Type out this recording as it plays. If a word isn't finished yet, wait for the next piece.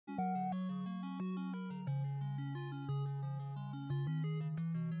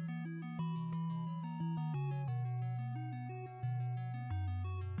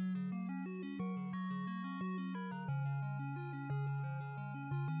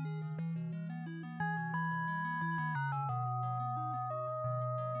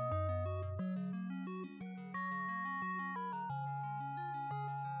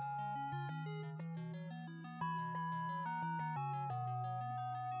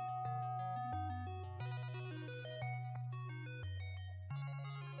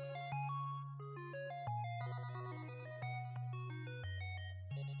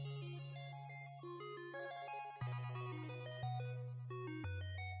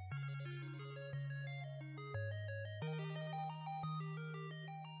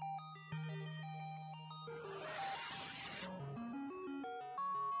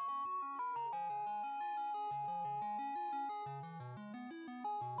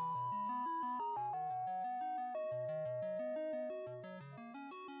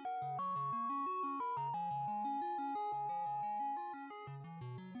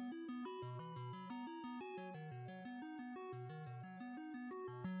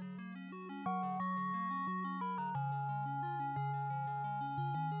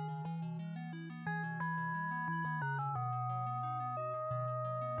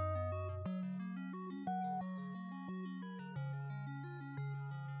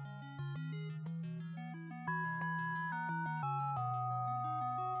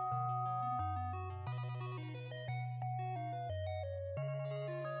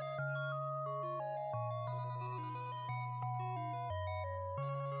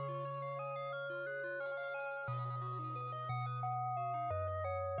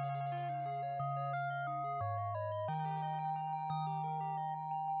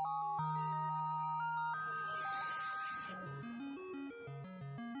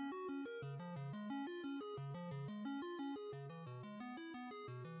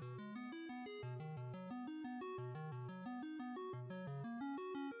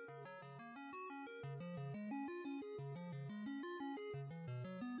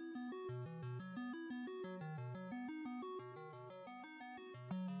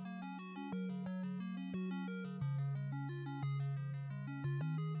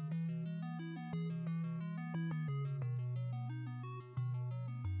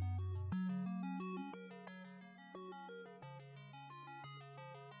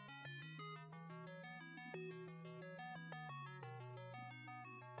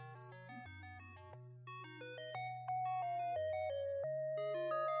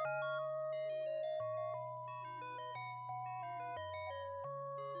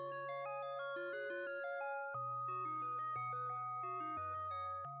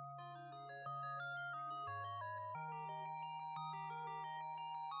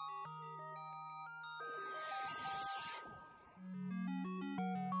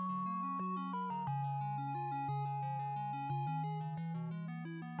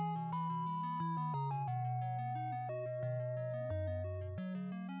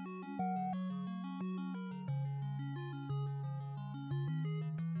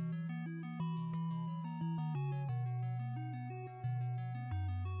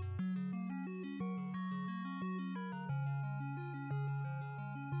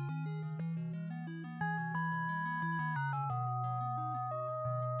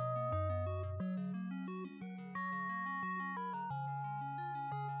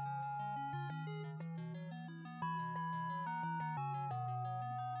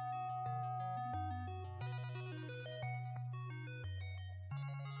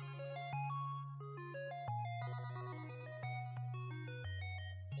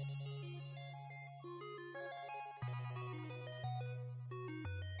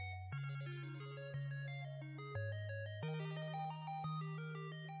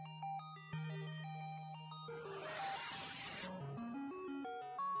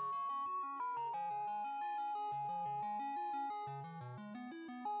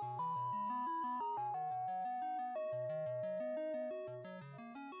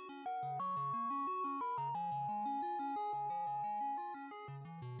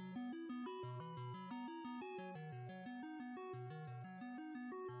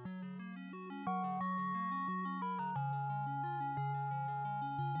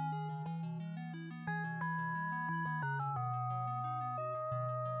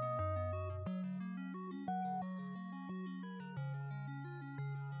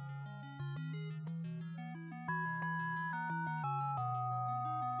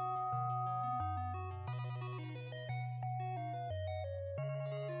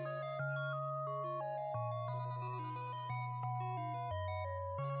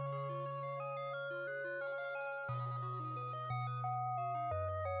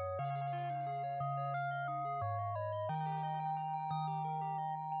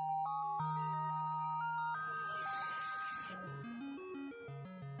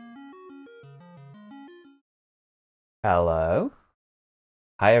Hello.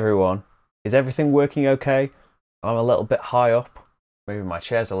 Hi everyone. Is everything working okay? I'm a little bit high up. Maybe my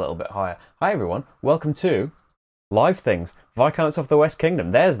chair's a little bit higher. Hi everyone. Welcome to Live Things. Viscounts of the West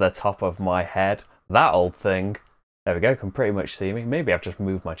Kingdom. There's the top of my head. That old thing. There we go. Can pretty much see me. Maybe I've just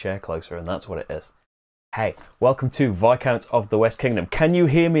moved my chair closer and that's what it is. Hey, welcome to Viscounts of the West Kingdom. Can you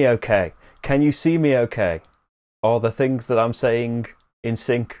hear me okay? Can you see me okay? Are the things that I'm saying in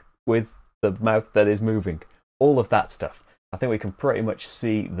sync with the mouth that is moving? All of that stuff. I think we can pretty much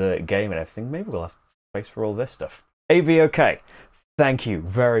see the game and everything. Maybe we'll have space for all this stuff. AV okay. Thank you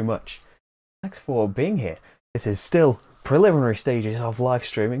very much. Thanks for being here. This is still preliminary stages of live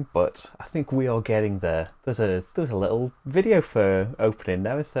streaming, but I think we are getting there. There's a little video for opening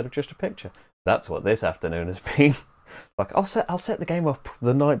now instead of just a picture. That's what this afternoon has been. Like I'll set the game up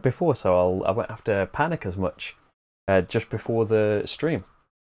the night before, so I won't have to panic as much just before the stream.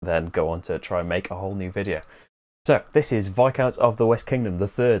 Then go on to try and make a whole new video. So, this is Viscounts of the West Kingdom,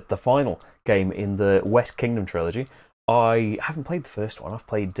 the final game in the West Kingdom trilogy. I haven't played the first one. I've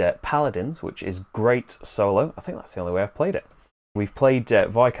played Paladins, which is great solo. I think that's the only way I've played it. We've played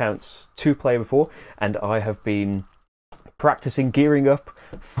Viscounts 2-player before, and I have been practicing gearing up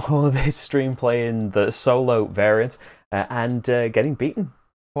for this stream playing the solo variant and getting beaten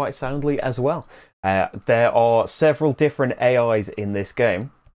quite soundly as well. There are several different AIs in this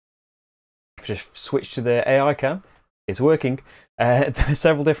game. Just switch to the AI cam. It's working. There are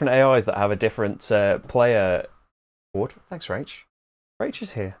several different AIs that have a different player board. Thanks, Rach. Rach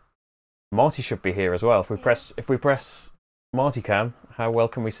is here. Marty should be here as well. If we press Marty cam, how well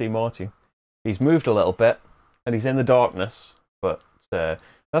can we see Marty? He's moved a little bit, and he's in the darkness. But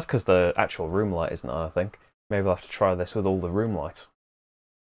that's because the actual room light isn't on. I think maybe we'll have to try this with all the room light.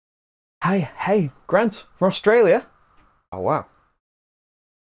 Hey, Grant from Australia. Oh wow.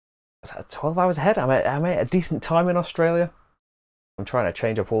 Is that 12 hours ahead? I'm at a decent time in Australia. I'm trying to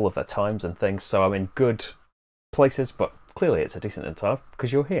change up all of the times and things so I'm in good places, but clearly it's a decent time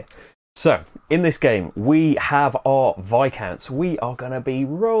because you're here. So, in this game, we have our Viscounts. We are going to be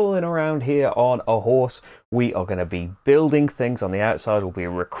rolling around here on a horse. We are going to be building things on the outside. We'll be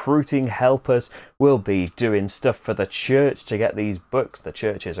recruiting helpers. We'll be doing stuff for the church to get these books. The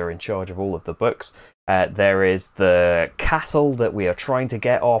churches are in charge of all of the books. There is the castle that we are trying to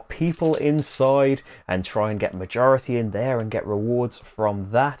get our people inside and try and get majority in there and get rewards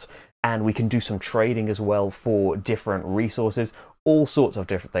from that. And we can do some trading as well for different resources. All sorts of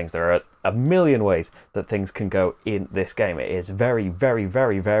different things. There are a million ways that things can go in this game. It is very, very,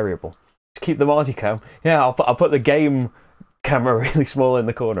 very variable. To keep the Marty cam, yeah, I'll put the game camera really small in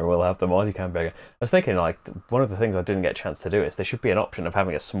the corner. We'll have the Marty cam bigger. I was thinking, like, one of the things I didn't get a chance to do is there should be an option of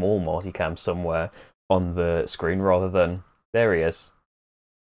having a small Marty cam somewhere on the screen rather than there he is.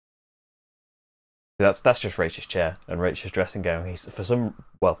 That's just Rach's chair and Rach's dressing gown. He's not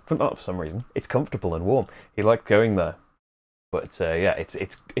for some reason. It's comfortable and warm. He liked going there. But yeah,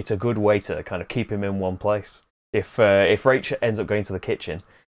 it's a good way to kind of keep him in one place. If Rach ends up going to the kitchen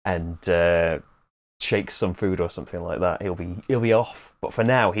and shakes some food or something like that, he'll be off. But for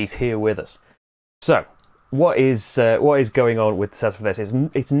now, he's here with us. So what is going on with the setup for this?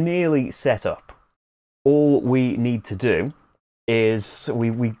 It's nearly set up. All we need to do is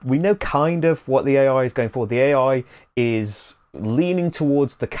we know kind of what the AI is going for. The AI is leaning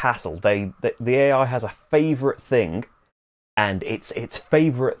towards the castle. The AI has a favourite thing. And its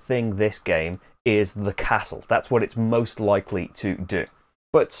favourite thing this game is the castle. That's what it's most likely to do.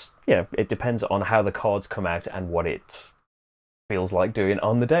 But, you know, it depends on how the cards come out and what it feels like doing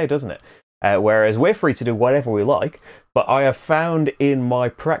on the day, doesn't it? Whereas we're free to do whatever we like, but I have found in my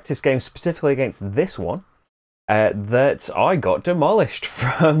practice game, specifically against this one, that I got demolished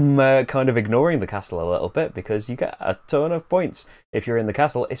from kind of ignoring the castle a little bit, because you get a ton of points if you're in the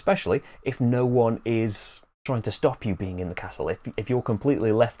castle, especially if no one is trying to stop you being in the castle. If you're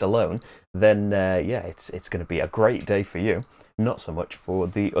completely left alone, then yeah, it's going to be a great day for you, not so much for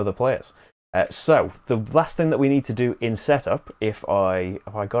the other players. So the last thing that we need to do in setup, if I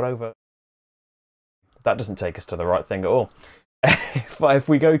got over, that doesn't take us to the right thing at all. If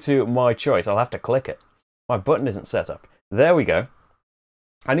we go to my choice, I'll have to click it. My button isn't set up. There we go.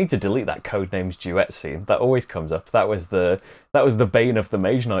 I need to delete that Codenames duet scene. That always comes up. That was the bane of the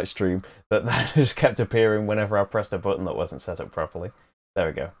Mage Knight stream. That just kept appearing whenever I pressed a button that wasn't set up properly. There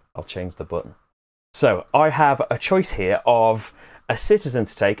we go. I'll change the button. So I have a choice here of a citizen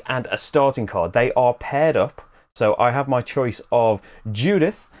to take and a starting card. They are paired up. So I have my choice of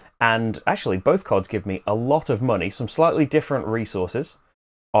Judith, and actually both cards give me a lot of money, some slightly different resources.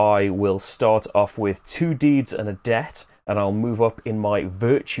 I will start off with 2 deeds and a debt. and I'll move up in my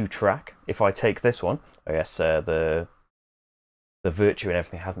virtue track if I take this one. I guess the virtue and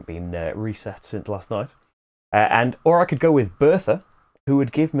everything haven't been reset since last night. Or I could go with Bertha, who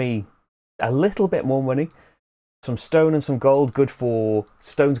would give me a little bit more money. Some stone and some gold.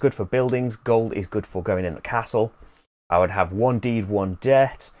 Stone's good for buildings. Gold is good for going in the castle. I would have 1 deed, 1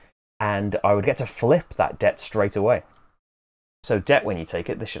 debt, and I would get to flip that debt straight away. So debt, when you take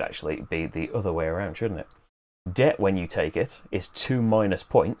it, this should actually be the other way around, shouldn't it? Debt, when you take it, is 2 minus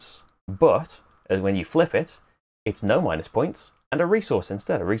points, but when you flip it, it's no minus points, and a resource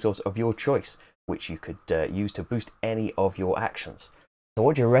instead, a resource of your choice, which you could use to boost any of your actions. So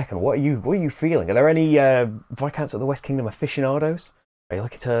what do you reckon? What are you feeling? Are there any Viscounts of the West Kingdom aficionados? Are you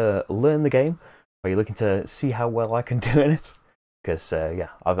looking to learn the game? Are you looking to see how well I can do in it? Because yeah,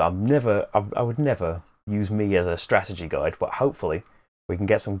 I would never use me as a strategy guide, but hopefully we can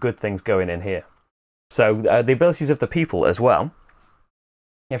get some good things going in here. So the abilities of the people as well.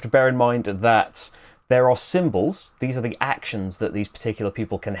 You have to bear in mind that there are symbols. These are the actions that these particular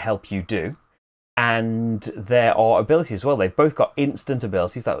people can help you do. And there are abilities as well. They've both got instant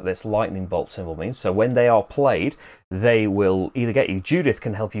abilities, that this lightning bolt symbol means. So when they are played, they will either get you. Judith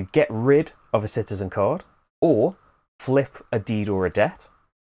can help you get rid of a citizen card, or flip a deed or a debt.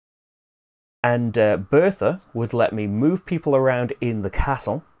 And Bertha would let me move people around in the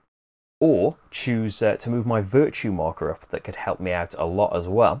castle, or choose to move my virtue marker up. That could help me out a lot as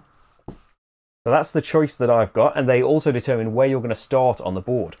well. So that's the choice that I've got, and they also determine where you're going to start on the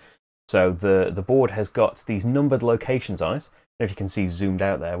board. So the board has got these numbered locations on it. And if you can see zoomed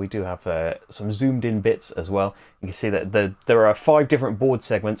out there, we do have some zoomed in bits as well. You can see that there are 5 different board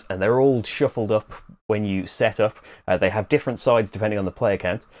segments, and they're all shuffled up when you set up. They have different sides depending on the player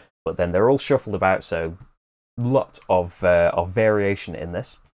count, but then they're all shuffled about, so lot of variation in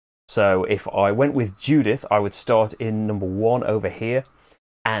this. So if I went with Judith, I would start in number 1 over here,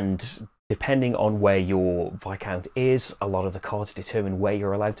 and depending on where your Viscount is, a lot of the cards determine where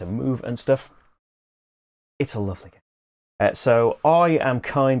you're allowed to move and stuff. It's a lovely game. So I am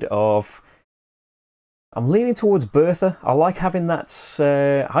I'm leaning towards Bertha. I like having that.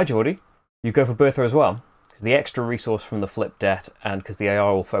 Hi, Geordie. You go for Bertha as well. The extra resource from the flip debt, and because the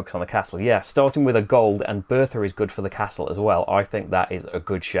AI will focus on the castle. Yeah, starting with a gold, and Bertha is good for the castle as well. I think that is a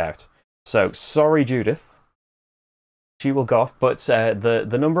good shout. So, sorry, Judith. She will go off, but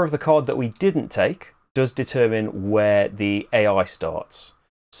the number of the card that we didn't take does determine where the AI starts.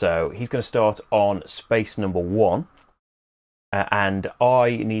 So he's going to start on space number 1, and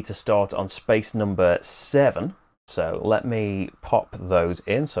I need to start on space number 7. So let me pop those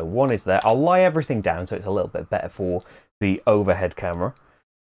in. So 1 is there. I'll lie everything down so it's a little bit better for the overhead camera.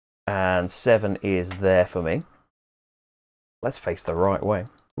 And 7 is there for me. Let's face the right way.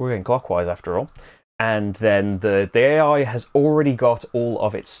 We're going clockwise after all. And then the AI has already got all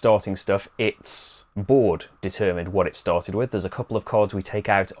of its starting stuff. Its board determined what it started with. There's a couple of cards we take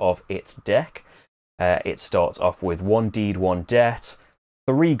out of its deck. It starts off with 1 deed, 1 debt,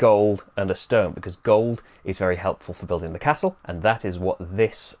 3 gold, and a stone, because gold is very helpful for building the castle, and that is what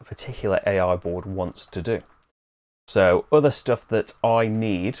this particular AI board wants to do. So other stuff that I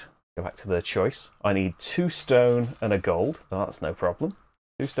need, go back to the choice, I need 2 stone and a gold. Oh, that's no problem.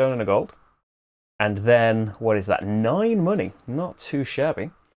 2 stone and a gold. And then, what is that? 9 money. Not too shabby.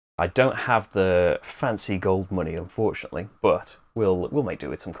 I don't have the fancy gold money, unfortunately, but we'll make do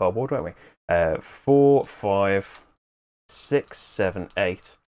with some cardboard, won't we? 4, 5, 6, 7,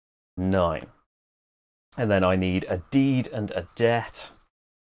 8, 9. And then I need a deed and a debt.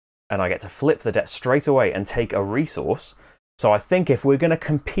 And I get to flip the debt straight away and take a resource. So I think if we're going to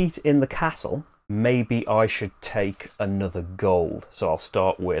compete in the castle, maybe I should take another gold. So I'll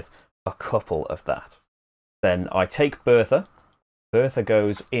start with a couple of that. Then I take Bertha. Bertha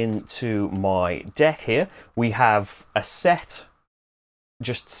goes into my deck here. We have a set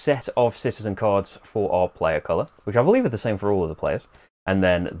of citizen cards for our player colour, which I believe are the same for all of the players. And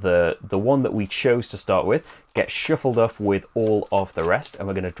then the one that we chose to start with gets shuffled up with all of the rest, and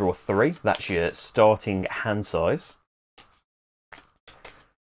we're going to draw 3. That's your starting hand size.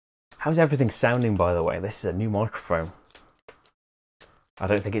 How's everything sounding, by the way? This is a new microphone. I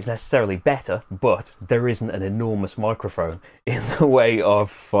don't think it's necessarily better, but there isn't an enormous microphone in the way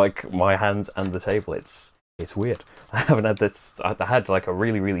of like my hands and the table. It's weird. I haven't had this. I had like a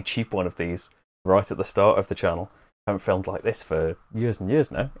really cheap one of these right at the start of the channel. I haven't filmed like this for years and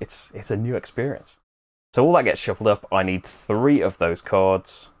years now. It's a new experience. So all that gets shuffled up. I need 3 of those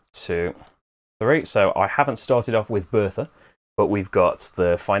cards. 2, 3. So I haven't started off with Bertha, but we've got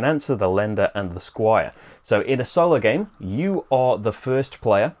the Financer, the Lender, and the Squire. So in a solo game, you are the first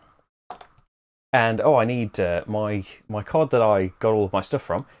player. And oh, I need my card that I got all of my stuff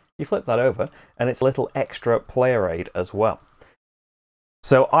from. You flip that over, and it's a little extra player aid as well.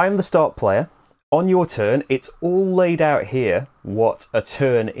 So I'm the start player. On your turn, it's all laid out here what a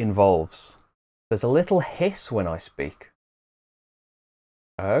turn involves. There's a little hiss when I speak.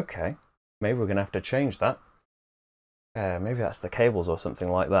 Okay, maybe we're going to have to change that. Maybe that's the cables or something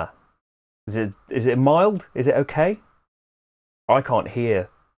like that. Is it mild? Is it okay? I can't hear.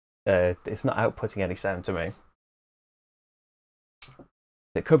 It's not outputting any sound to me.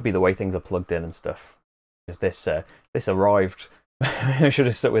 It could be the way things are plugged in and stuff. Because this arrived. I should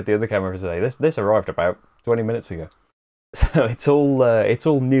have stuck with the other camera for today. This arrived about 20 minutes ago, so it's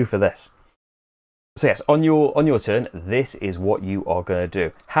all new for this. So yes, on your turn, this is what you are going to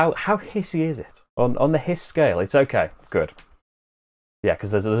do. How hissy is it on the hiss scale? It's okay, good. Yeah, because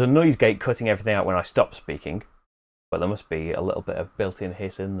there's a noise gate cutting everything out when I stop speaking, but there must be a little bit of built-in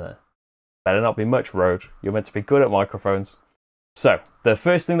hiss in there. Better not be much, Road. You're meant to be good at microphones. So, the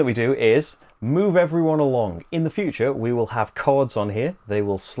first thing that we do is move everyone along. In the future, we will have cards on here. They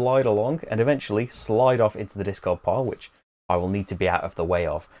will slide along and eventually slide off into the discard pile, which I will need to be out of the way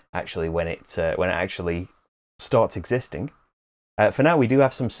of, actually, when it actually starts existing. For now, we do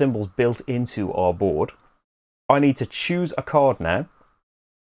have some symbols built into our board. I need to choose a card now,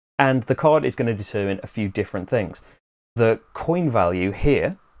 and the card is going to determine a few different things. The coin value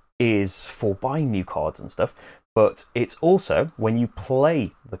here is for buying new cards and stuff, but it's also, when you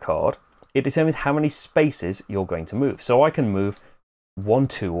play the card, it determines how many spaces you're going to move. So I can move 1,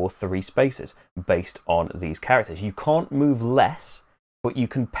 2, or 3 spaces based on these characters. You can't move less, but you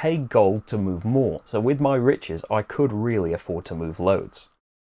can pay gold to move more. So with my riches, I could really afford to move loads.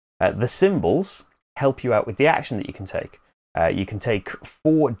 The symbols help you out with the action that you can take. You can take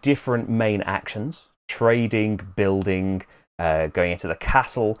 4 different main actions: trading, building, going into the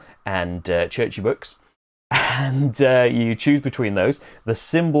castle, and churchy books. And you choose between those. The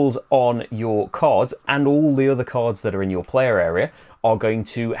symbols on your cards and all the other cards that are in your player area are going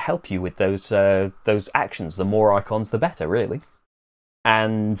to help you with those actions. The more icons, the better, really.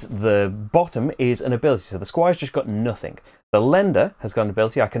 And the bottom is an ability. So the squire's just got nothing. The lender has got an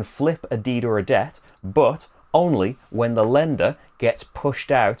ability. I can flip a deed or a debt, but only when the lender gets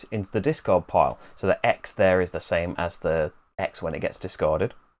pushed out into the discard pile. So the X there is the same as the X when it gets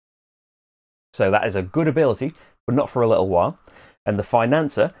discarded. So that is a good ability, but not for a little while. And the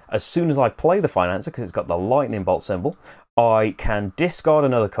Financer, as soon as I play the Financer, because it's got the lightning bolt symbol, I can discard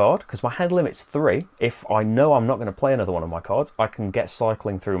another card, because my hand limit's 3. If I know I'm not going to play another one of my cards, I can get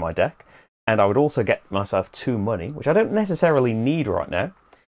cycling through my deck. And I would also get myself 2 money, which I don't necessarily need right now.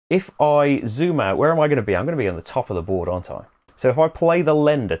 If I zoom out, where am I going to be? I'm going to be on the top of the board, aren't I? So if I play the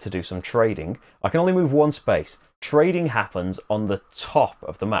lender to do some trading, I can only move 1 space. Trading happens on the top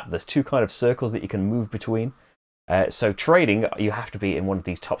of the map. There's 2 kind of circles that you can move between. So trading, you have to be in one of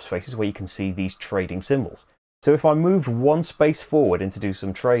these top spaces where you can see these trading symbols. So if I moved 1 space forward and to do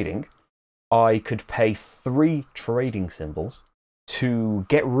some trading, I could pay 3 trading symbols to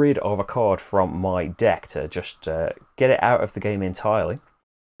get rid of a card from my deck to just get it out of the game entirely.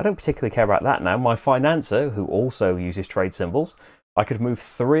 I don't particularly care about that now. My Financer, who also uses trade symbols, I could move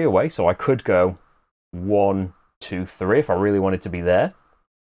 3 away, so I could go 1, 2, 3 if I really wanted to be there.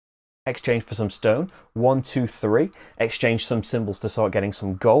 Exchange for some stone. 1, 2, 3. Exchange some symbols to start getting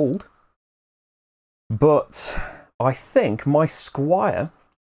some gold. But I think my squire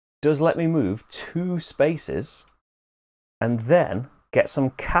does let me move 2 spaces and then get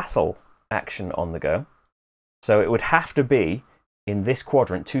some castle action on the go. So it would have to be in this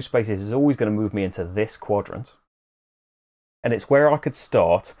quadrant. 2 spaces is always going to move me into this quadrant. And it's where I could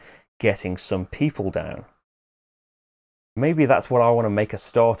start getting some people down. Maybe that's what I want to make a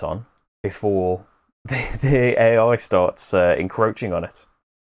start on before the AI starts encroaching on it.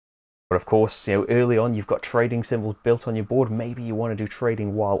 But of course, early on you've got trading symbols built on your board. Maybe you want to do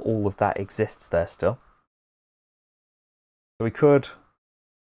trading while all of that exists there still. So we could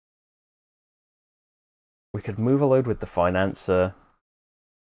move a load with the Financer.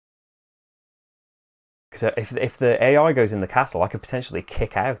 Because if the AI goes in the castle, I could potentially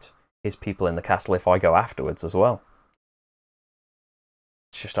kick out his people in the castle if I go afterwards as well.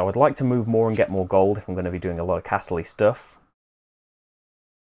 It's just I would like to move more and get more gold if I'm going to be doing a lot of castle-y stuff.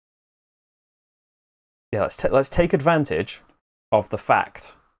 Yeah, let's take advantage of the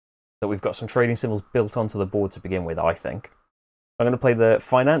fact that we've got some trading symbols built onto the board to begin with, I think. I'm going to play the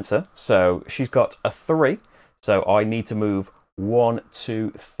Financer, so she's got a 3, so I need to move 1,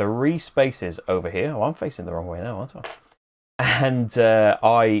 2, 3 spaces over here. Oh, I'm facing the wrong way now, aren't I? And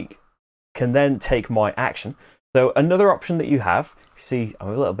I can then take my action. So another option that you have, you see I'm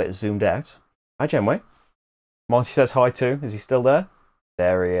a little bit zoomed out, Hi, Genway. Monty says hi too. Is he still there?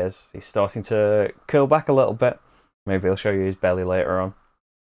 There he is. He's starting to curl back a little bit. Maybe I'll show you his belly later on.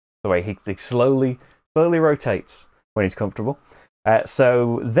 The way he slowly rotates when he's comfortable.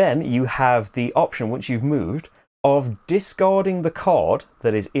 So then you have the option, once you've moved, of discarding the card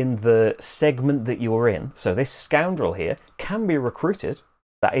that is in the segment that you're in. So this scoundrel here can be recruited.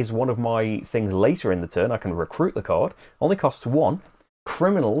 That is one of my things later in the turn. I can recruit the card. Only costs 1.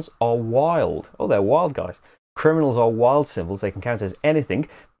 Criminals are wild. Oh, they're wild guys. Criminals are wild symbols. They can count as anything,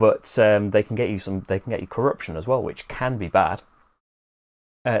 but they can get you They can get you corruption as well, which can be bad.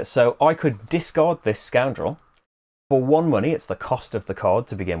 So I could discard this scoundrel for 1 money. It's the cost of the card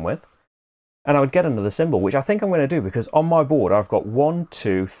to begin with, and I would get another symbol, which I think I'm going to do because on my board I've got 1,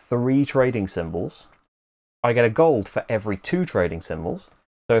 2, 3 trading symbols. I get a gold for every 2 trading symbols.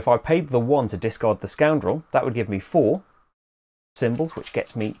 So if I paid the 1 to discard the scoundrel, that would give me 4 symbols, which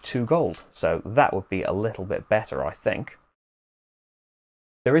gets me 2 gold. So that would be a little bit better, I think.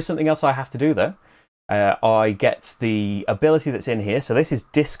 There is something else I have to do though. I get the ability that's in here. So this is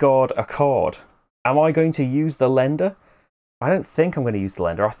discard a card. Am I going to use the lender? I don't think I'm going to use the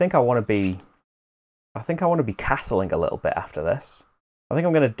lender. I think I want to be castling a little bit after this. I think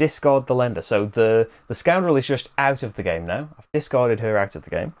I'm going to discard the lender. So the scoundrel is just out of the game now. I've discarded her out of the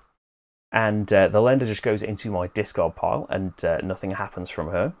game. And the lender just goes into my discard pile, and nothing happens from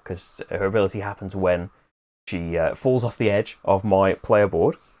her, because her ability happens when she falls off the edge of my player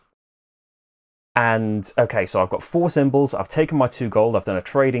board. And, okay, so I've got 4 symbols, I've taken my 2 gold, I've done a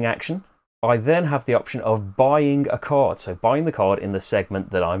trading action. I then have the option of buying a card, so buying the card in the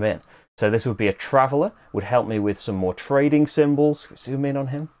segment that I'm in. So this would be a traveller, would help me with some more trading symbols. Zoom in on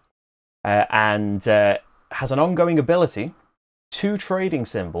him. And has an ongoing ability. 2 trading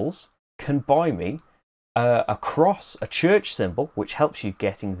symbols can buy me a cross, a church symbol, which helps you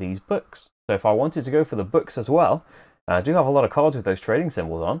getting these books. So if I wanted to go for the books as well, I do have a lot of cards with those trading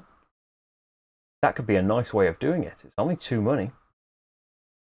symbols on. That could be a nice way of doing it. It's only 2 money.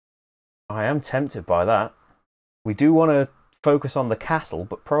 I am tempted by that. We do want to focus on the castle,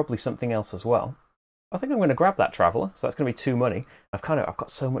 but probably something else as well. I think I'm going to grab that traveller, so that's going to be 2 money. I've got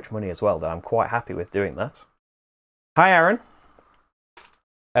so much money as well that I'm quite happy with doing that. Hi, Aaron.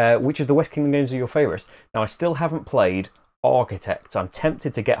 Which of the West Kingdom games are your favourites? Now, I still haven't played Architects. I'm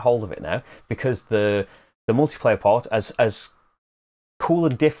tempted to get hold of it now because the multiplayer part, as cool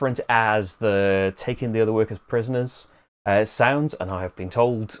and different as the taking the other workers prisoners sounds, and I have been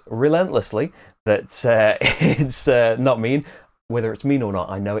told relentlessly that it's not mean. Whether it's mean or not,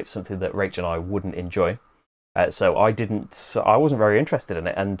 I know it's something that Rach and I wouldn't enjoy. So I wasn't very interested in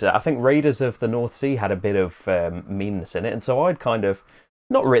it, and I think Raiders of the North Sea had a bit of meanness in it, and so I'd kind of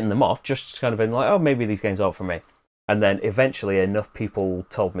not written them off, just kind of been like, oh, maybe these games aren't for me. And then eventually enough people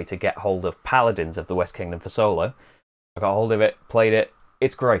told me to get hold of Paladins of the West Kingdom for solo. I got hold of it, played it.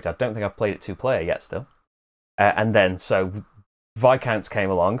 It's great. I don't think I've played it 2-player yet still. And then, so Viscounts came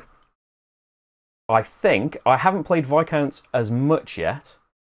along. I think I haven't played Viscounts as much yet.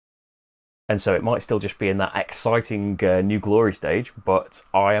 And so it might still just be in that exciting New Glory stage. But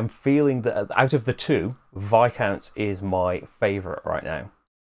I am feeling that out of the 2, Viscounts is my favourite right now.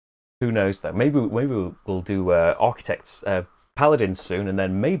 Who knows though? Maybe we'll do Architects, Paladins soon, and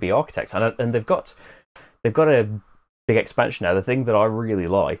then maybe Architects. And they've got a big expansion now. The thing that I really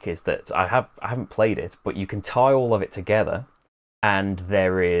like is that I haven't played it, but you can tie all of it together, and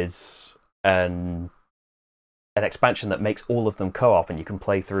there is an expansion that makes all of them co-op, and you can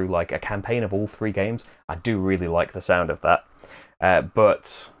play through like a campaign of all 3 games. I do really like the sound of that.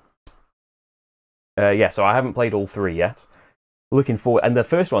 Yeah, so I haven't played all 3 yet. Looking forward, and the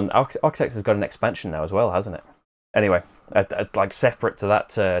first one, Architects, has got an expansion now as well, hasn't it? Anyway, like separate to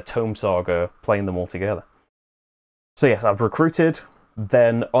that Tome Saga, playing them all together. So yes, I've recruited.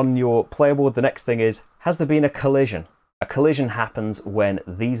 Then on your player board, the next thing is, has there been a collision? A collision happens when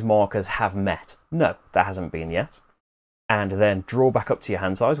these markers have met. No, that hasn't been yet. And then draw back up to your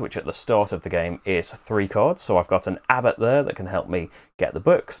hand size, which at the start of the game is 3 cards. So I've got an abbot there that can help me get the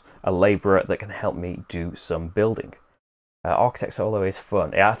books, a labourer that can help me do some building. Architect solo is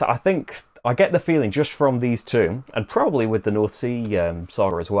fun. Yeah, I think I get the feeling just from these 2, and probably with the North Sea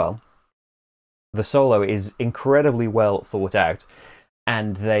saga as well, the solo is incredibly well thought out,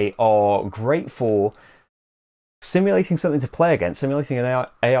 and they are great for simulating something to play against, simulating an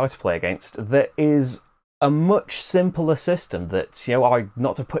AI to play against that is a much simpler system. That, you know,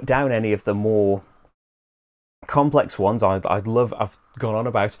 not to put down any of the more complex ones I've gone on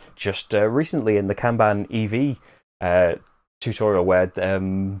about just recently in the Kanban EV tutorial, where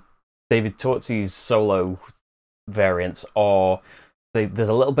David Tortzi's solo variants are there's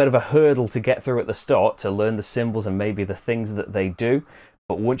a little bit of a hurdle to get through at the start to learn the symbols and maybe the things that they do.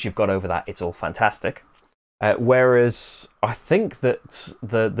 But once you've got over that, it's all fantastic. Whereas I think that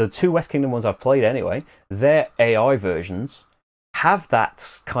the two West Kingdom ones I've played anyway, their AI versions have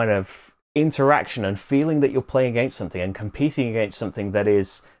that kind of interaction and feeling that you're playing against something and competing against something that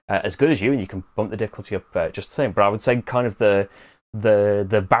is as good as you, and you can bump the difficulty up just the same. But I would say kind of the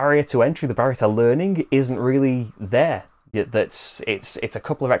barrier to entry, the barrier to learning, isn't really there. It's a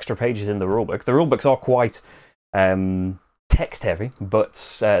couple of extra pages in the rulebook. The rulebooks are quite text heavy, but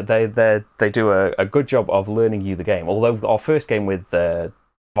they do a good job of learning you the game. Although our first game with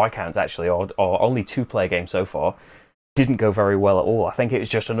Viscounts, actually, our only 2-player game so far, didn't go very well at all. I think it was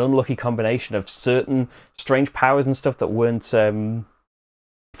just an unlucky combination of certain strange powers and stuff that weren't,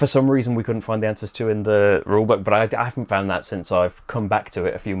 for some reason, we couldn't find the answers to in the rulebook, but I haven't found that since I've come back to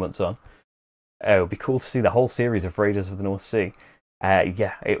it a few months on. It would be cool to see the whole series of Raiders of the North Sea.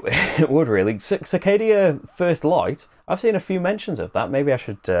 Yeah, it would really. Cicadia First Light, I've seen a few mentions of that. Maybe I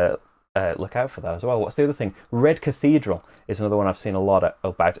should look out for that as well. What's the other thing? Red Cathedral is another one I've seen a lot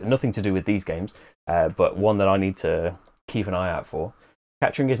about. Nothing to do with these games, but one that I need to keep an eye out for.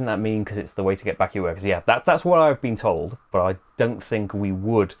 Capturing isn't that mean because it's the way to get back your workers. Yeah, that's what I've been told, but I don't think we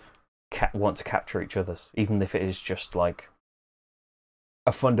would want to capture each other's, even if it is just like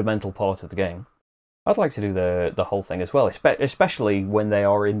a fundamental part of the game. I'd like to do the whole thing as well, especially when they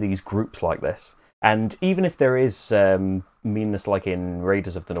are in these groups like this. And even if there is meanness like in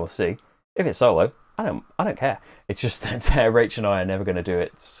Raiders of the North Sea, if it's solo, I don't care. It's just that Rach and I are never going to do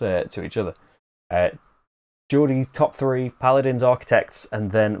it to each other. Geordie's top 3, Paladins, Architects,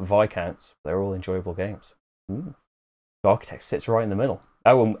 and then Viscounts. They're all enjoyable games. Ooh. Architects sits right in the middle.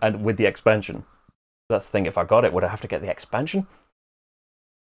 Oh, and with the expansion. That's the thing, if I got it, would I have to get the expansion?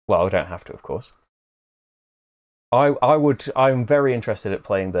 Well, I don't have to, of course. I'm very interested at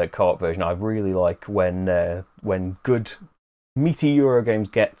playing the co-op version. I really like when good meaty Euro games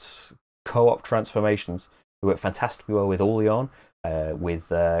get co-op transformations. They work fantastically well with Oleon, with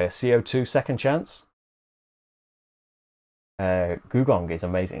CO2 Second Chance. Gugong is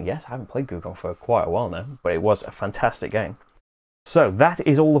amazing. Yes, I haven't played Gugong for quite a while now, but it was a fantastic game. So that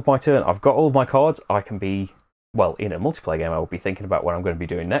is all of my turn. I've got all of my cards. I can be, well, in a multiplayer game, I will be thinking about what I'm going to be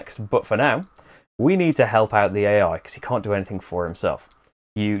doing next. But for now, we need to help out the AI because he can't do anything for himself.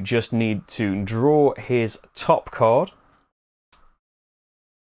 You just need to draw his top card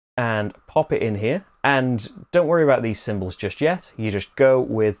and pop it in here. And don't worry about these symbols just yet. You just go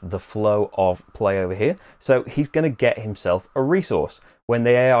with the flow of play over here. So he's going to get himself a resource. When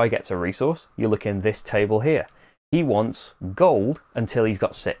the AI gets a resource, you look in this table here. He wants gold until he's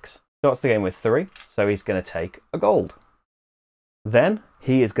got 6. Starts the game with 3, so he's going to take a gold. Then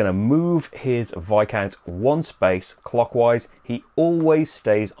he is going to move his Viscount 1 space clockwise. He always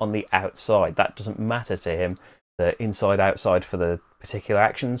stays on the outside. That doesn't matter to him, the inside-outside for the particular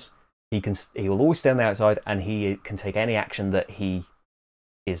actions. He will always stay on the outside, and he can take any action that he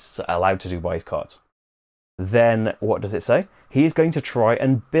is allowed to do by his cards. Then, what does it say? He is going to try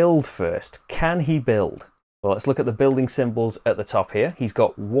and build first. Can he build? Well, let's look at the building symbols at the top here. He's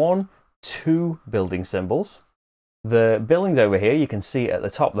got 1, 2 building symbols. The buildings over here, you can see at the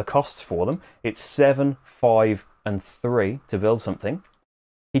top the costs for them. It's 7, 5, and 3 to build something.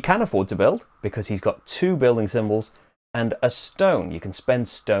 He can afford to build because he's got 2 building symbols and a stone. You can spend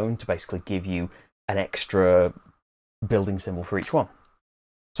stone to basically give you an extra building symbol for each one.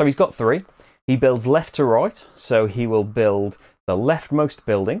 So he's got 3. He builds left to right, so he will build the leftmost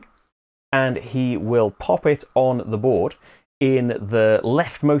building, and he will pop it on the board in the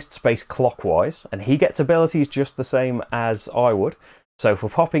leftmost space clockwise, and he gets abilities just the same as I would. So for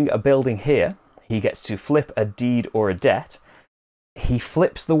popping a building here, he gets to flip a deed or a debt. He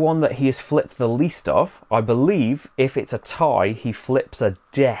flips the one that he has flipped the least of. I believe if it's a tie, he flips a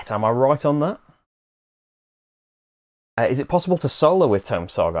debt. Am I right on that? Is it possible to solo with Tome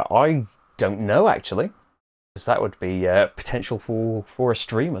Saga? I don't know, actually, because that would be potential for a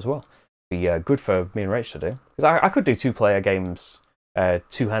stream as well. Be good for me and Rach to do. Because I could do 2-player games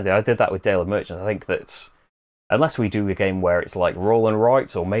two-handed. I did that with Dale of Merchants. I think that unless we do a game where it's like roll and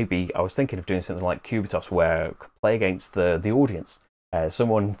writes, or maybe I was thinking of doing something like Cubitos where I could play against the audience.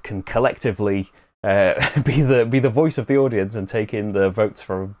 Someone can collectively be the voice of the audience and take in the votes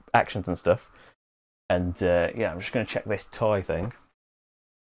for actions and stuff. And yeah, I'm just going to check this tie thing.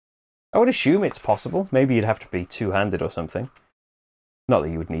 I would assume it's possible. Maybe you'd have to be two-handed or something. Not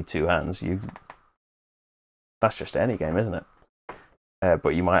that you would need 2 hands. That's just any game, isn't it?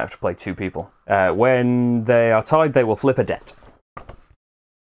 But you might have to play 2 people. When they are tied, they will flip a debt.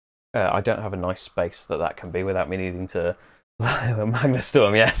 I don't have a nice space that can be without me needing to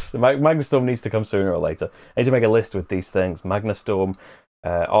Magnastorm, yes. Magnastorm needs to come sooner or later. I need to make a list with these things. Magnastorm,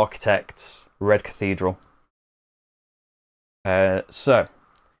 Architects, Red Cathedral. So,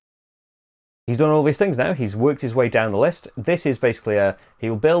 he's done all these things now. He's worked his way down the list. This is basically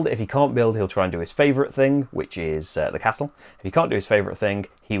he'll build. If he can't build, he'll try and do his favourite thing, which is the castle. If he can't do his favourite thing,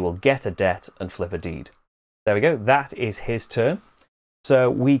 he will get a debt and flip a deed. There we go. That is his turn.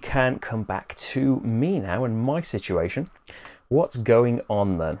 So we can come back to me now and my situation. What's going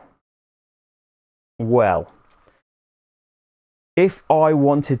on then? Well, if I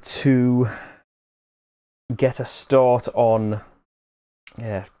wanted to get a start on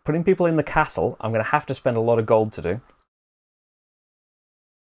putting people in the castle, I'm going to have to spend a lot of gold to do.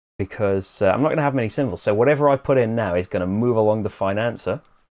 Because I'm not going to have many symbols. So whatever I put in now is going to move along the financer.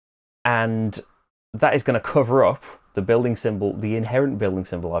 And that is going to cover up the building symbol, the inherent building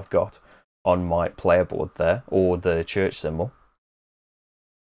symbol I've got on my player board there, or the church symbol.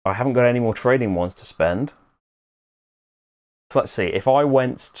 I haven't got any more trading ones to spend. So let's see, if I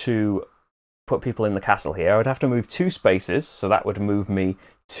went to put people in the castle here, I would have to move 2 spaces, so that would move me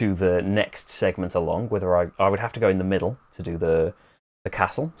to the next segment along, whether I would have to go in the middle to do the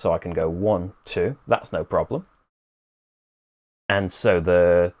castle, so I can go 1, 2, that's no problem. And so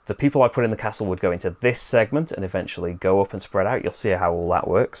the people I put in the castle would go into this segment and eventually go up and spread out. You'll see how all that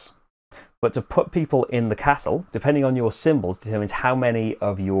works. But to put people in the castle, depending on your symbols, determines how many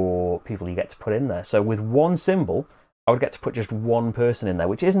of your people you get to put in there. So with 1 symbol, I would get to put just 1 person in there,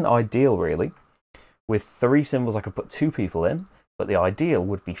 which isn't ideal, really. With 3 symbols, I could put 2 people in, but the ideal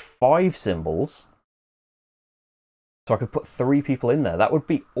would be 5 symbols. So I could put 3 people in there. That would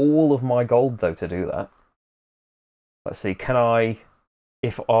be all of my gold, though, to do that. Let's see,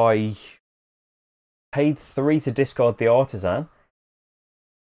 if I paid 3 to discard the artisan,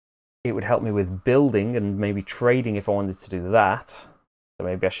 it would help me with building and maybe trading if I wanted to do that. So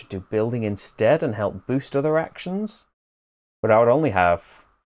maybe I should do building instead and help boost other actions. But I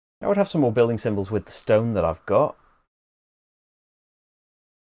would have some more building symbols with the stone that I've got.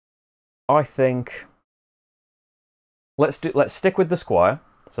 I think let's stick with the squire.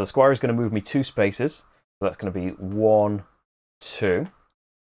 So the squire is going to move me 2 spaces. So that's going to be 1, 2.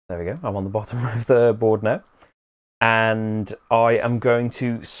 There we go. I'm on the bottom of the board now. And I am going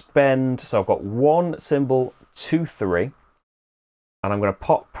to spend... So I've got 1 symbol, 2, 3. And I'm going to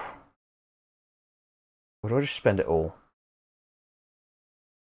pop... Or do I just spend it all?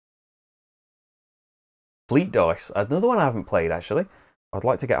 Fleet dice. Another one I haven't played, actually. I'd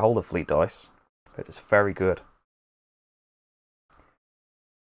like to get hold of fleet dice. But it's very good.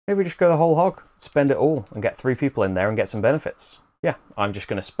 Maybe just go the whole hog, spend it all, and get 3 people in there and get some benefits. Yeah, I'm just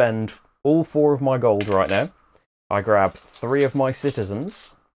going to spend all 4 of my gold right now. I grab 3 of my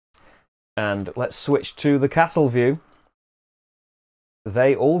citizens, and let's switch to the castle view.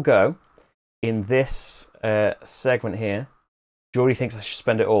 They all go in this segment here. Geordie thinks I should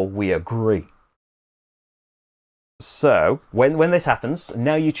spend it all. We agree. So, when this happens,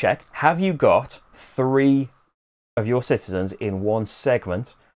 now you check, have you got 3 of your citizens in 1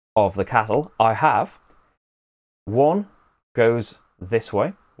 segment of the castle? I have. 1 goes this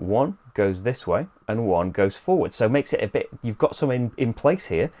way, 1 goes this way, and 1 goes forward. So it makes it a bit, you've got some in place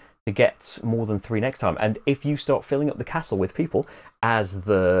here to get more than 3 next time. And if you start filling up the castle with people, as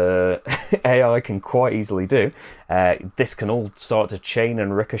the AI can quite easily do, this can all start to chain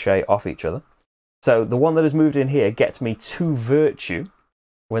and ricochet off each other. So the one that has moved in here gets me 2 virtue.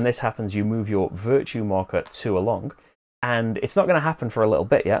 When this happens, you move your virtue marker 2 along. And it's not going to happen for a little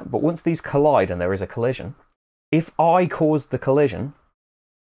bit yet, but once these collide and there is a collision, if I caused the collision,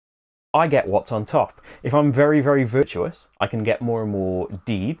 I get what's on top. If I'm very, very virtuous, I can get more and more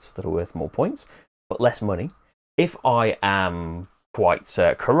deeds that are worth more points, but less money. If I am quite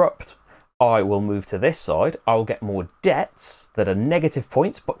corrupt, I will move to this side. I will get more debts that are negative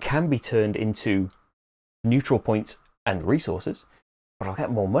points, but can be turned into neutral points and resources. But I'll get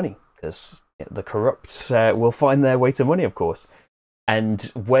more money, because the corrupt will find their way to money, of course. And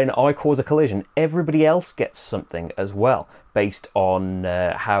when I cause a collision, everybody else gets something as well, based on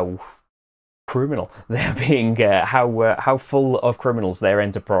how criminal they're being, how full of criminals their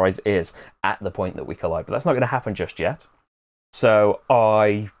enterprise is at the point that we collide. But that's not going to happen just yet. So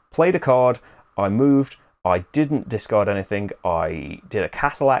I played a card, I moved, I didn't discard anything, I did a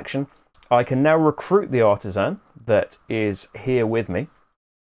castle action. I can now recruit the artisan that is here with me.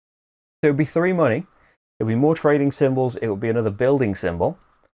 So it would be 3 money, it would be more trading symbols, it would be another building symbol.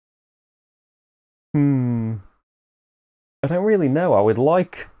 I don't really know. I would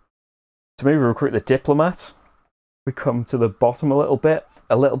like to maybe recruit the diplomat. We come to the bottom a little bit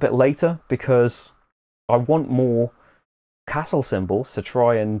later, because I want more castle symbols to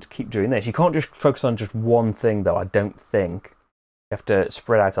try and keep doing this. You can't just focus on just one thing, though, I don't think. You have to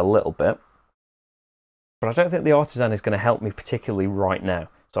spread out a little bit. But I don't think the artisan is going to help me particularly right now.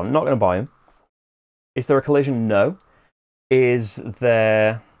 So I'm not going to buy him. Is there a collision? No. Is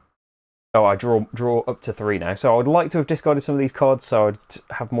there... Oh, I draw up to 3 now. So I would like to have discarded some of these cards so I'd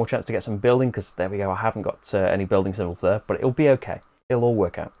have more chance to get some building, because there we go, I haven't got any building symbols there. But it'll be okay. It'll all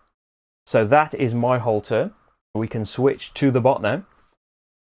work out. So that is my whole turn. We can switch to the bot now.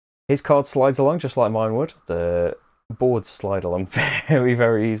 His card slides along just like mine would. The boards slide along very,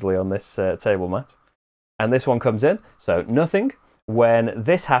 very easily on this table mat. And this one comes in, so nothing. When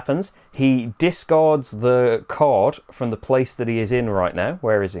this happens, he discards the card from the place that he is in right now.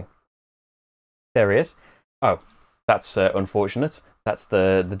 Where is he? There he is. Oh, that's unfortunate. That's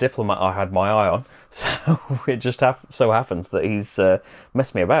the diplomat I had my eye on. So it just so happens that he's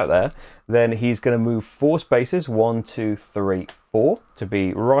messed me about there. Then he's going to move 4 spaces, 1, 2, 3, 4, to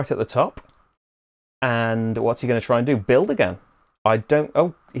be right at the top. And what's he going to try and do? Build again.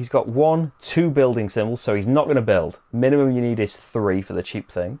 Oh, he's got 1, 2 building symbols, so he's not going to build. Minimum you need is 3 for the cheap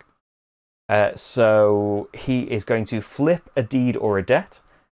thing. So he is going to flip a deed or a debt.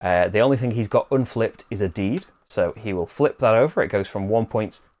 The only thing he's got unflipped is a deed. So he will flip that over. It goes from 1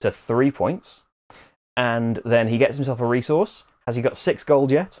 point to 3 points. And then he gets himself a resource. Has he got 6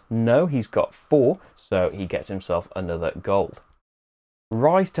 gold yet? No, he's got 4. So he gets himself another gold.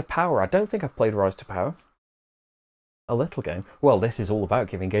 Rise to Power. I don't think I've played Rise to Power. A little game. Well, this is all about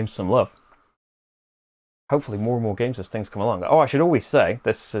giving games some love. Hopefully more and more games as things come along. Oh, I should always say,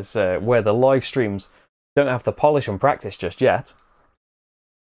 this is where the live streams don't have the polish and practice just yet.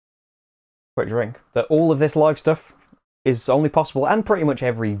 Quick drink. That all of this live stuff is only possible, and pretty much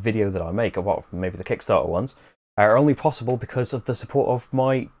every video that I make, apart from maybe the Kickstarter ones, are only possible because of the support of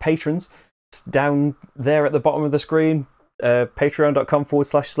my patrons. It's down there at the bottom of the screen,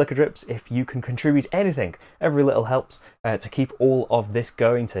 patreon.com/slickerdrips. If you can contribute anything, every little helps to keep all of this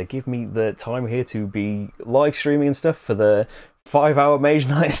going, to give me the time here to be live streaming and stuff for the 5-hour Mage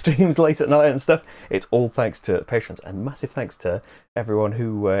Night streams late at night and stuff. It's all thanks to patrons, and massive thanks to everyone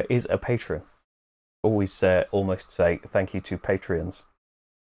who is a patron. Always almost say thank you to Patreons.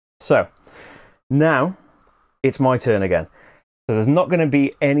 So, now it's my turn again. So there's not going to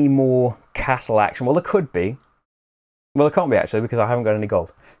be any more castle action. Well, there could be. Well, there can't be actually, because I haven't got any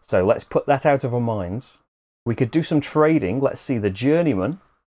gold. So let's put that out of our minds. We could do some trading. Let's see, the Journeyman. If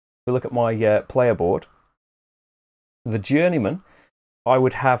we look at my player board. The Journeyman, I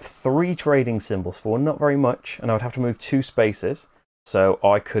would have 3 trading symbols for, not very much, and I would have to move 2 spaces. So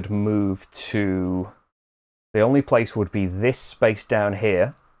I could move to... The only place would be this space down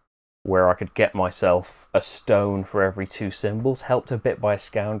here, where I could get myself a stone for every 2 symbols, helped a bit by a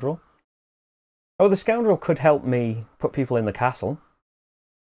Scoundrel. Oh, the Scoundrel could help me put people in the castle.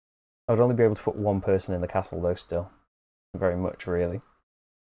 I would only be able to put 1 person in the castle, though, still. Not very much, really.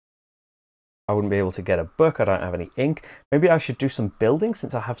 I wouldn't be able to get a book. I don't have any ink. Maybe I should do some building,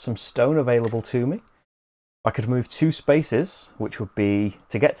 since I have some stone available to me. I could move 2 spaces, which would be,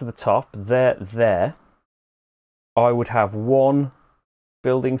 to get to the top, there. I would have 1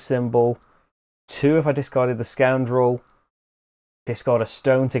 building symbol, 2 if I discarded the Scoundrel, discard a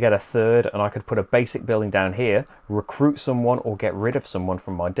stone to get a 3rd, and I could put a basic building down here, recruit someone or get rid of someone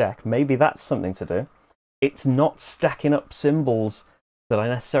from my deck. Maybe that's something to do. It's not stacking up symbols that I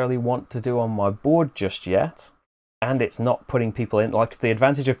necessarily want to do on my board just yet, and it's not putting people in. Like, the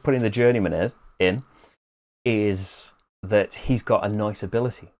advantage of putting the Journeyman in is that he's got a nice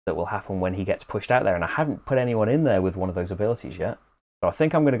ability that will happen when he gets pushed out there, and I haven't put anyone in there with one of those abilities yet. So I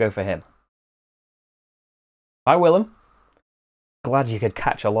think I'm going to go for him. Hi, Willem. Glad you could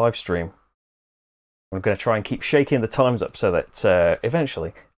catch a live stream. I'm going to try and keep shaking the times up so that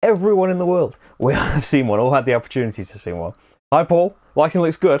eventually everyone in the world will have seen one, or had the opportunity to see one. Hi, Paul. Lighting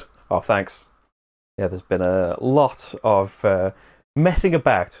looks good. Oh, thanks. Yeah, there's been a lot of messing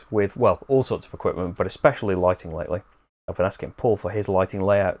about with, well, all sorts of equipment, but especially lighting lately. I've been asking Paul for his lighting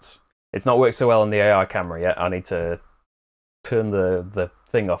layouts. It's not worked so well on the AI camera yet. I need to turn the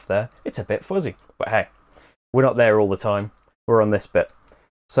thing off there. It's a bit fuzzy, but hey, we're not there all the time. We're on this bit.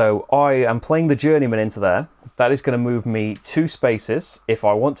 So I am playing the Journeyman into there. That is going to move me 2 spaces. If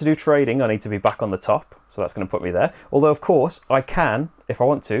I want to do trading, I need to be back on the top. So that's going to put me there. Although, of course, I can, if I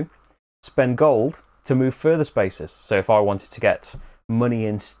want to, spend gold to move further spaces. So if I wanted to get money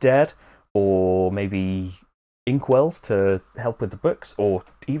instead, or maybe inkwells to help with the books, or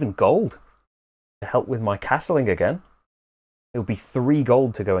even gold to help with my castling again. It would be 3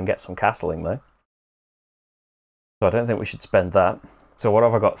 gold to go and get some castling, though. So I don't think we should spend that. So what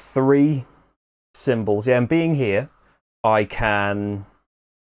have I got? 3 symbols. Yeah, and being here, I can...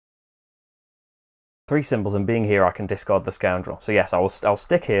 3 symbols, and being here, I can discard the Scoundrel. So yes, I'll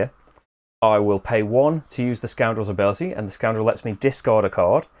stick here. I will pay 1 to use the Scoundrel's ability, and the Scoundrel lets me discard a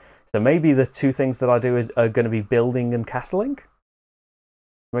card. So maybe the 2 things that I do are going to be building and castling.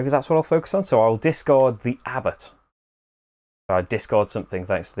 Maybe that's what I'll focus on. So I'll discard the Abbot. So I discard something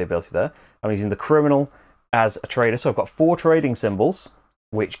thanks to the ability there. I'm using the Criminal as a trader. So I've got 4 trading symbols,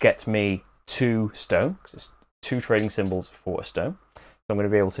 which gets me 2 stone. Because it's 2 trading symbols for a stone. So I'm going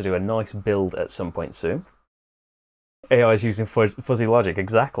to be able to do a nice build at some point soon. AI is using fuzzy logic,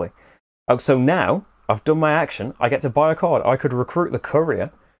 exactly. Oh, so now I've done my action. I get to buy a card. I could recruit the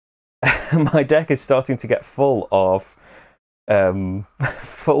Courier. My deck is starting to get full of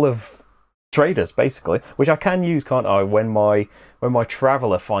traders, basically, which I can use, can't I? When my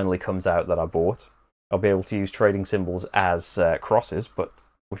Traveller finally comes out that I bought, I'll be able to use trading symbols as crosses. But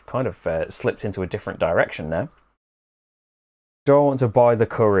we've kind of slipped into a different direction now. Do I want to buy the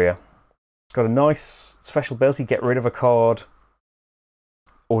Courier? Got a nice special ability: get rid of a card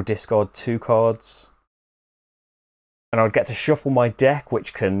or discard 2 cards. And I'd get to shuffle my deck,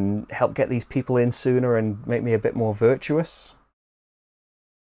 which can help get these people in sooner and make me a bit more virtuous.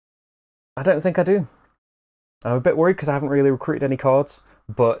 I don't think I do. I'm a bit worried because I haven't really recruited any cards,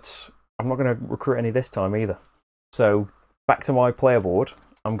 but I'm not going to recruit any this time either. So back to my player board.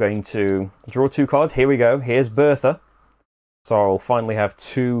 I'm going to draw 2 cards. Here we go. Here's Bertha. So I'll finally have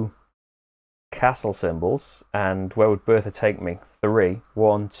 2 castle symbols. And where would Bertha take me? 3.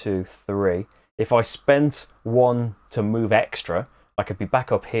 1, 2, 3. If I spent 1 to move extra, I could be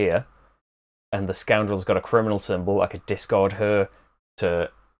back up here, and the Scoundrel's got a Criminal symbol. I could discard her to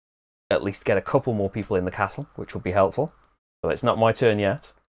at least get a couple more people in the castle, which would be helpful. But it's not my turn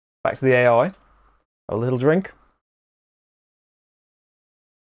yet. Back to the AI. Have a little drink.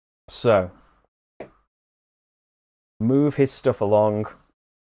 So, move his stuff along.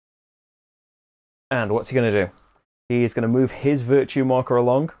 And what's he going to do? He is going to move his virtue marker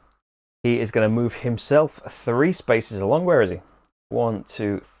along. He is going to move himself 3 spaces along. Where is he? 1,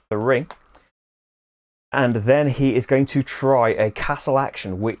 2, 3. And then he is going to try a castle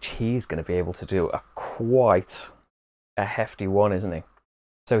action, which he's going to be able to do quite a hefty one, isn't he?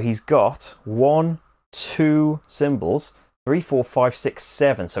 So he's got 1, 2 symbols, 3, 4, 5, 6,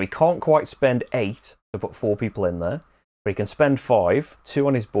 7. So he can't quite spend 8 to put 4 people in there, but he can spend 5, 2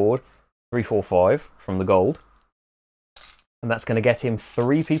 on his board, 3, 4, 5 from the gold. And that's going to get him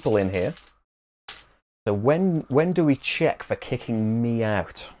 3 people in here. So when do we check for kicking me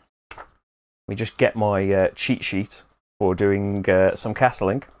out? Let me just get my cheat sheet for doing some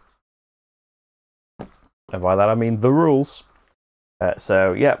castling. And by that I mean the rules.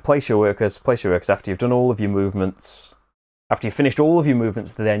 So yeah, place your workers after you've done all of your movements. After you've finished all of your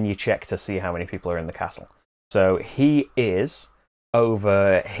movements, then you check to see how many people are in the castle. So he is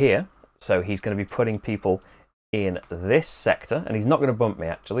over here. So he's going to be putting people in this sector, and he's not going to bump me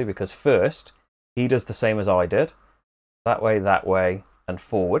actually, because first he does the same as I did, that way and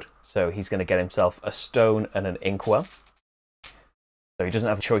forward. So he's going to get himself a stone and an inkwell, so he doesn't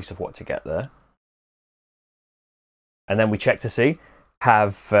have a choice of what to get there. And then we check to see,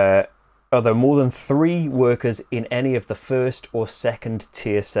 are there more than 3 workers in any of the first or second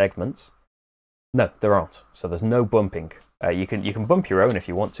tier segments? No, there aren't, so there's no bumping. You can bump your own if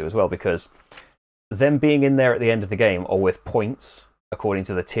you want to as well, because them being in there at the end of the game are worth points according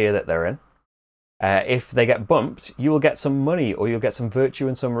to the tier that they're in. If they get bumped, you will get some money, or you'll get some virtue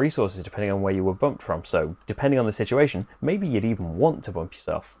and some resources depending on where you were bumped from. So depending on the situation, maybe you'd even want to bump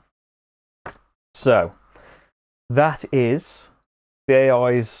yourself. So that is the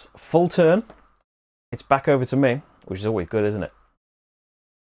AI's full turn. It's back over to me, which is always good, isn't it?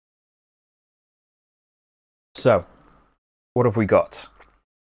 So what have we got?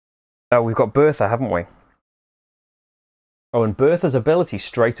 Oh, we've got Bertha, haven't we? Oh, and Bertha's ability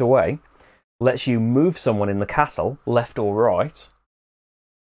straight away lets you move someone in the castle, left or right,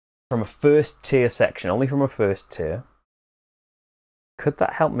 from a first tier section, only from a first tier. Could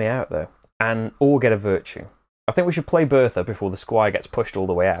that help me out, though? Or get a virtue? I think we should play Bertha before the squire gets pushed all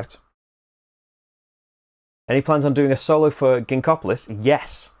the way out. Any plans on doing a solo for Ginkopolis?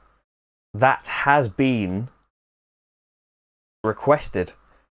 Yes. That has been requested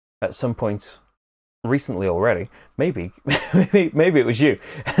at some point recently already. Maybe it was you.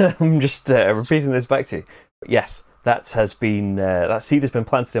 I'm just repeating this back to you. But yes, that seed has been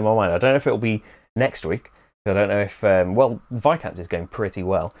planted in my mind. I don't know if it'll be next week. I don't know if well, Viscounts is going pretty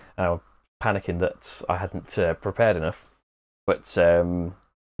well, and I'm panicking that I hadn't prepared enough. But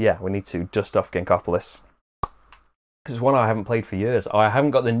yeah, we need to dust off Ginkopolis. This is one I haven't played for years. I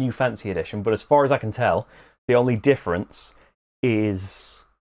haven't got the new fancy edition, but as far as I can tell, The only difference is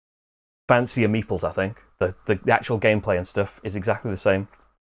fancier meeples, I think. The actual gameplay and stuff is exactly the same.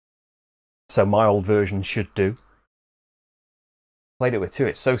 So my old version should do. Played it with 2,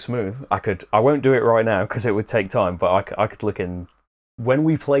 it's so smooth. I won't do it right now because it would take time, but I could look in. When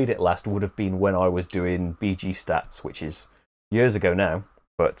we played it last would have been when I was doing BG stats, which is years ago now,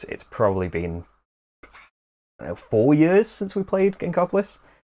 but it's probably been 4 years since we played Ginkopolis.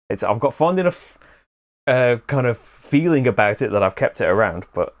 I've got fond enough kind of feeling about it that I've kept it around,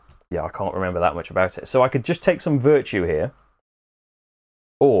 but yeah, I can't remember that much about it. So I could just take some virtue here,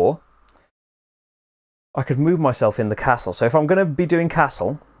 or I could move myself in the castle. So if I'm going to be doing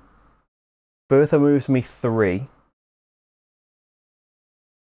castle, Bertha moves me 3.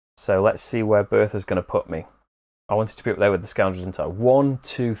 So let's see where Bertha's going to put me. I wanted to be up there with the scoundrels in time. 1,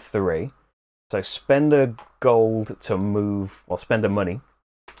 2, 3. So spend a gold to move, or spend a money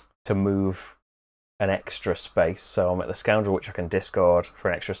to move an extra space. So I'm at the scoundrel, which I can discard for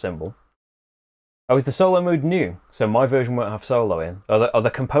an extra symbol. Oh, is the solo mode new? So my version won't have solo in. Are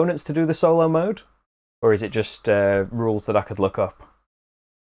there components to do the solo mode? Or is it just rules that I could look up?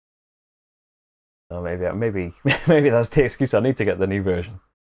 Oh, maybe that's the excuse. I need to get the new version.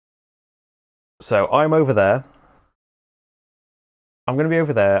 So I'm over there. I'm going to be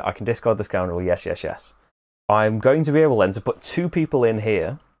over there. I can discard the scoundrel. Yes, yes, yes. I'm going to be able then to put 2 people in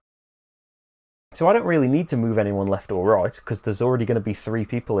here. So I don't really need to move anyone left or right because there's already going to be 3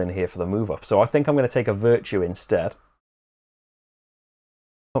 people in here for the move up. So I think I'm going to take a virtue instead.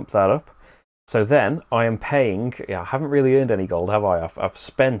 Pump that up. So then I am paying, I haven't really earned any gold, have I? I've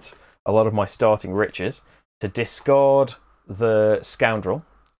spent a lot of my starting riches to discard the scoundrel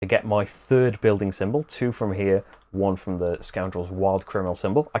to get my 3rd building symbol, 2 from here, 1 from the scoundrel's wild criminal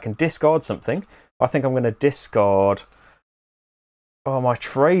symbol. I can discard something. I think I'm going to discard my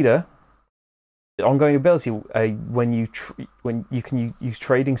trader. Ongoing ability, when you can use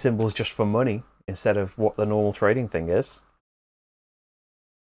trading symbols just for money instead of what the normal trading thing is.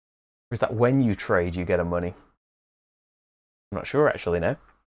 Or is that when you trade, you get a money? I'm not sure actually now.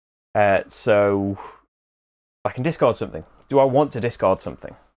 So I can discard something. Do I want to discard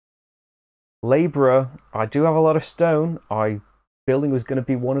something? Labourer, I do have a lot of stone. Building was going to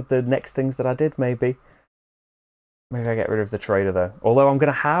be one of the next things that I did, maybe. Maybe I get rid of the trader though. Although I'm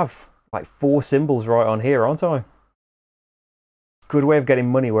going to have like 4 symbols right on here, aren't I? Good way of getting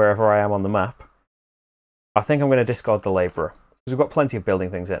money wherever I am on the map. I think I'm going to discard the labourer. Because we've got plenty of building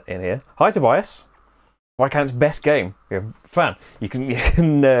things in here. Hi, Tobias. Viscounts best game. You're a fan. You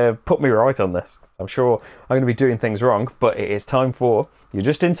can put me right on this. I'm sure I'm going to be doing things wrong, but it is time for, you're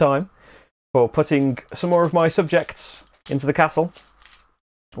just in time, for putting some more of my subjects into the castle.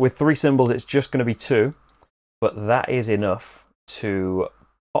 With 3 symbols, it's just going to be 2. But that is enough to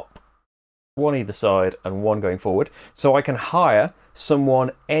pop 1 either side and 1 going forward. So I can hire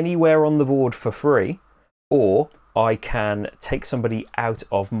someone anywhere on the board for free, or I can take somebody out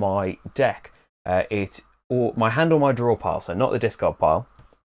of my deck. Or my hand or my draw pile, so not the discard pile.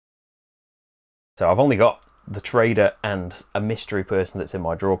 So I've only got the trader and a mystery person that's in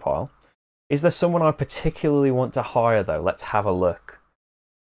my draw pile. Is there someone I particularly want to hire though? Let's have a look.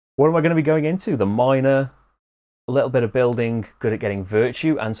 What am I going to be going into? The miner, a little bit of building, good at getting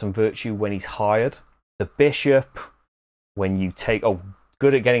virtue and some virtue when he's hired. The bishop, when you take,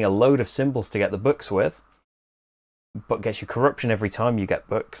 good at getting a load of symbols to get the books with, but gets you corruption every time you get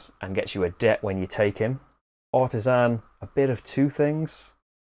books and gets you a debt when you take him. Artisan, a bit of 2 things.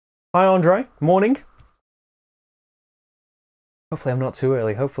 Hi Andre, morning. Hopefully I'm not too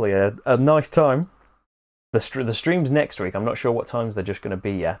early. Hopefully a nice time. The stream's next week. I'm not sure what times they're just going to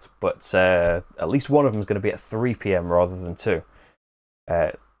be yet, but at least one of them is going to be at 3 PM rather than 2.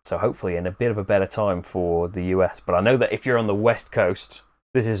 So hopefully in a bit of a better time for the US. But I know that if you're on the West Coast,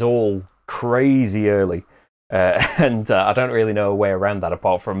 this is all crazy early. And I don't really know a way around that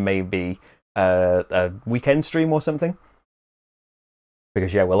apart from maybe a weekend stream or something.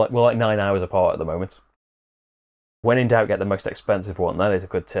 Because yeah, we're like 9 hours apart at the moment. When in doubt, get the most expensive one. That is a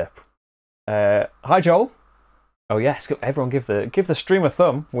good tip. Hi Joel. Oh yes, everyone give the stream a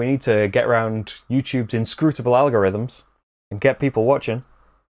thumb. We need to get around YouTube's inscrutable algorithms and get people watching.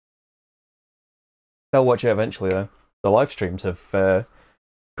 They'll watch it eventually though. The live streams have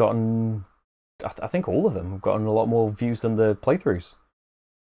gotten, I think all of them have gotten a lot more views than the playthroughs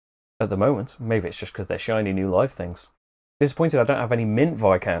at the moment. Maybe it's just because they're shiny new live things. Disappointed I don't have any mint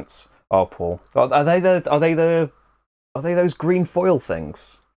Viscounts. Oh, Paul. Are they those green foil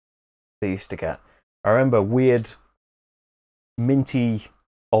things they used to get? I remember weird, minty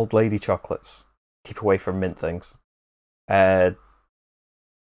old lady chocolates. Keep away from mint things.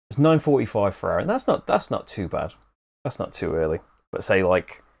 It's 9:45 for hour, and that's not too bad. That's not too early. But say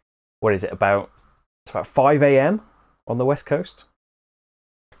like, what is it about? It's about 5 a.m. on the West Coast.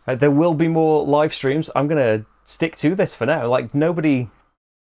 There will be more live streams. I'm gonna stick to this for now. Like nobody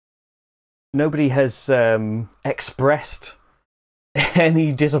has expressed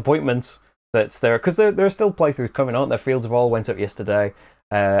any disappointment that because there are still playthroughs coming, aren't there? Fields of All went up yesterday.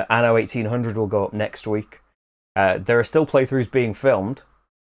 Anno 1800 will go up next week. There are still playthroughs being filmed,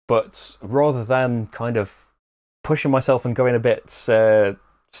 but rather than kind of pushing myself and going a bit stir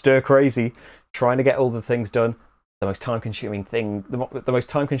crazy, trying to get all the things done, the most time-consuming thing, the most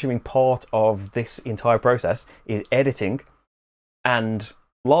time-consuming part of this entire process is editing. And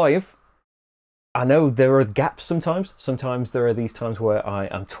live, I know there are gaps sometimes. Sometimes there are these times where I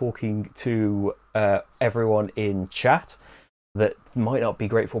am talking to everyone in chat that might not be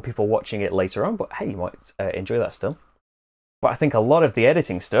great for people watching it later on, but hey, you might enjoy that still. But I think a lot of the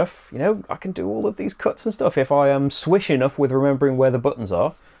editing stuff, you know, I can do all of these cuts and stuff if I am swish enough with remembering where the buttons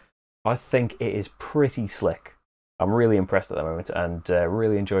are. I think it is pretty slick. I'm really impressed at the moment and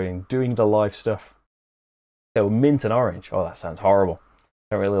really enjoying doing the live stuff. So mint and orange. Oh, that sounds horrible.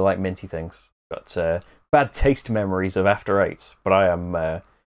 I don't really like minty things. Got bad taste memories of After Eight, but I am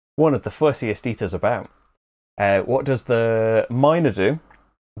one of the fussiest eaters about. What does the miner do?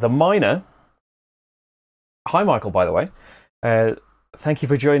 The miner... Hi, Michael, by the way. Thank you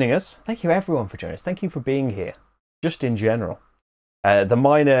for joining us. Thank you, everyone, for joining us. Thank you for being here, just in general. The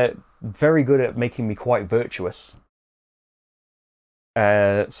miner, very good at making me quite virtuous.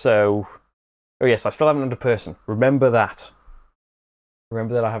 Oh yes, I still haven't had a person. Remember that.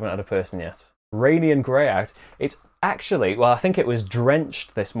 Remember that I haven't had a person yet. Rainy and grey out. It's actually, well, I think it was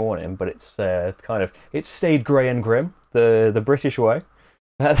drenched this morning, but it's it's stayed grey and grim, the British way.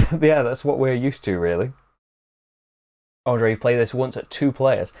 Yeah, that's what we're used to, really. Andre, you play this once at 2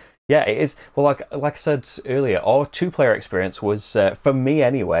 players. Yeah, it is. Well, like I said earlier, our 2-player experience was, for me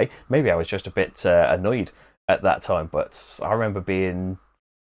anyway, maybe I was just a bit annoyed at that time, but I remember being,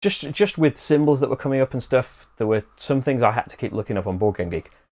 just with symbols that were coming up and stuff, there were some things I had to keep looking up on Board Game Geek.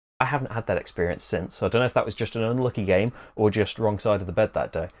 I haven't had that experience since, so I don't know if that was just an unlucky game or just wrong side of the bed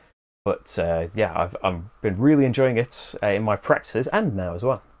that day. But yeah, I've been really enjoying it in my practices and now as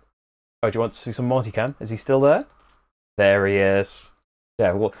well. Oh, do you want to see some Monty Cam? Is he still there? There he is.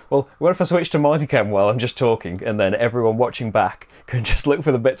 Yeah, well, what if I switch to Marty Cam while I'm just talking, and then everyone watching back can just look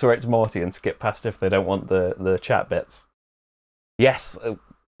for the bits where it's Marty and skip past if they don't want the chat bits? Yes,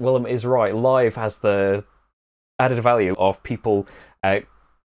 Willem is right. Live has the added value of people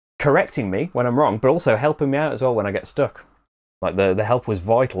correcting me when I'm wrong, but also helping me out as well when I get stuck. Like the help was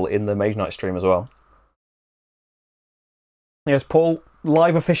vital in the Mage Knight stream as well. Yes, Paul,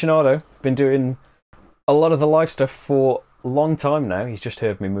 live aficionado, been doing a lot of the live stuff for a long time now. He's just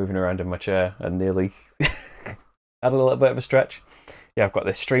heard me moving around in my chair and nearly had a little bit of a stretch. Yeah, I've got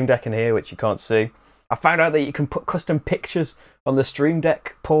this Stream Deck in here, which you can't see. I found out that you can put custom pictures on the Stream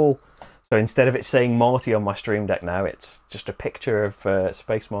Deck, Paul. So instead of it saying Marty on my Stream Deck now, it's just a picture of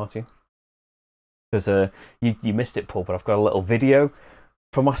Space Marty. There's you missed it, Paul, but I've got a little video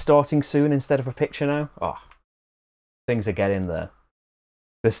for my starting soon instead of a picture now. Oh, things are getting there.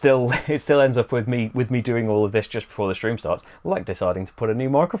 It still ends up with me doing all of this just before the stream starts, like deciding to put a new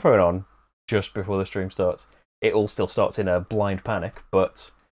microphone on just before the stream starts. It all still starts in a blind panic,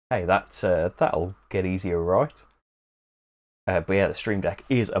 but hey, that'll get easier, right? But yeah, the Stream Deck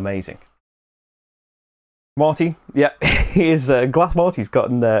is amazing. Marty, yeah, Glass Marty's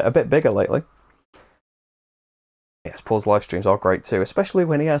gotten a bit bigger lately. Yes, Paul's live streams are great too, especially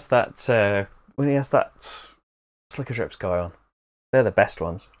when he has that Slickerdrips guy on. They're the best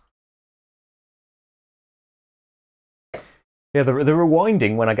ones. Yeah, the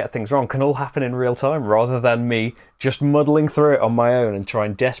rewinding when I get things wrong can all happen in real time, rather than me just muddling through it on my own and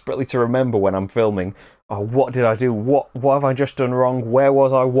trying desperately to remember when I'm filming. Oh, what did I do? What have I just done wrong? Where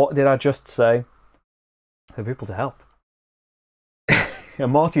was I? What did I just say? There are people to help. Yeah,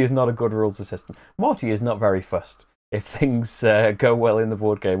 Marty is not a good rules assistant. Marty is not very fussed if things go well in the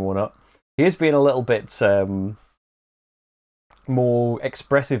board game or not. He is being a little bit more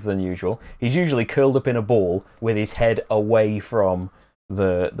expressive than usual. He's usually curled up in a ball with his head away from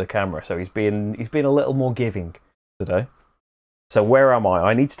the camera, so he's been a little more giving today. So where am I?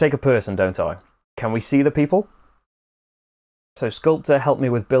 I need to take a person, don't I? Can we see the people? So Sculptor helped me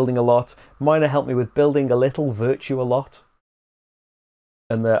with building a lot. Miner helped me with building a little. Virtue a lot.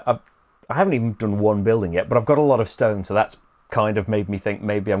 And I haven't even done one building yet, but I've got a lot of stone, so that's kind of made me think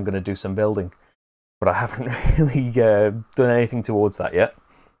maybe I'm going to do some building. But I haven't really done anything towards that yet.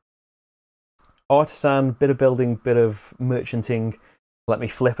 Artisan, bit of building, bit of merchanting. let me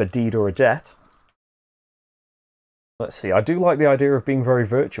flip a deed or a debt. Let's see, I do like the idea of being very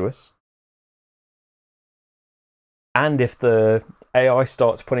virtuous. And if the AI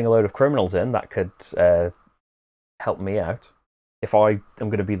starts putting a load of criminals in, that could help me out. If I am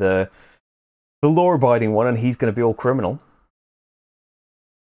going to be the law-abiding one and he's going to be all criminal.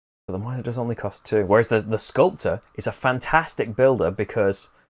 But the miner does only cost 2. Whereas the sculptor is a fantastic builder because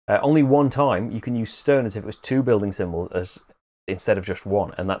only one time you can use stone as if it was 2 building symbols instead of just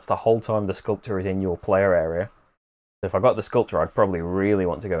 1. And that's the whole time the sculptor is in your player area. So if I got the sculptor, I'd probably really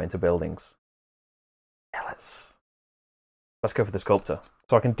want to go into buildings. Yeah, let's go for the sculptor.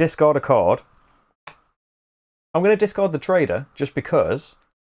 So I can discard a card. I'm going to discard the trader just because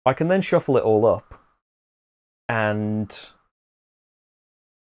I can then shuffle it all up and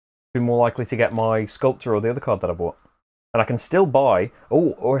be more likely to get my sculptor or the other card that I bought. And I can still buy,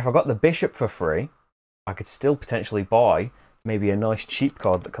 or if I got the bishop for free, I could still potentially buy maybe a nice cheap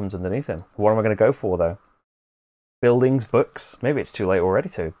card that comes underneath him. What am I going to go for though? Buildings, books. Maybe it's too late already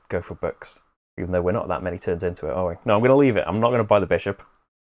to go for books, even though we're not that many turns into it, are we? No, I'm going to leave it. I'm not going to buy the bishop.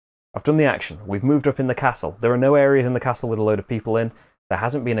 I've done the action. We've moved up in the castle. There are no areas in the castle with a load of people in. There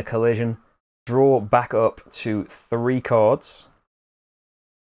hasn't been a collision. Draw back up to 3 cards.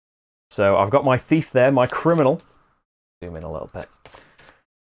 So I've got my thief there, my criminal. Zoom in a little bit.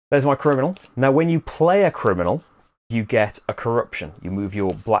 There's my criminal. Now, when you play a criminal, you get a corruption. You move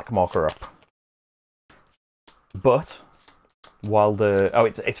your black marker up. But while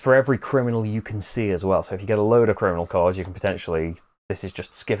it's for every criminal you can see as well. So if you get a load of criminal cards, you can potentially, this is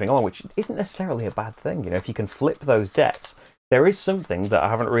just skipping along, which isn't necessarily a bad thing. You know, if you can flip those debts, there is something that I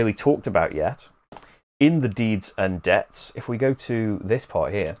haven't really talked about yet in the deeds and debts. If we go to this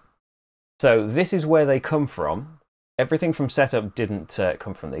part here, so this is where they come from. Everything from setup didn't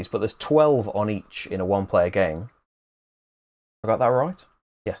come from these, but there's 12 on each in a 1-player game. I got that right?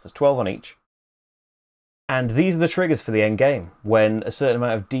 Yes, there's 12 on each. And these are the triggers for the end game, when a certain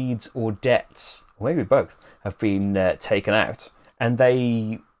amount of deeds or debts, or maybe both, have been taken out. And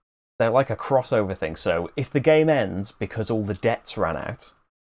they're like a crossover thing. So if the game ends because all the debts ran out,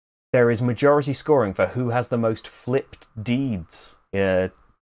 there is majority scoring for who has the most flipped deeds in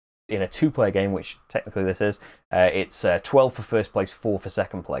a 2-player game, which technically this is. It's 12 for first place, 4 for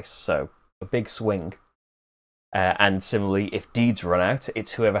second place. So a big swing. And similarly, if deeds run out,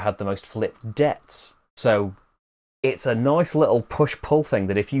 it's whoever had the most flipped debts. So it's a nice little push-pull thing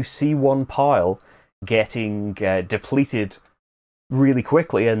that if you see one pile getting depleted really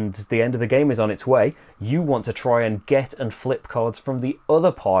quickly and the end of the game is on its way, you want to try and get and flip cards from the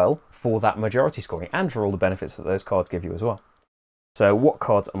other pile for that majority scoring and for all the benefits that those cards give you as well. So what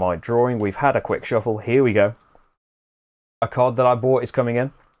cards am I drawing? We've had a quick shuffle. Here we go. A card that I bought is coming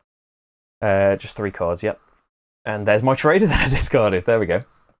in. Just 3 cards, yep. And there's my trader that I discarded. There we go.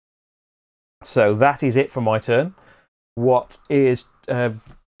 So that is it for my turn. What is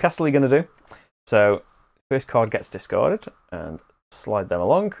Castley going to do? So first card gets discarded and slide them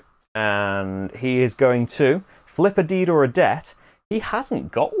along. And he is going to flip a deed or a debt. He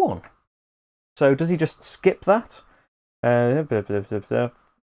hasn't got one. So does he just skip that? I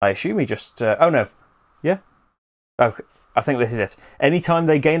assume he just... oh no. Yeah? Oh, I think this is it. Anytime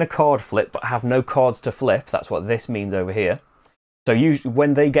they gain a card flip but have no cards to flip, that's what this means over here. So usually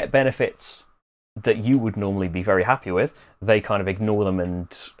when they get benefits that you would normally be very happy with, they kind of ignore them and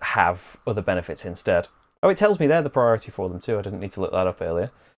have other benefits instead. Oh, it tells me they're the priority for them too. I didn't need to look that up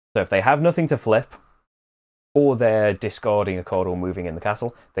earlier. So if they have nothing to flip, or they're discarding a card or moving in the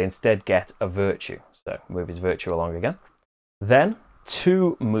castle, they instead get a virtue. So move his virtue along again. Then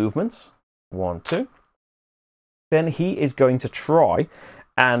 2 movements. 1, 2. Then he is going to try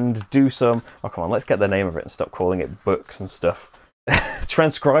and do some... Oh, come on, let's get the name of it and stop calling it books and stuff.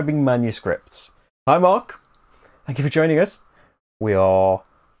 Transcribing manuscripts. Hi, Mark. Thank you for joining us. We're on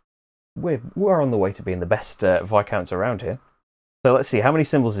the way to being the best Viscounts around here. So let's see, how many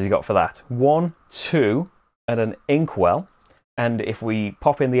symbols has he got for that? 1, 2, and an inkwell. And if we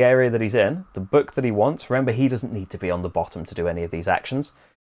pop in the area that he's in, the book that he wants, remember he doesn't need to be on the bottom to do any of these actions.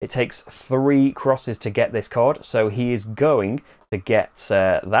 It takes 3 crosses to get this card, so he is going to get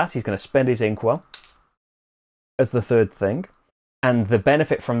that. He's going to spend his inkwell as the third thing. And the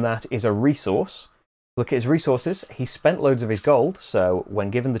benefit from that is a resource. Look at his resources. He spent loads of his gold, so when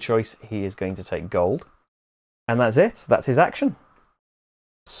given the choice, he is going to take gold. And that's it. That's his action.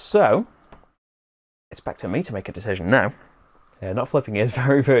 So, it's back to me to make a decision now. Yeah, not flipping is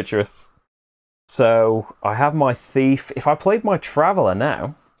very virtuous. So, I have my thief. If I played my traveller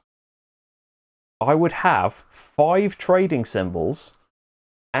now, I would have 5 trading symbols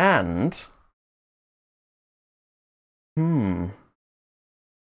and...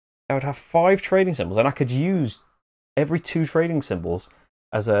 I would have 5 trading symbols, and I could use every 2 trading symbols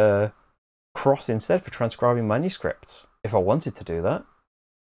as a cross instead for transcribing manuscripts, if I wanted to do that.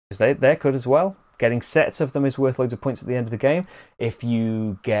 Because they could as well. Getting sets of them is worth loads of points at the end of the game. If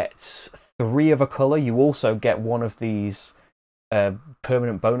you get 3 of a colour, you also get one of these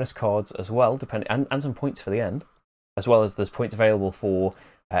permanent bonus cards as well, and some points for the end. As well as there's points available for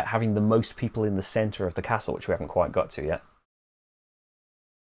having the most people in the centre of the castle, which we haven't quite got to yet.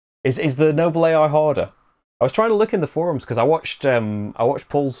 Is the noble AI harder? I was trying to look in the forums because I watched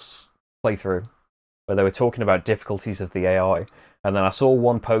Paul's playthrough where they were talking about difficulties of the AI, and then I saw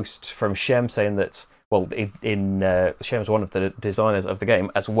one post from Shem saying that, well, Shem's one of the designers of the game,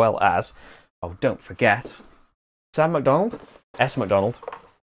 as well as, oh, don't forget, Sam McDonald, S McDonald,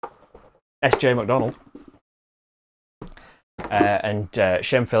 SJ McDonald, and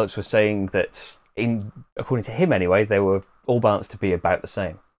Shem Phillips was saying that, according to him anyway, they were all balanced to be about the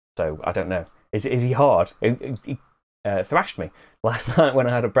same. So I don't know. Is he hard? He thrashed me last night when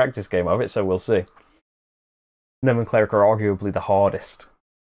I had a practice game of it, so we'll see. Gnome and Cleric are arguably the hardest.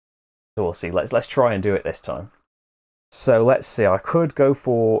 So we'll see. Let's try and do it this time. So let's see. I could go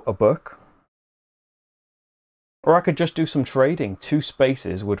for a book. Or I could just do some trading. 2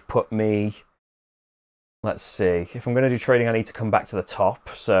 spaces would put me... Let's see. If I'm going to do trading, I need to come back to the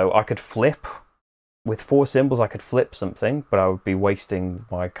top. So I could flip. With 4 symbols, I could flip something, but I would be wasting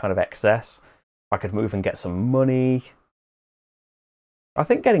my kind of excess. I could move and get some money. I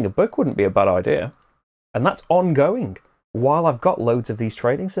think getting a book wouldn't be a bad idea. And that's ongoing, while I've got loads of these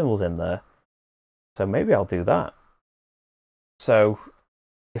trading symbols in there. So maybe I'll do that. So,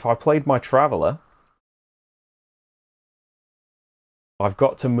 if I played my Traveller, I've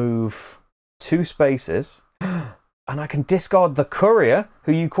got to move 2 spaces, and I can discard the Courier,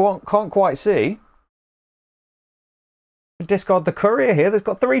 who you can't quite see. Discard the Courier here, that's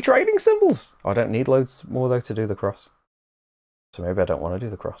got 3 trading symbols. I don't need loads more, though, to do the cross. So maybe I don't want to do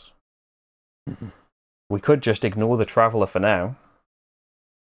the cross. We could just ignore the Traveller for now.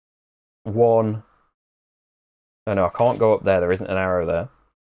 1. Oh no, I can't go up there. There isn't an arrow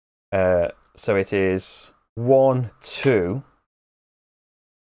there. So it is 1, 2.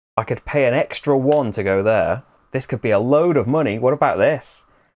 I could pay an extra 1 to go there. This could be a load of money. What about this?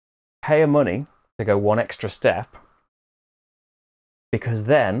 Pay a money to go 1 extra step. Because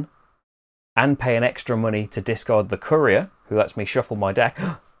then, and pay an extra money to discard the Courier, who lets me shuffle my deck.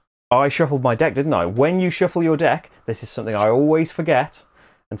 I shuffled my deck, didn't I? When you shuffle your deck, this is something I always forget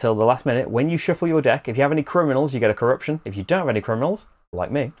until the last minute. When you shuffle your deck, if you have any criminals, you get a corruption. If you don't have any criminals, like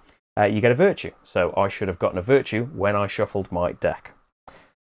me, you get a virtue. So I should have gotten a virtue when I shuffled my deck.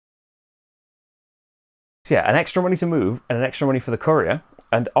 So yeah, an extra money to move and an extra money for the Courier.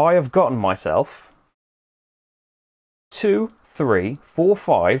 And I have gotten myself 2, 3, 4,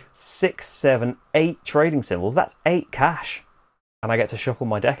 5, 6, 7, 8 trading symbols. That's 8 cash. And I get to shuffle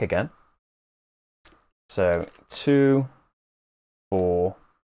my deck again. So 2, 4,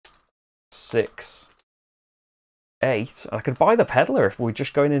 6, 8. I could buy the Peddler if we're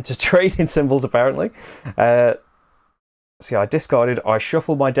just going into trading symbols, apparently. See, I discarded. I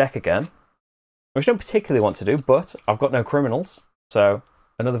shuffle my deck again, which I don't particularly want to do, but I've got no criminals. So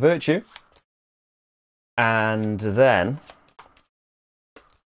another virtue. And then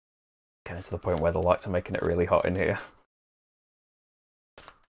getting to the point where the lights are making it really hot in here.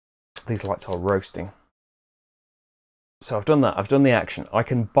 These lights are roasting. So I've done that. I've done the action. I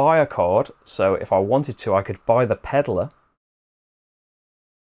can buy a card. So if I wanted to, I could buy the Peddler.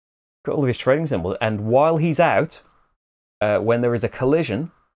 Got all of his trading symbols. And while he's out, when there is a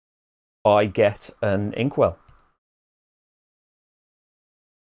collision, I get an Inkwell.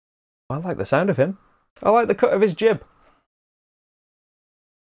 I like the sound of him. I like the cut of his jib.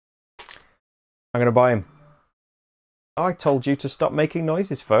 I'm going to buy him. I told you to stop making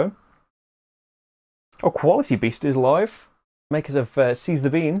noises, phone. Oh, Quality Beast is live. Makers of Seize the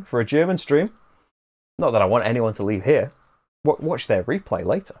Bean for a German stream. Not that I want anyone to leave here. Watch their replay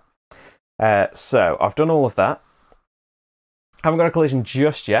later. So, I've done all of that. Haven't got a collision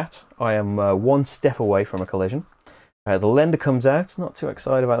just yet. I am 1 step away from a collision. The Lender comes out. Not too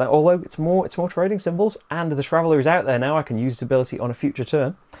excited about that. Although it's more trading symbols, and the Traveller is out there now. I can use his ability on a future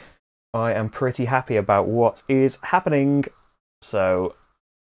turn. I am pretty happy about what is happening. So,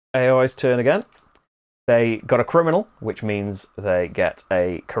 AI's turn again. They got a criminal, which means they get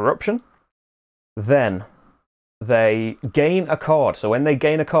a corruption. Then they gain a card. So when they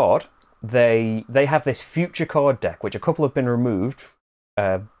gain a card, they have this future card deck, which a couple have been removed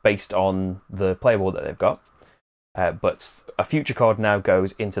based on the player board that they've got. But a future card now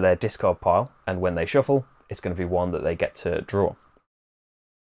goes into their discard pile, and when they shuffle, it's going to be one that they get to draw.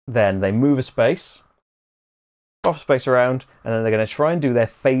 then they move a space, swap space around, and then they're going to try and do their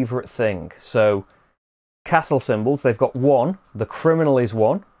favourite thing. So, castle symbols, they've got 1. The criminal is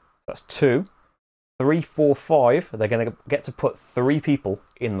 1. That's 2. 3, 4, 5. They're going to get to put 3 people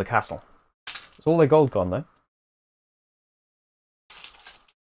in the castle. It's all their gold gone, though.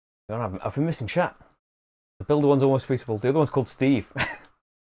 I've been missing chat. The builder one's almost beatable. The other one's called Steve.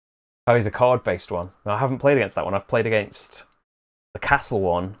 Oh, he's a card-based one. No, I haven't played against that one. I've played against the castle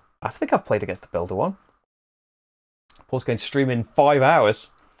one. I think I've played against the builder one. Paul's going to stream in 5 hours.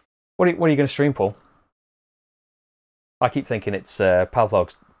 What are you going to stream, Paul? I keep thinking it's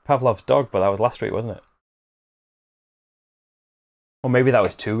Pavlov's dog, but that was last week, wasn't it? Or maybe that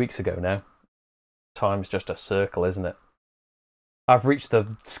was 2 weeks ago now. Time's just a circle, isn't it? I've reached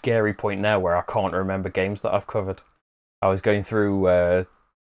the scary point now where I can't remember games that I've covered. I was going through a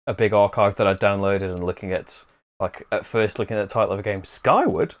big archive that I downloaded and looking at, like, at first looking at the title of a game,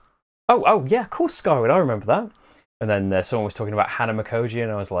 Skyward? Oh, yeah, of course Skyward, I remember that. And then someone was talking about Hannah Makoji,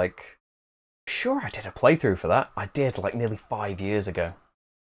 and I was like, sure, I did a playthrough for that. I did, like, nearly 5 years ago.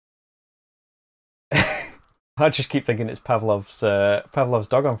 I just keep thinking it's Pavlov's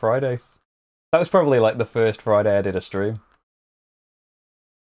dog on Fridays. That was probably, like, the first Friday I did a stream.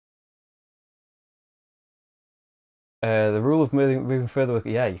 The rule of moving further,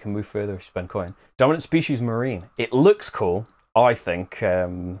 yeah, you can move further if you spend coin. Dominant species marine. It looks cool. I think, I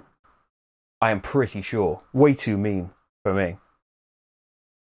am pretty sure. Way too mean for me.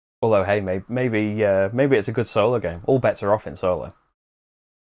 Although, hey, maybe it's a good solo game. All bets are off in solo.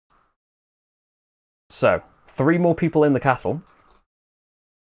 So, 3 more people in the castle.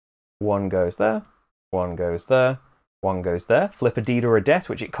 1 goes there. 1 goes there. 1 goes there. Flip a deed or a debt,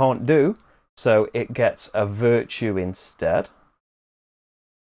 which it can't do. So it gets a virtue instead.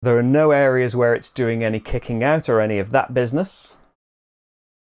 There are no areas where it's doing any kicking out or any of that business.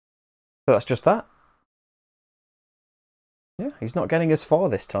 So that's just that. Yeah, he's not getting as far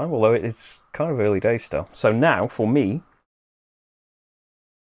this time, although it's kind of early days still. So now, for me,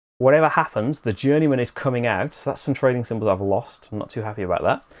 whatever happens, the journeyman is coming out. So that's some trading symbols I've lost. I'm not too happy about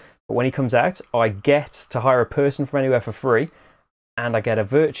that. But when he comes out, I get to hire a person from anywhere for free, and I get a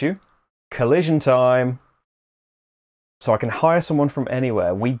virtue. Collision time. So I can hire someone from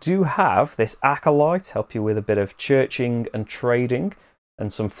anywhere. We do have this acolyte, help you with a bit of churching and trading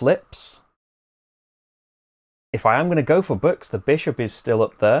and some flips. If I am going to go for books, the bishop is still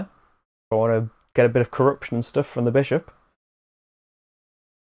up there. I want to get a bit of corruption stuff from the bishop.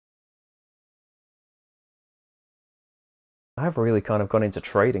 I have really kind of gone into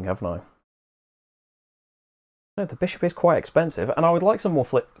trading, haven't I? No, the bishop is quite expensive, and I would like some more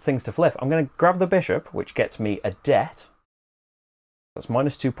things to flip. I'm going to grab the bishop, which gets me a debt. That's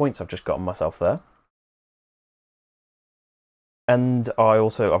 -2 points I've just gotten myself there. And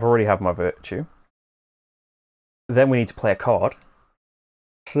I've already had my virtue. Then we need to play a card.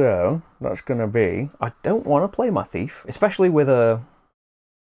 So, that's going to be... I don't want to play my thief, especially with a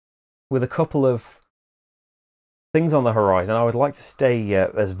couple of things on the horizon. I would like to stay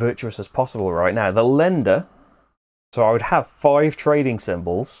as virtuous as possible right now. The lender... So I would have 5 trading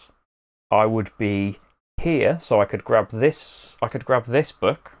symbols. I would be here, so I could grab this. I could grab this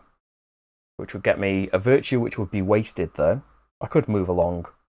book, which would get me a virtue, which would be wasted though. I could move along.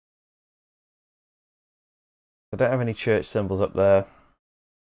 I don't have any church symbols up there.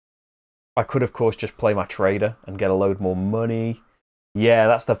 I could, of course, just play my trader and get a load more money. Yeah,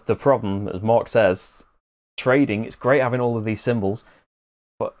 that's the problem, as Mark says. Trading, it's great having all of these symbols,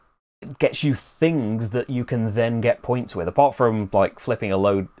 but it gets you things that you can then get points with. Apart from like flipping a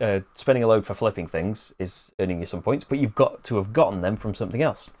load, spending a load for flipping things is earning you some points, but you've got to have gotten them from something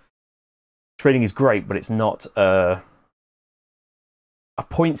else. Trading is great, but it's not a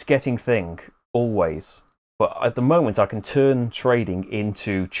points-getting thing, always. But at the moment, I can turn trading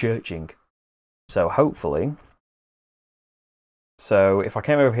into churching. So hopefully... So if I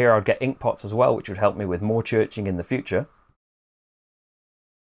came over here, I'd get ink pots as well, which would help me with more churching in the future.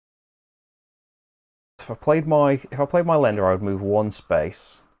 If I played my lender, I would move 1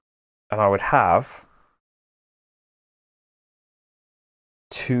 space, and I would have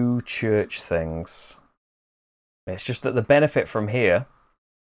 2 church things. It's just that the benefit from here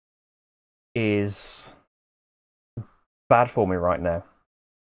is bad for me right now.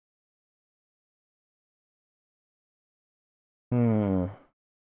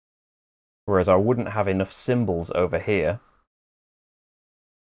 Whereas I wouldn't have enough symbols over here.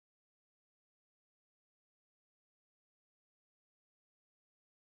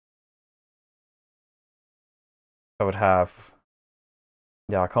 I would have...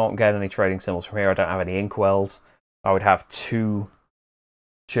 Yeah, I can't get any trading symbols from here. I don't have any inkwells. I would have 2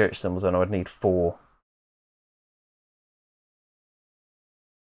 church symbols, and I would need 4.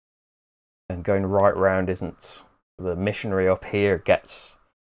 And going right round isn't... The missionary up here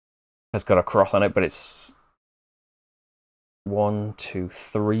has got a cross on it, but it's 1, 2,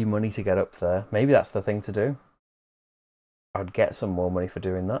 3 money to get up there. Maybe that's the thing to do. I'd get some more money for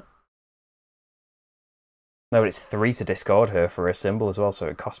doing that. No, but it's 3 to discard her for a symbol as well, so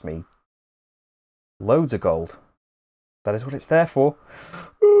it cost me loads of gold. That is what it's there for.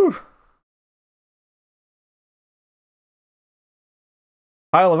 Ooh.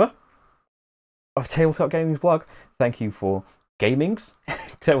 Hi, Oliver, of Tabletop Gaming's blog. Thank you for Gaming's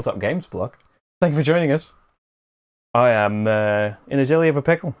Tabletop Games blog. Thank you for joining us. I am in a jelly of a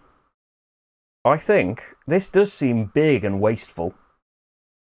pickle. I think this does seem big and wasteful,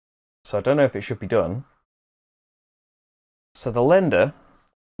 so I don't know if it should be done. So the lender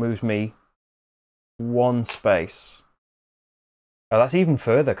moves me 1 space. Oh, that's even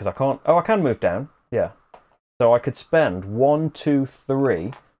further because I can't... Oh, I can move down. Yeah. So I could spend 1, 2,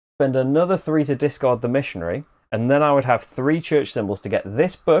 3, spend another 3 to discard the missionary, and then I would have 3 church symbols to get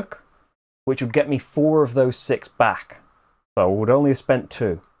this book, which would get me 4 of those 6 back. So I would only have spent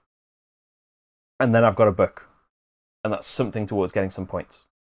 2. And then I've got a book. And that's something towards getting some points.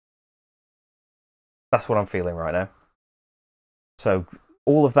 That's what I'm feeling right now. So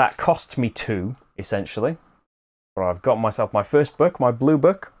all of that costs me 2, essentially. But I've got myself my first book, my blue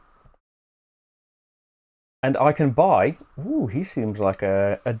book. And I can buy... Ooh, he seems like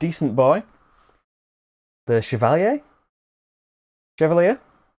a decent buy. The Chevalier? Chevalier?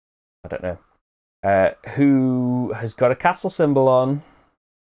 I don't know. Who has got a castle symbol on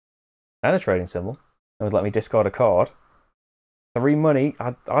and a trading symbol, and would let me discard a card. 3 money.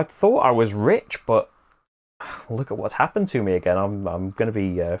 I thought I was rich, but look at what's happened to me again. I'm going to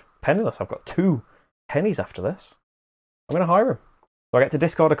be penniless. I've got 2 pennies after this. I'm going to hire him. So I get to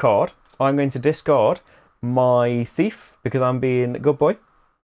discard a card. I'm going to discard my thief because I'm being a good boy.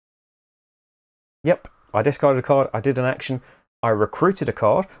 Yep, I discarded a card. I did an action. I recruited a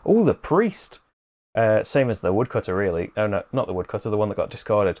card. Oh, the priest. Same as the woodcutter, really. Oh, no, not the woodcutter, the one that got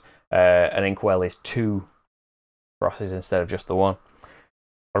discarded. An inkwell is 2 crosses instead of just the 1.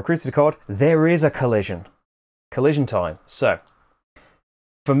 I recruited a card. There is a collision. Collision time. So,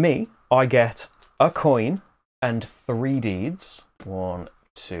 for me, I get a coin and 3 deeds. 1,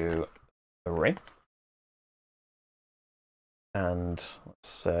 2, 3. And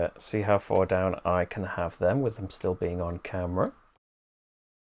let's see how far down I can have them with them still being on camera.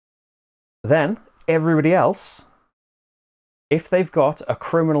 Then, everybody else, if they've got a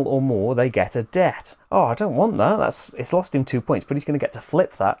criminal or more, they get a debt. Oh, I don't want that. It's lost him 2 points, but he's going to get to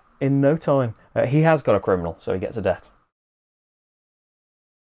flip that in no time. He has got a criminal, so he gets a debt.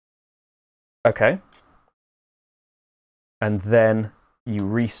 Okay. And then you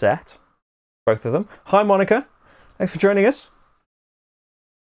reset both of them. Hi, Monica. Thanks for joining us.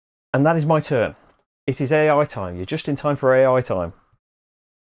 And that is my turn. It is AI time. You're just in time for AI time.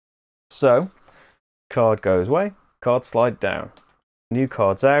 So, card goes away, card slide down. New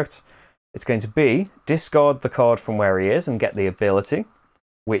card's out. It's going to be discard the card from where he is and get the ability,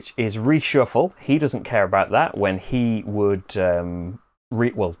 which is reshuffle. He doesn't care about that when he would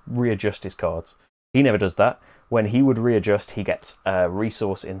readjust his cards. He never does that. When he would readjust, he gets a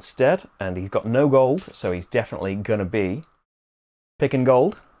resource instead, and he's got no gold, so he's definitely going to be picking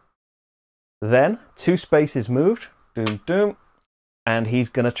gold. Then, 2 spaces moved, doom, doom, and he's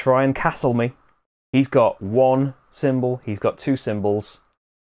going to try and castle me. He's got 1 symbol, he's got 2 symbols,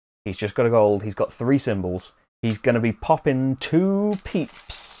 he's just got a gold, he's got 3 symbols. He's going to be popping 2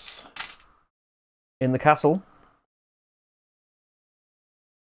 peeps in the castle.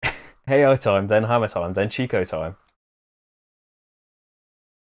 AI time, then hammer time, then Chico time.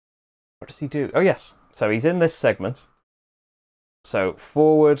 What does he do? Oh yes, so he's in this segment. So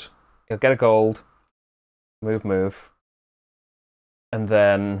forward, he'll get a gold, move, move, and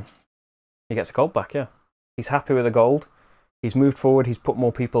then he gets a gold back, yeah. He's happy with the gold. He's moved forward, he's put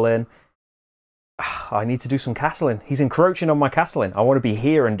more people in. I need to do some castling. He's encroaching on my castling. I want to be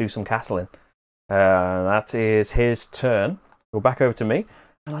here and do some castling. That is his turn. Go back over to me.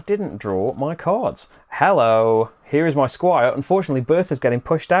 And I didn't draw my cards. Hello, here is my squire. Unfortunately, Bertha's getting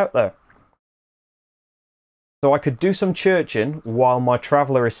pushed out though. So I could do some churching while my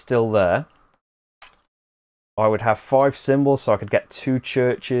traveller is still there. I would have 5 symbols, so I could get 2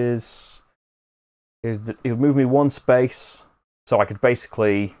 churches. It would move me 1 space, so I could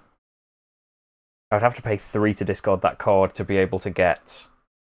basically... I'd have to pay 3 to discard that card to be able to get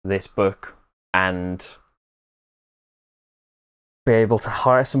this book and be able to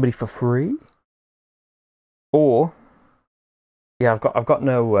hire somebody for free. Or Yeah, I've got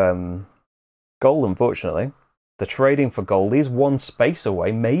no gold, unfortunately. The trading for gold is one space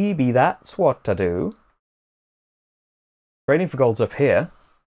away. Maybe that's what to do. Trading for gold's up here.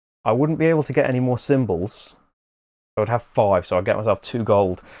 I wouldn't be able to get any more symbols. I would have 5, so I'd get myself 2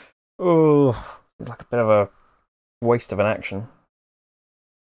 gold. Oh, it's like a bit of a waste of an action.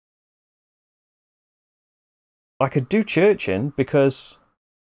 I could do churching because...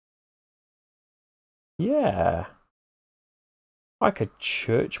 yeah. I could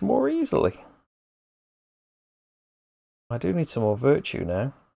church more easily. I do need some more virtue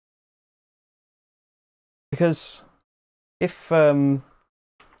now. Because if I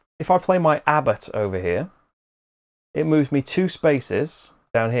play my abbot over here, it moves me 2 spaces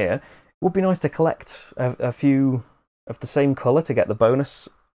down here. It would be nice to collect a few of the same colour to get the bonus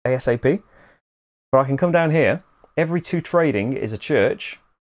ASAP. But I can come down here. Every 2 trading is a church.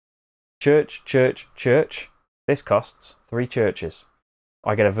 Church, church, church. This costs 3 churches.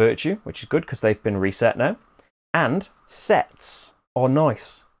 I get a virtue, which is good because they've been reset now. And sets are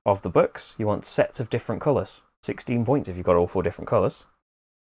nice of the books. You want sets of different colours. 16 points if you've got all 4 different colours.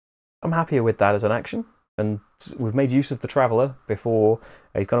 I'm happier with that as an action. And we've made use of the Traveller before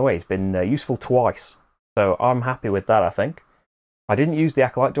he's gone away. He's been useful twice. So I'm happy with that, I think. I didn't use the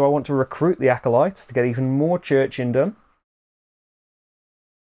Acolyte. Do I want to recruit the Acolytes to get even more churching done?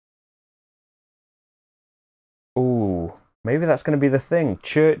 Ooh, maybe that's going to be the thing.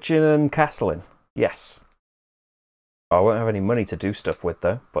 Churching and castling. Yes. I won't have any money to do stuff with,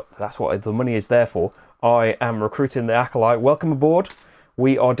 though, but that's what the money is there for. I am recruiting the Acolyte. Welcome aboard.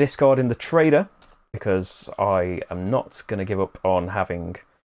 We are discarding the Trader, because I am not going to give up on having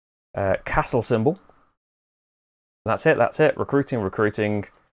castle symbol. That's it. Recruiting, recruiting,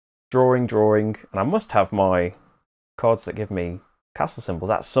 drawing, drawing. And I must have my cards that give me castle symbols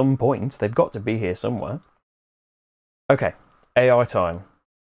at some point. They've got to be here somewhere. Okay, AI time.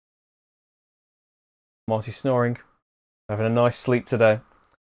 Marty's snoring. Having a nice sleep today.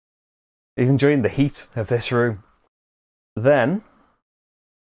 He's enjoying the heat of this room. Then,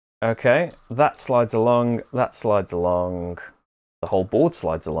 okay, that slides along, that slides along. The whole board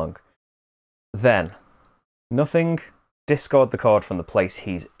slides along. Then, nothing. Discard the card from the place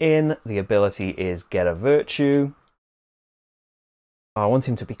he's in. The ability is get a virtue. I want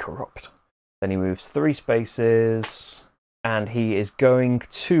him to be corrupt. Then he moves 3 spaces. And he is going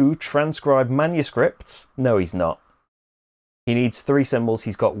to transcribe manuscripts. No, he's not. He needs 3 symbols.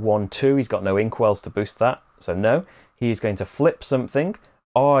 He's got 1, 2. He's got no inkwells to boost that. So no. He is going to flip something.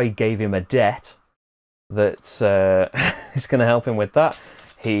 I gave him a debt that is going to help him with that.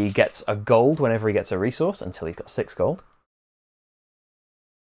 He gets a gold whenever he gets a resource until he's got 6 gold.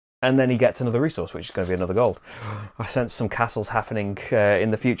 And then he gets another resource, which is going to be another gold. I sense some castles happening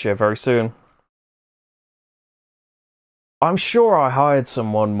in the future very soon. I'm sure I hired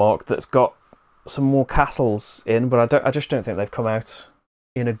someone, Mark, that's got some more castles in, but I just don't think they've come out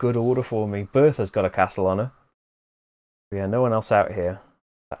in a good order for me. Bertha's got a castle on her. But yeah, no one else out here.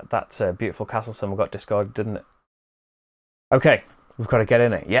 That beautiful castle symbol got discarded, didn't it? Okay, we've got to get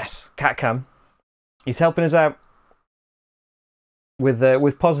in it. Yes, Catcam. He's helping us out.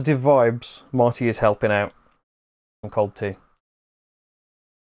 With positive vibes, Marty is helping out. Some cold tea.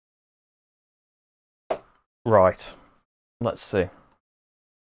 Right. Let's see.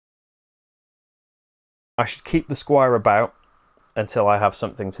 I should keep the squire about until I have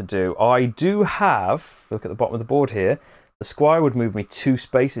something to do. I do have, look at the bottom of the board here, the squire would move me 2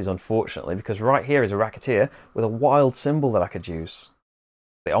 spaces, unfortunately, because right here is a racketeer with a wild symbol that I could use.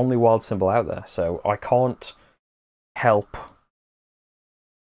 The only wild symbol out there, so I can't help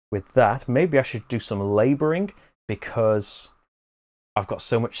with that. Maybe I should do some labouring because I've got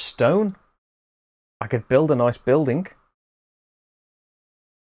so much stone. I could build a nice building.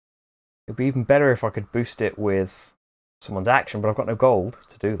 It'd be even better if I could boost it with someone's action, but I've got no gold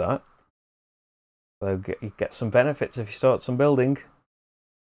to do that. So you get some benefits if you start some building.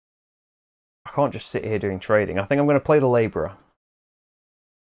 I can't just sit here doing trading. I think I'm going to play the labourer.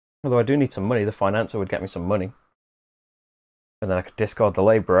 Although I do need some money. The financer would get me some money. And then I could discard the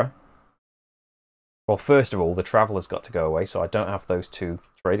labourer. Well, first of all, the traveller's got to go away, so I don't have those 2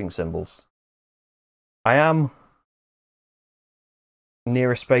 trading symbols. I am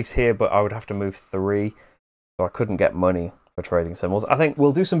near a space here, but I would have to move 3, so I couldn't get money for trading symbols. I think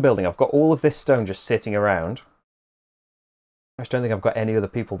we'll do some building. I've got all of this stone just sitting around. I just don't think I've got any other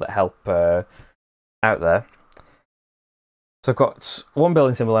people that help out there. So I've got 1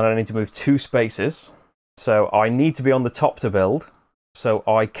 building symbol and I need to move 2 spaces. So I need to be on the top to build. So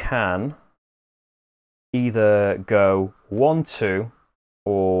I can either go 1, 2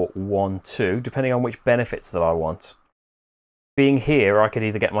 or 1, 2, depending on which benefits that I want. Being here, I could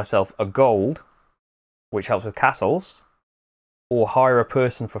either get myself a gold, which helps with castles, or hire a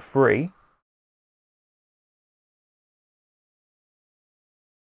person for free.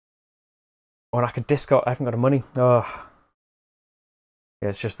 Or I could discard. I haven't got the money. Oh. Yeah,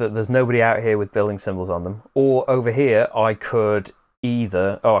 it's just that there's nobody out here with building symbols on them. Or over here, I could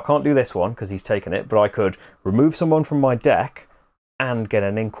either... Oh, I can't do this one because he's taken it, but I could remove someone from my deck and get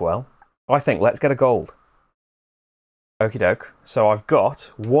an inkwell. I think let's get a gold. Okie doke. So I've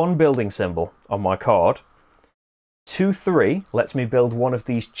got one building symbol on my card. 2-3 lets me build one of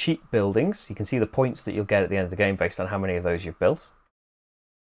these cheap buildings. You can see the points that you'll get at the end of the game based on how many of those you've built.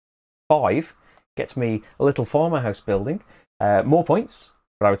 5 gets me a little farmer house building. More points,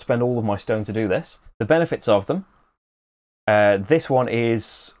 but I would spend all of my stone to do this. The benefits of them. This one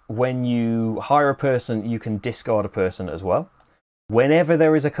is when you hire a person, you can discard a person as well. Whenever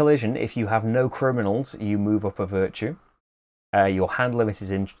there is a collision, if you have no criminals, you move up a virtue. Your hand limit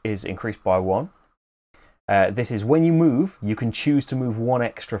is increased by 1. This is when you move, you can choose to move 1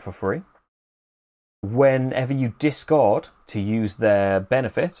 extra for free. Whenever you discard to use their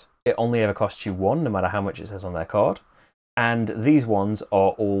benefit, it only ever costs you 1, no matter how much it says on their card. And these ones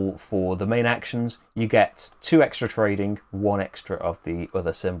are all for the main actions. You get 2 extra trading, 1 extra of the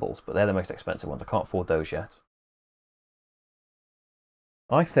other symbols, but they're the most expensive ones. I can't afford those yet.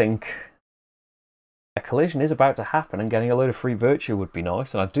 I think a collision is about to happen, and getting a load of free virtue would be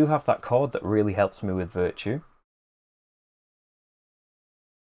nice. And I do have that card that really helps me with virtue.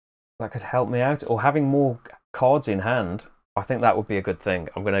 That could help me out. Or having more cards in hand, I think that would be a good thing.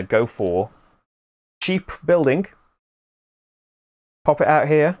 I'm going to go for cheap building. Pop it out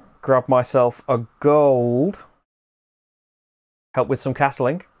here, grab myself a gold, help with some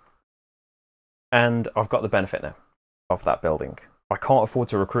castling, and I've got the benefit now of that building. I can't afford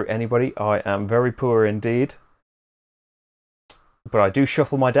to recruit anybody. I am very poor indeed. But I do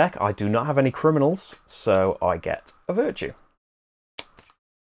shuffle my deck. I do not have any criminals, so I get a virtue.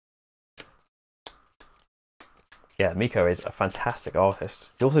 Yeah, Miko is a fantastic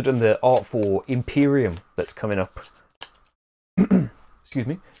artist. He's also done the art for Imperium that's coming up. Excuse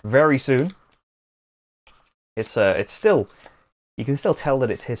me, very soon. It's still, you can still tell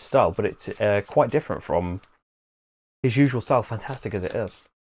that it's his style, but it's quite different from his usual style, fantastic as it is.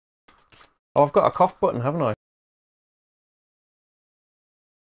 Oh, I've got a cough button, haven't I?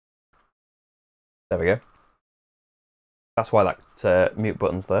 There we go. That's why that mute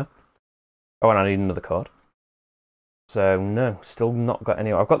button's there. Oh, and I need another card. So no, still not got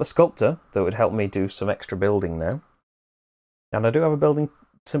any. I've got the sculptor that would help me do some extra building now. And I do have a building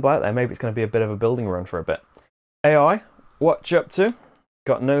symbol out there. Maybe it's going to be a bit of a building run for a bit. AI, what you up to?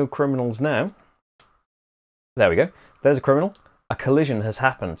 Got no criminals now. There we go. There's a criminal. A collision has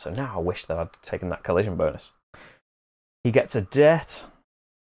happened. So now I wish that I'd taken that collision bonus. He gets a debt.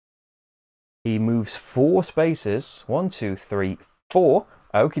 He moves 4 spaces. 1, 2, 3, 4.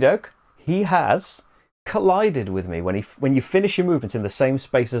 Okie doke. He has collided with me. When you finish your movement in the same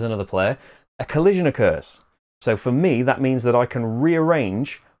space as another player, a collision occurs. So for me, that means that I can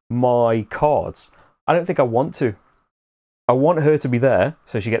rearrange my cards. I don't think I want to. I want her to be there,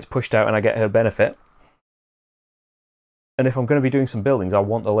 so she gets pushed out and I get her benefit. And if I'm going to be doing some buildings, I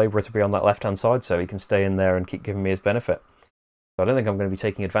want the labourer to be on that left-hand side so he can stay in there and keep giving me his benefit. So I don't think I'm going to be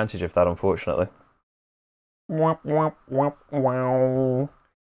taking advantage of that, unfortunately.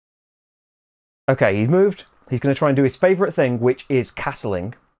 Okay, he's moved. He's going to try and do his favourite thing, which is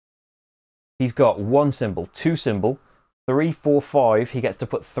castling. He's got 1 symbol, 2 symbol, 3, 4, 5. He gets to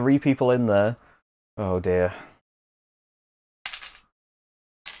put 3 people in there. Oh dear.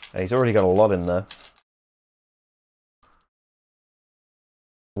 He's already got a lot in there.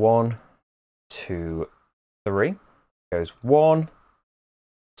 1, 2, 3. Goes 1,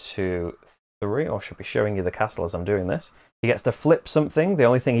 2, 3. I should be showing you the castle as I'm doing this. He gets to flip something. The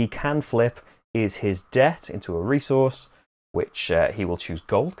only thing he can flip is his debt into a resource, which he will choose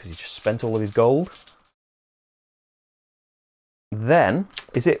gold because he's just spent all of his gold. Then,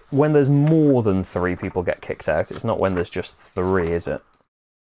 is it when there's more than 3 people get kicked out? It's not when there's just 3, is it?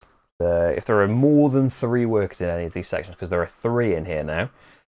 If there are more than 3 workers in any of these sections, because there are 3 in here now,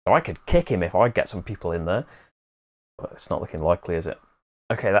 so I could kick him if I get some people in there. But it's not looking likely, is it?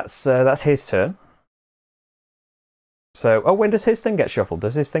 Okay, that's his turn. So, oh, when does his thing get shuffled?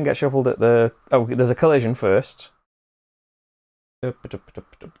 Does his thing get shuffled at the... Oh, there's a collision first. Where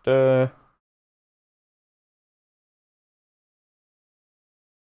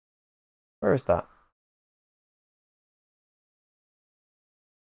is that?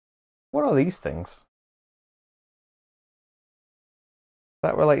 What are these things?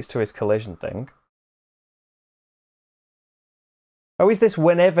 That relates to his collision thing. Oh, is this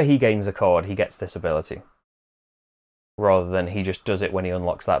whenever he gains a card, he gets this ability? Rather than he just does it when he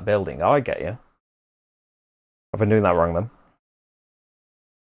unlocks that building. I get you. I've been doing that wrong then.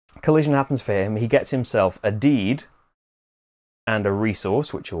 Collision happens for him. He gets himself a deed and a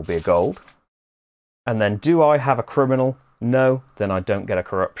resource, which will be a gold. And then, do I have a criminal? No. Then I don't get a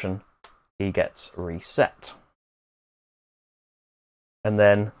corruption. He gets reset. And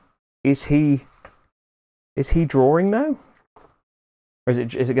then, is he drawing now? Or is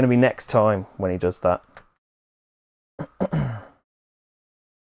it going to be next time when he does that?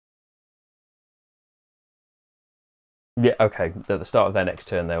 Yeah, okay. At the start of their next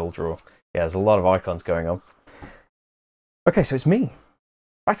turn, they'll draw. Yeah, there's a lot of icons going on. Okay, so it's me.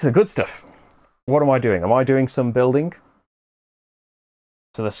 Back to the good stuff. What am I doing? Am I doing some building?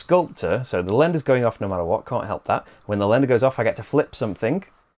 So the sculptor, so the lender's going off no matter what, can't help that. When the lender goes off, I get to flip something.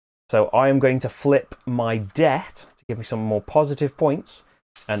 So I am going to flip my debt to give me some more positive points.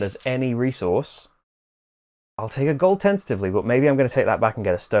 And as any resource, I'll take a gold tentatively, but maybe I'm going to take that back and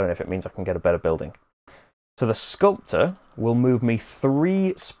get a stone if it means I can get a better building. So the sculptor will move me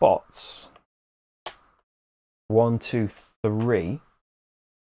 3 spots. 1, 2, 3.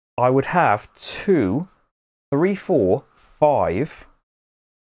 I would have 2, 3, 4, 5.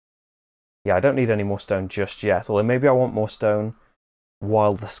 Yeah, I don't need any more stone just yet, although maybe I want more stone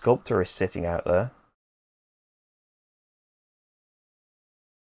while the sculptor is sitting out there.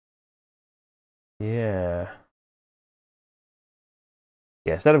 Yeah.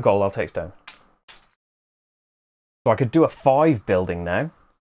 Yeah, instead of gold, I'll take stone. So I could do a 5 building now.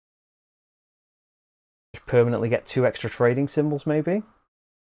 Just permanently get 2 extra trading symbols, maybe.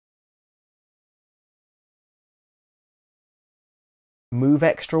 Move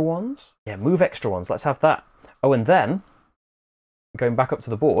extra ones? Yeah, move extra ones. Let's have that. Oh, and then, going back up to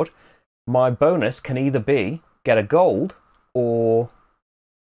the board, my bonus can either be get a gold or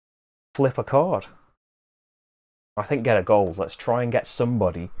flip a card. I think get a gold. Let's try and get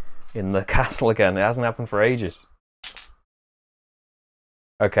somebody in the castle again. It hasn't happened for ages.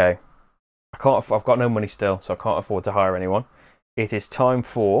 Okay. I've got no money still, so I can't afford to hire anyone. It is time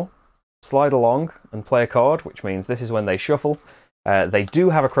for slide along and play a card, which means this is when they shuffle. They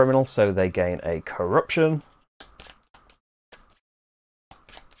do have a criminal, so they gain a corruption.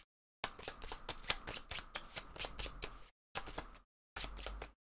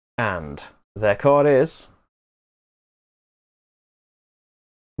 And their card is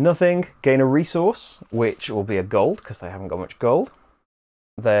nothing, gain a resource, which will be a gold, because they haven't got much gold.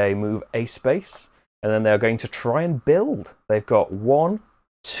 They move a space, and then they're going to try and build. They've got 1,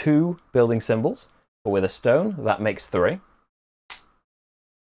 2 building symbols, but with a stone, that makes 3.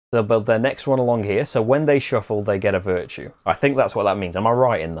 They'll build their next one along here, so when they shuffle, they get a virtue. I think that's what that means. Am I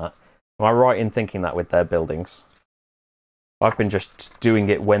right in that? Am I right in thinking that with their buildings? I've been just doing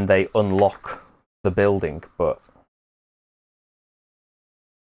it when they unlock the building, but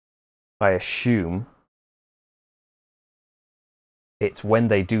I assume it's when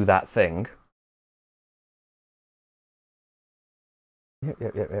they do that thing.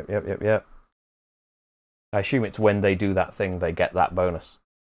 Yep. I assume it's when they do that thing they get that bonus.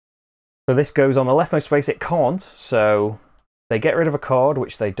 So this goes on the leftmost space. It can't, so they get rid of a card,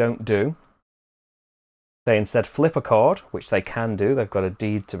 which they don't do. They instead flip a card, which they can do. They've got a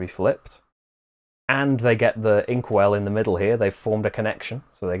deed to be flipped. And they get the inkwell in the middle here. They've formed a connection,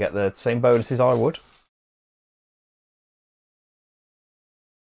 so they get the same bonuses I would.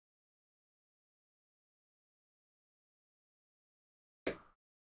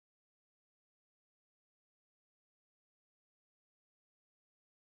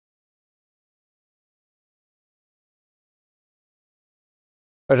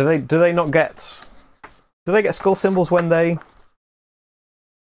 Or do they not get... Do they get skull symbols when they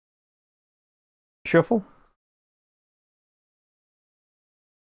shuffle?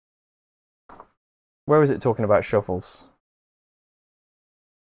 Where is it talking about shuffles?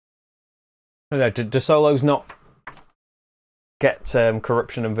 No, do solos not get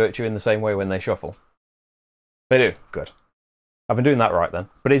corruption and virtue in the same way when they shuffle? They do. Good. I've been doing that right then.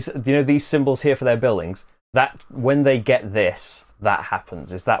 But do you know these symbols here for their buildings? That when they get this, that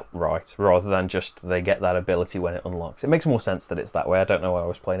happens. Is that right? Rather than just they get that ability when it unlocks. It makes more sense that it's that way. I don't know why I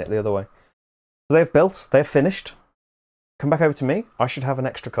was playing it the other way. So they've built. They've finished. Come back over to me. I should have an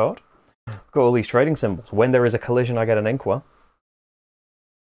extra card. I've got all these trading symbols. When there is a collision, I get an inkwell.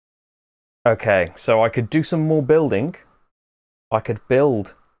 Okay, so I could do some more building. I could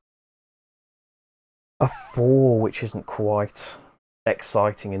build a 4, which isn't quite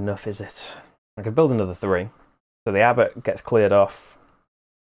exciting enough, is it? I could build another 3. So the abbot gets cleared off.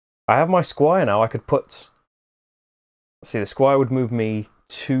 I have my squire now. I could put See, the squire would move me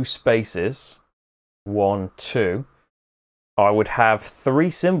 2 spaces. 1, 2. I would have 3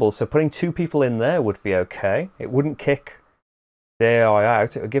 symbols, so putting 2 people in there would be okay. It wouldn't kick the AI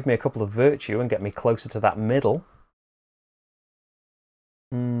out. It would give me a couple of virtue and get me closer to that middle.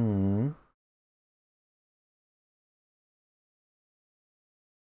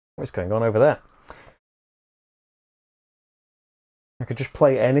 What's going on over there? I could just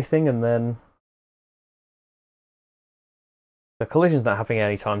play anything and then... The collision's not happening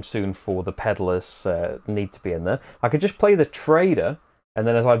anytime soon for the peddlers need to be in there. I could just play the trader, and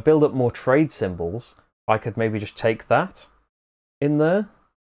then as I build up more trade symbols, I could maybe just take that in there.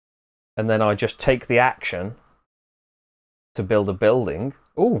 And then I just take the action to build a building.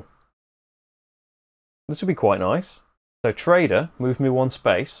 Ooh. This would be quite nice. So trader, move me 1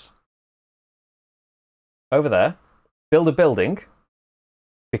 space. Over there. Build a building.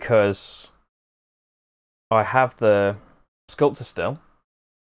 Because I have the sculptor still.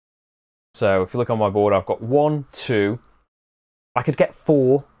 So if you look on my board, I've got 1, 2. I could get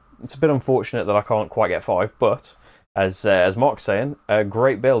 4. It's a bit unfortunate that I can't quite get 5, but as Mark's saying, a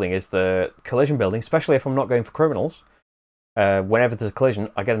great building is the collision building, especially if I'm not going for criminals. Whenever there's a collision,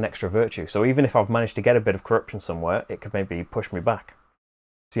 I get an extra virtue. So even if I've managed to get a bit of corruption somewhere, it could maybe push me back.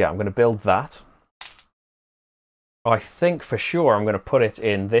 So yeah, I'm going to build that. I think for sure I'm going to put it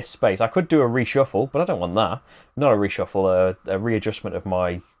in this space. I could do a reshuffle, but I don't want that. Not a reshuffle, a readjustment of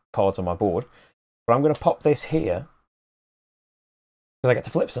my cards on my board. But I'm going to pop this here. Because I get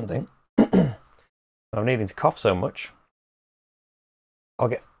to flip something. I'm needing to cough so much. I'll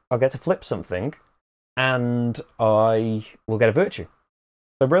get to flip something, and I will get a virtue.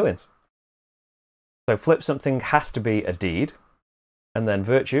 So brilliant. So flip something has to be a deed, and then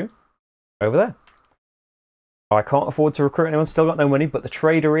virtue over there. I can't afford to recruit anyone, still got no money, but the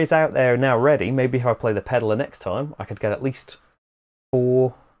trader is out there now ready. Maybe if I play the peddler next time, I could get at least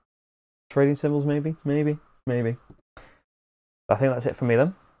 4 trading symbols, maybe. I think that's it for me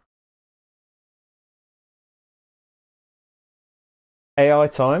then. AI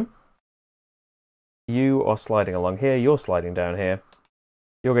time. You are sliding along here, you're sliding down here.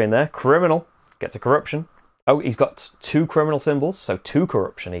 You're going there. Criminal gets a corruption. Oh, he's got 2 criminal symbols, so 2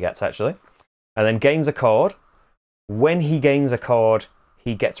 corruption he gets actually. And then gains a card. When he gains a card,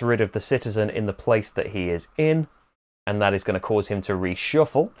 he gets rid of the citizen in the place that he is in, and that is going to cause him to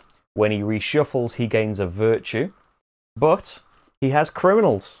reshuffle. When he reshuffles, he gains a virtue, but he has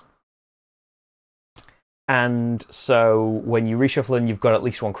criminals. And so when you reshuffle and you've got at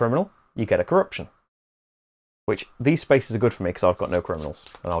least 1 criminal, you get a corruption. Which, these spaces are good for me because I've got no criminals,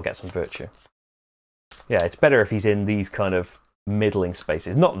 and I'll get some virtue. Yeah, it's better if he's in these kind of middling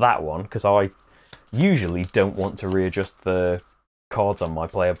spaces. Not that one, because I usually don't want to readjust the cards on my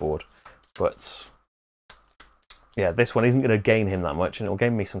player board. But yeah, this one isn't going to gain him that much, and it'll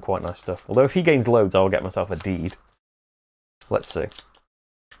gain me some quite nice stuff. Although if he gains loads, I'll get myself a deed. Let's see.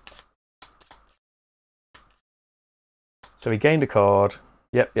 So he gained a card.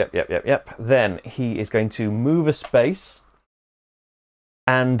 Yep. Then he is going to move a space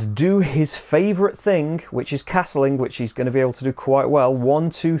and do his favourite thing, which is castling, which he's going to be able to do quite well. 1,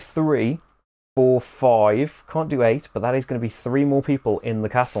 2, 3, 4, 5. Can't do 8, but that is going to be 3 more people in the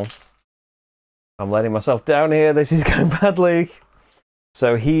castle. I'm letting myself down here. This is going badly.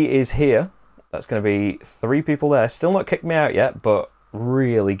 So he is here. That's going to be 3 people there. Still not kicked me out yet, but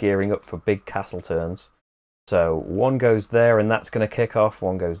really gearing up for big castle turns. So 1 goes there, and that's going to kick off.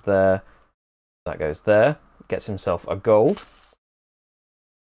 1 goes there. That goes there. Gets himself a gold.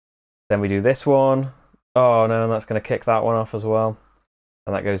 Then we do this one. Oh no, that's going to kick that one off as well.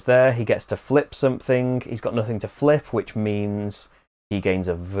 And that goes there. He gets to flip something. He's got nothing to flip, which means he gains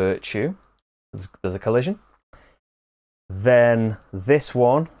a virtue. There's a collision. Then this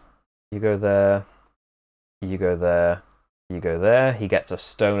one. You go there. You go there. You go there. He gets a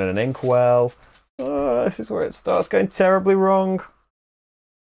stone and an inkwell. Oh, this is where it starts going terribly wrong.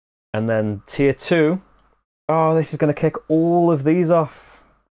 And then tier 2. Oh, this is going to kick all of these off.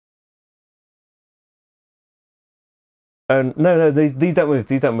 No, these don't move.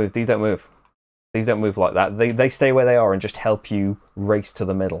 These don't move. These don't move. These don't move like that. They stay where they are and just help you race to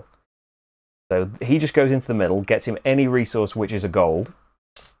the middle. So he just goes into the middle, gets him any resource which is a gold.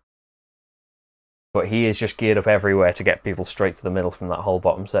 But he is just geared up everywhere to get people straight to the middle from that whole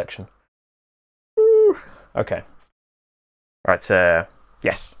bottom section. Okay. Right,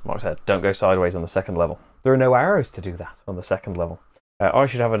 yes, Mark said, don't go sideways on the 2nd level. There are no arrows to do that on the 2nd level. I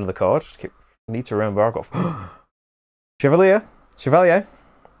should have another card. Need to remember, I've got... Chevalier.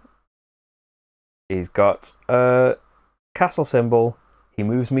 He's got a castle symbol. He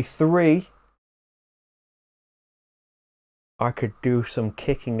moves me 3. I could do some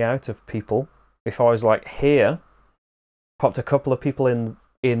kicking out of people. If I was like here, popped a couple of people in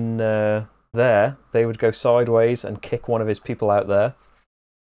there, they would go sideways and kick one of his people out there.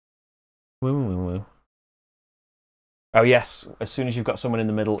 Oh yes, as soon as you've got someone in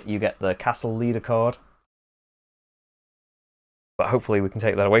the middle, you get the castle leader card. But hopefully we can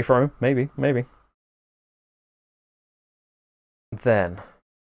take that away from him. Maybe, maybe. Then,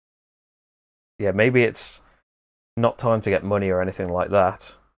 yeah, maybe it's not time to get money or anything like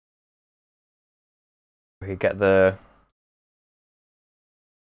that. We could get the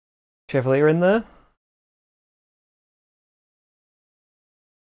Chevalier in there.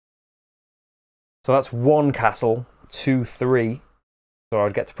 So that's one castle, 2, 3. So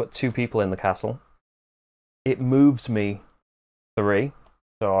I'd get to put 2 people in the castle. It moves me 3.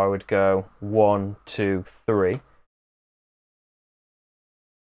 So I would go 1, 2, 3.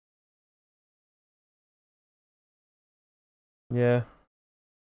 Yeah.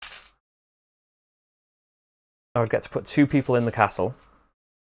 I would get to put 2 people in the castle.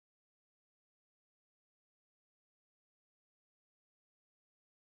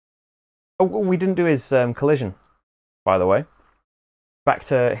 Oh, we didn't do his collision, by the way. Back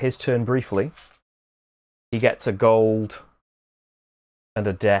to his turn briefly. He gets a gold and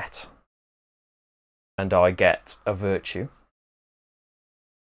a debt. And I get a virtue.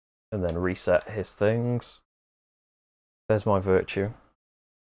 And then reset his things. There's my virtue.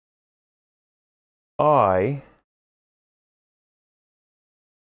 If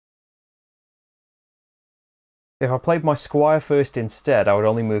I played my squire first instead, I would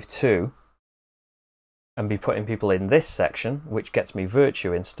only move 2 and be putting people in this section, which gets me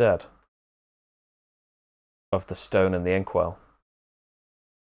virtue instead of the stone and the inkwell.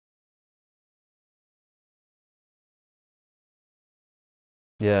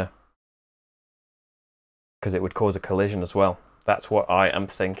 Yeah. Because it would cause a collision as well. That's what I am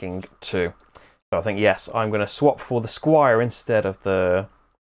thinking too. So I think, yes, I'm going to swap for the squire instead of the...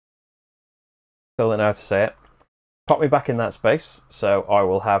 Still don't know how to say it. Pop me back in that space. So I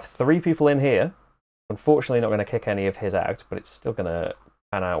will have 3 people in here. Unfortunately, not going to kick any of his out, but it's still going to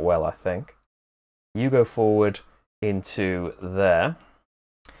pan out well, I think. You go forward into there.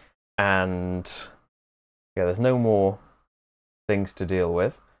 And yeah, there's no more things to deal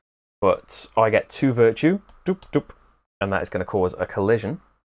with. But I get 2 virtue. Doop, doop. And that is going to cause a collision.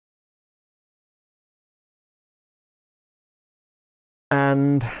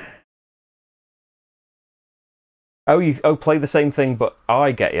 And... Oh, play the same thing, but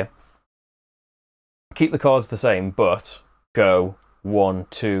I get you. Keep the cards the same, but go 1,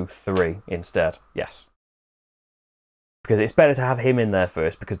 2, 3 instead. Yes. Because it's better to have him in there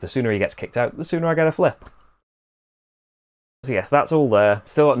first, because the sooner he gets kicked out, the sooner I get a flip. So yes, that's all there.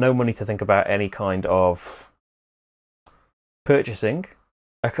 Still got no money to think about any kind of purchasing.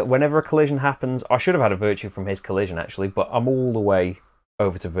 Whenever a collision happens, I should have had a virtue from his collision actually, but I'm all the way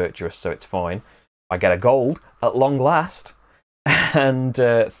over to virtuous, so it's fine. I get a gold at long last, and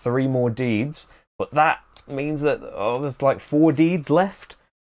 3 more deeds. But that means that there's like 4 deeds left,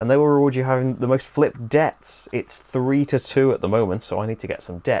 and they will reward you having the most flipped debts. It's 3 to 2 at the moment, so I need to get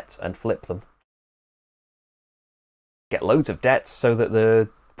some debts and flip them. Get loads of debts so that the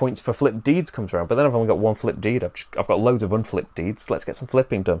points for flipped deeds comes around. But then I've only got 1 flipped deed. I've got loads of unflipped deeds. Let's get some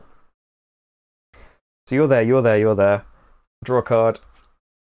flipping done. So you're there, you're there, you're there. Draw a card.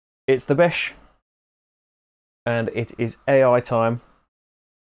 It's the Bish. And it is AI time.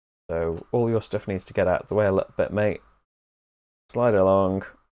 So all your stuff needs to get out of the way a little bit, mate. Slide along.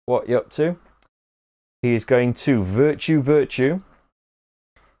 What you up to? He is going to virtue.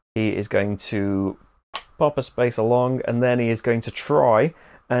 He is going to pop a space along, and then he is going to try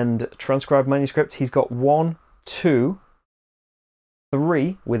and transcribe manuscript. He's got 1, 2,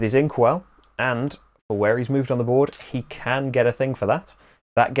 3 with his inkwell, and for where he's moved on the board, he can get a thing for that.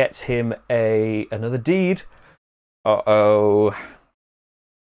 That gets him another deed. Uh-oh.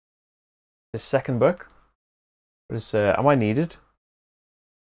 The second book. Am I needed?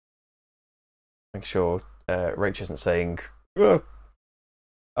 Make sure Rach isn't saying, oh,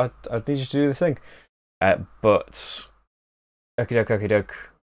 I need you to do the thing. But, okie doke, okie doke.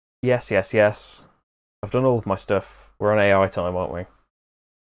 Yes, yes, yes. I've done all of my stuff. We're on AI time, aren't we?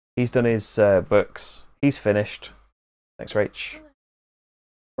 He's done his books. He's finished. Thanks, Rach.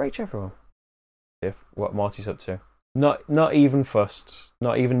 Rach, everyone. What Marty's up to. Not even fussed.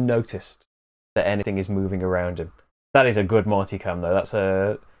 Not even noticed that anything is moving around him. That is a good Marty cam, though. That's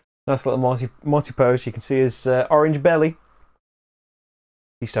a nice little Marty pose. You can see his orange belly.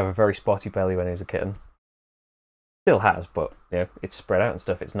 He used to have a very spotty belly when he was a kitten. Still has, but you know, it's spread out and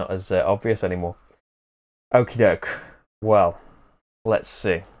stuff. It's not as obvious anymore. Okie doke. Well, let's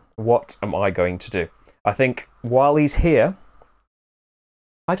see. What am I going to do? I think while he's here...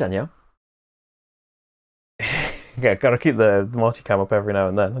 Hi, Danielle. Yeah, gotta keep the multicam up every now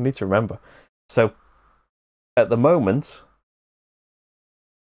and then. I need to remember. So, at the moment,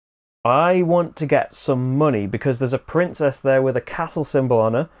 I want to get some money because there's a princess there with a castle symbol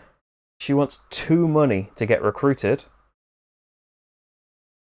on her. She wants 2 money to get recruited.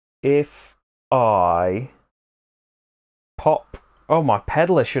 If I pop... Oh, my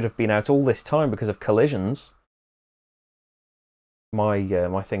peddler should have been out all this time because of collisions.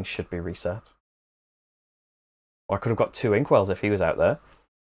 My thing should be reset. I could have got 2 inkwells if he was out there.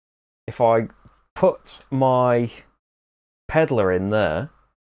 If I put my peddler in there,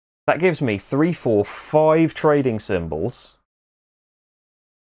 that gives me 3, 4, 5 trading symbols.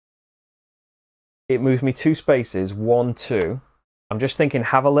 It moves me 2 spaces, 1, 2. I'm just thinking,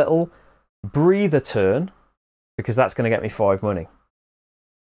 have a little breather turn, because that's going to get me 5 money.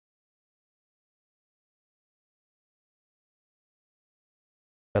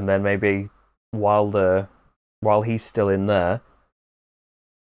 And then maybe while he's still in there,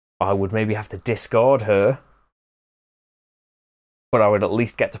 I would maybe have to discard her, but I would at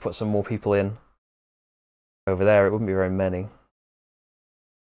least get to put some more people in over there. It wouldn't be very many.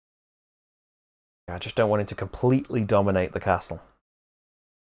 I just don't want him to completely dominate the castle.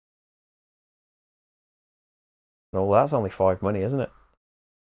 No, that's only 5 money, isn't it?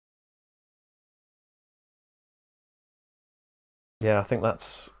 Yeah, I think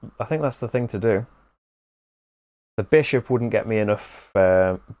that's the thing to do. The bishop wouldn't get me enough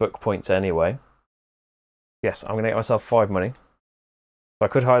book points anyway. Yes, I'm going to get myself 5 money. So I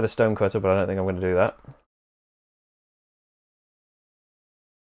could hire the stonecutter, but I don't think I'm going to do that.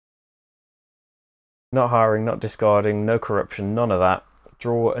 Not hiring, not discarding, no corruption, none of that.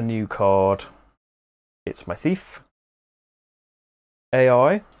 Draw a new card. It's my thief.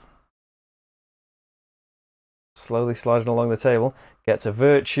 AI. Slowly sliding along the table. Gets a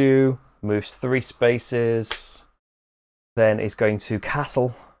virtue, moves 3 spaces. Then is going to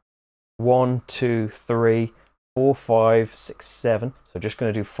castle. 1, 2, 3, 4, 5, 6, 7. So just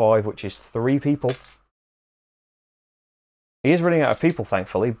going to do 5, which is 3 people. He is running out of people,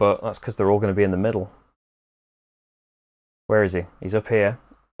 thankfully, but that's because they're all going to be in the middle. Where is he? He's up here.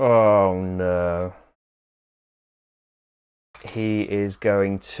 Oh, no. He is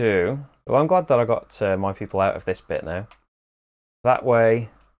going to... Well, I'm glad that I got my people out of this bit now. That way,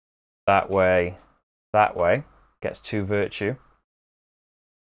 that way, that way. Gets 2 virtue.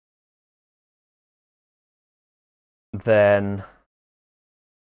 Then...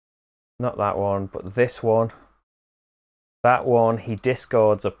 Not that one, but this one. That one, he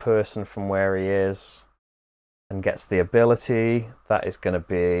discards a person from where he is and gets the ability. That is going to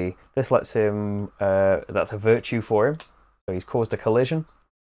be... This lets him... that's a virtue for him. So he's caused a collision.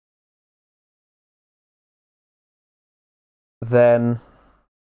 Then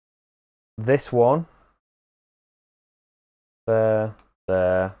this one. There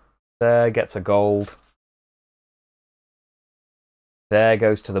gets a gold. There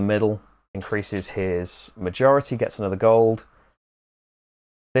goes to the middle. Increases his majority, gets another gold.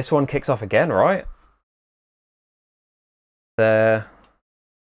 This one kicks off again, right? There,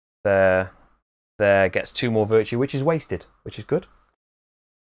 gets 2 more virtue, which is wasted, which is good.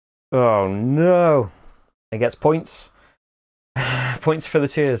 Oh no! It gets points. Points for the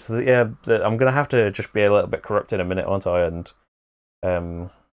tears. Yeah, I'm going to have to just be a little bit corrupt in a minute, aren't I? And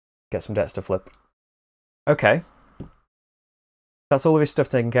get some debts to flip. Okay. That's all of his stuff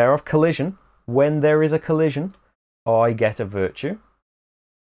taken care of. Collision. When there is a collision, I get a virtue.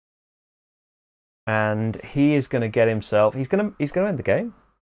 And he is going to get himself... He's going to end the game.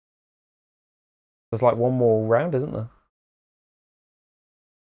 There's like 1 more round, isn't there?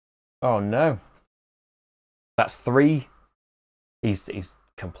 Oh, no. That's 3... He's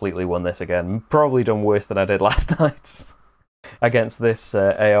completely won this again. Probably done worse than I did last night against this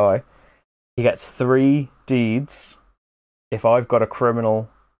AI. He gets 3 deeds. If I've got a criminal,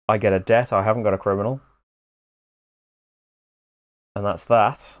 I get a debt. I haven't got a criminal. And that's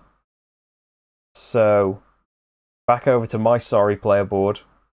that. So, back over to my sorry player board.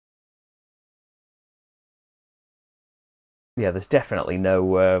 Yeah, there's definitely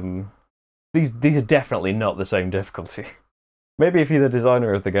no... These are definitely not the same difficulty. Maybe if you're the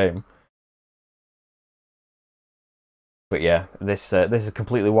designer of the game. But yeah, this has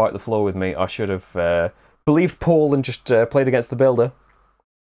completely wiped the floor with me. I should have believed Paul and just played against the builder.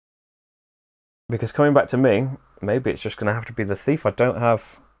 Because coming back to me, maybe it's just going to have to be the thief. I don't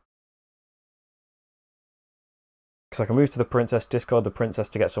have... Because I can move to the princess, discard the princess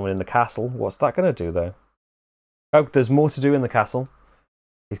to get someone in the castle. What's that going to do, though? Oh, there's more to do in the castle.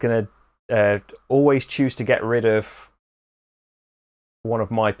 He's going to always choose to get rid of one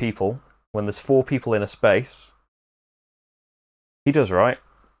of my people when there's 4 people in a space. He does, right?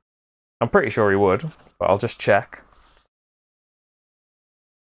 I'm pretty sure he would, but I'll just check.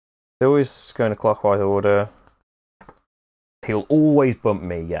 They're always going to clockwise order. He'll always bump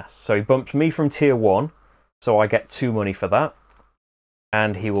me, yes. So he bumped me from tier 1, so I get 2 money for that.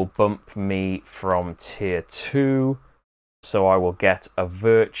 And he will bump me from tier 2, so I will get a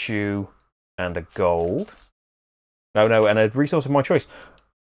virtue and a gold. No, and a resource of my choice.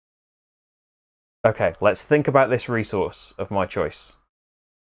 Okay, let's think about this resource of my choice.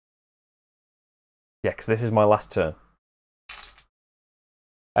 Yeah, because this is my last turn.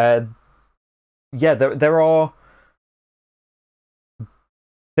 Yeah, there are.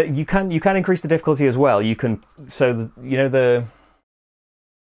 You can increase the difficulty as well. You can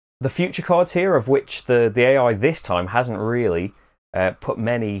the future cards here, of which the AI this time hasn't really put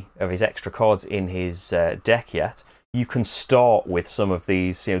many of his extra cards in his deck yet. You can start with some of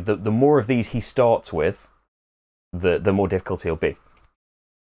these. The more of these he starts with, the more difficult he'll be.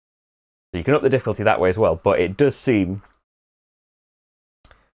 So you can up the difficulty that way as well. But it does seem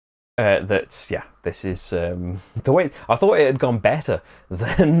that this is the way. I thought it had gone better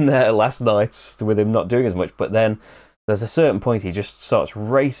than last night with him not doing as much, but then there's a certain point he just starts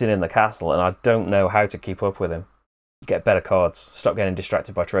racing in the castle, and I don't know how to keep up with him. Get better cards. Stop getting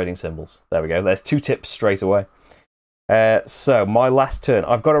distracted by trading symbols. There we go. There's 2 tips straight away. So my last turn.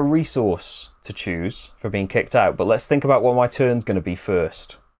 I've got a resource to choose for being kicked out, but let's think about what my turn's going to be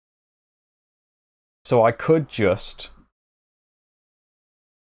first. So I could just...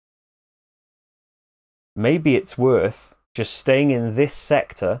 Maybe it's worth just staying in this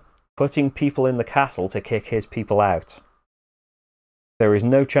sector, putting people in the castle to kick his people out. There is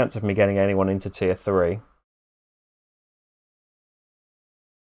no chance of me getting anyone into tier 3.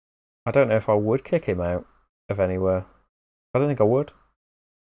 I don't know if I would kick him out of anywhere. I don't think I would.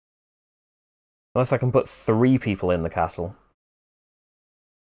 Unless I can put 3 people in the castle.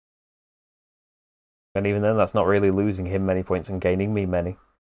 And even then, that's not really losing him many points and gaining me many.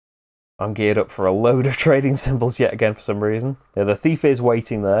 I'm geared up for a load of trading symbols yet again for some reason. Yeah, the thief is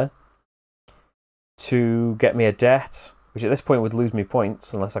waiting there to get me a debt, which at this point would lose me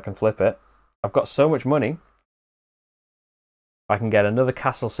points unless I can flip it. I've got so much money. I can get another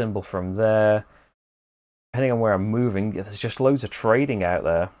castle symbol from there. Depending on where I'm moving, there's just loads of trading out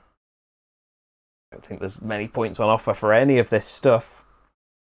there. I don't think there's many points on offer for any of this stuff.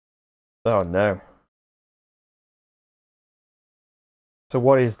 Oh no. So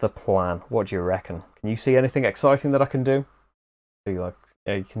what is the plan? What do you reckon? Can you see anything exciting that I can do? So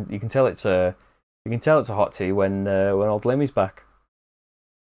you can tell it's a hot tea when old Limmy's back.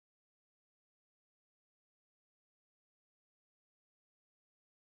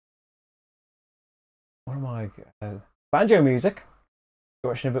 What am I? Banjo music.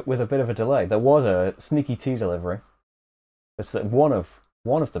 Watching a bit with a bit of a delay. There was a sneaky tea delivery. It's one of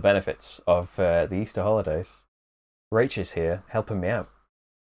the benefits of the Easter holidays. Rach is here helping me out.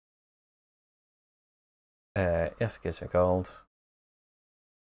 Yes, gives me gold.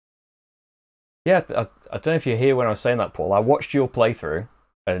 Yeah, I don't know if you hear when I was saying that, Paul. I watched your playthrough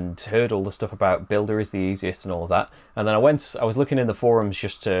and heard all the stuff about Builder is the easiest and all of that. And then I was looking in the forums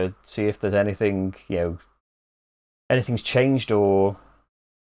just to see if there's anything, anything's changed or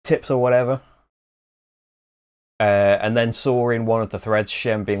tips or whatever. And then saw in one of the threads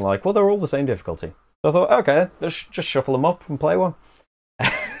Shem being like, well, they're all the same difficulty. So I thought, okay, just shuffle them up and play one.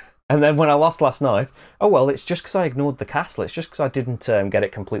 And then when I lost last night, oh well, it's just because I ignored the castle. It's just because I didn't get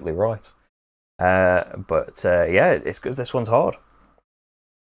it completely right. But yeah, it's because this one's hard.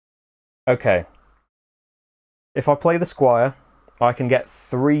 Okay. If I play the squire, I can get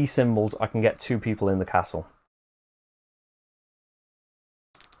 3 symbols. I can get 2 people in the castle.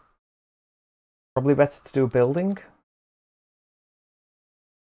 Probably better to do a building.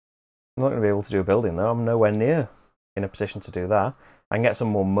 I'm not going to be able to do a building though. I'm nowhere near in a position to do that. I can get some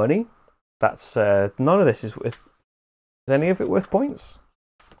more money. That's none of this is any of it worth points?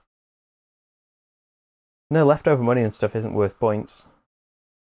 No, leftover money and stuff isn't worth points.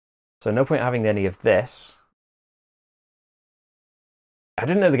 So no point having any of this. I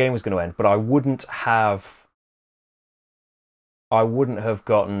didn't know the game was going to end, but I wouldn't have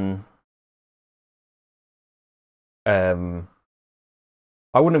gotten I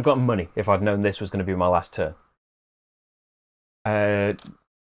wouldn't have gotten money if I'd known this was going to be my last turn.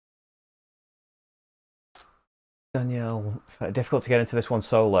 Danielle, difficult to get into this one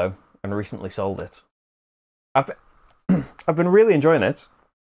solo and recently sold it. I've been really enjoying it,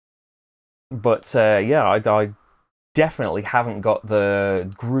 but yeah, definitely haven't got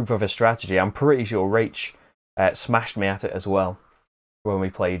the groove of a strategy. I'm pretty sure Rach smashed me at it as well when we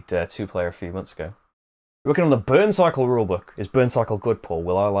played 2-player a few months ago. Working on the Burn Cycle rulebook. Is Burn Cycle good, Paul?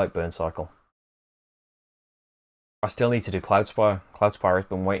 Will I like Burn Cycle? I still need to do Cloudspire. Cloudspire has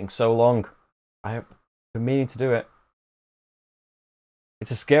been waiting so long. I have been meaning to do it.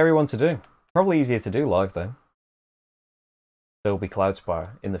 It's a scary one to do. Probably easier to do live, though. There will be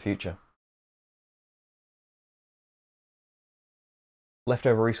Cloudspire in the future.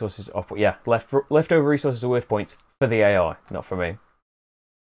 Leftover resources are... Yeah, leftover resources are worth points for the AI, not for me.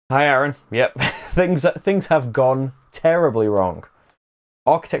 Hi, Aaron. Yep, things have gone terribly wrong.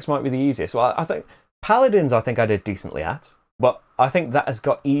 Architects might be the easiest. Well, I think... Paladins, I think I did decently at. But I think that has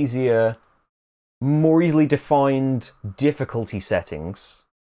got easier, more easily defined difficulty settings.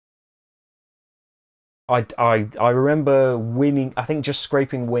 I remember winning, I think just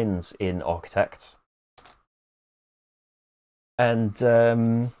scraping wins in Architect. And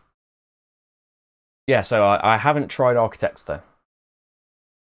yeah, so I haven't tried Architects though.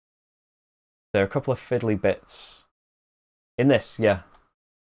 There are a couple of fiddly bits in this, yeah.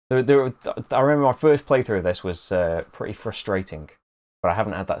 I remember my first playthrough of this was pretty frustrating, but I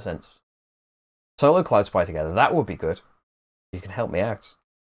haven't had that since. Solo Cloudspire together, that would be good. You can help me out.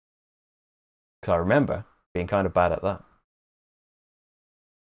 Because I remember being kind of bad at that.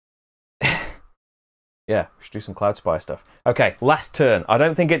 Yeah, we should do some Cloudspire stuff. Okay, last turn. I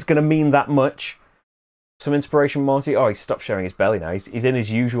don't think it's going to mean that much. Some inspiration, Marty. Oh, he's stopped showing his belly now. He's in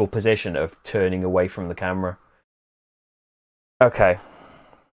his usual position of turning away from the camera. Okay.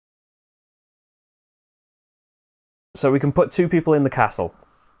 So we can put 2 people in the castle.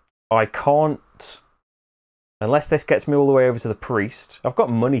 I can't... Unless this gets me all the way over to the priest. I've got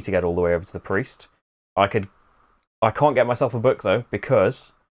money to get all the way over to the priest. I can't get myself a book, though,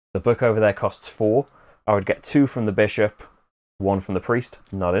 because the book over there costs 4. I would get 2 from the bishop, 1 from the priest.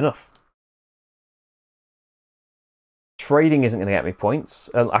 Not enough. Trading isn't going to get me points.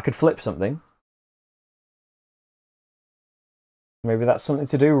 I could flip something. Maybe that's something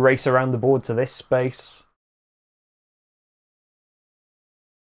to do. Race around the board to this space.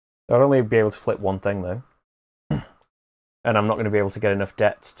 I'd only be able to flip one thing, though. And I'm not going to be able to get enough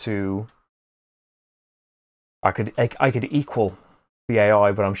debts to... I could equal the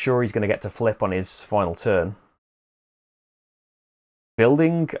AI, but I'm sure he's going to get to flip on his final turn.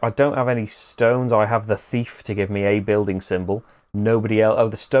 Building? I don't have any stones. I have the thief to give me a building symbol. Nobody else... Oh,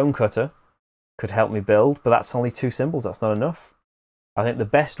 the stonecutter could help me build, but that's only 2 symbols. That's not enough. I think the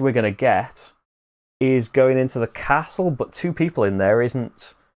best we're going to get is going into the castle, but 2 people in there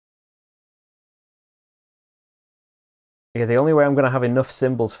isn't... Yeah, the only way I'm going to have enough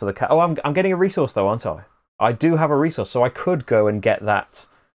symbols for the castle... Oh, I'm getting a resource, though, aren't I? I do have a resource, so I could go and get that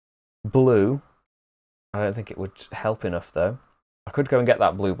blue. I don't think it would help enough, though. I could go and get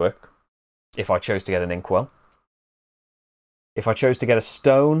that blue book, if I chose to get an inkwell. If I chose to get a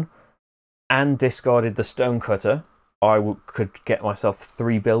stone and discarded the stonecutter, I could get myself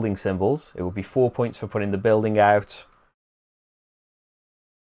 3 building symbols. It would be 4 points for putting the building out.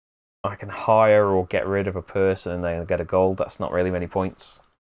 I can hire or get rid of a person and then get a gold. That's not really many points.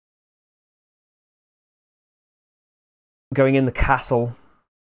 Going in the castle,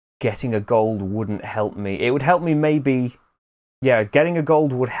 getting a gold wouldn't help me. It would help me maybe... Yeah, getting a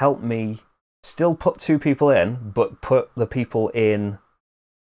gold would help me still put 2 people in, but put the people in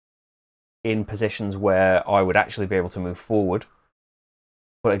positions where I would actually be able to move forward.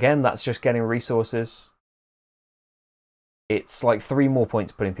 But again, that's just getting resources. It's like 3 more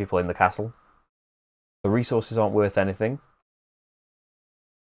points putting people in the castle. The resources aren't worth anything.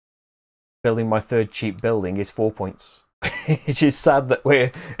 Building my 3rd cheap building is 4 points. Which is sad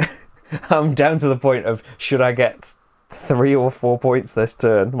that I'm down to the point of, should I get 3 or 4 points this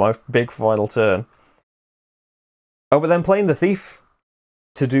turn? My big final turn. Oh, but then playing the thief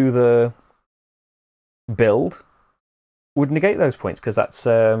to do the build would negate those points, because that's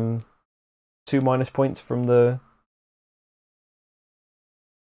 2 minus points from the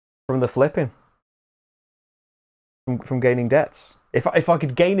flipping. From gaining debts. If I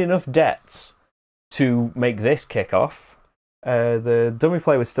could gain enough debts to make this kick off, the dummy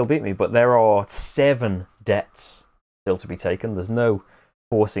player would still beat me, but there are 7 debts still to be taken. There's no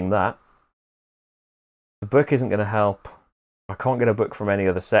forcing that. The book isn't going to help. I can't get a book from any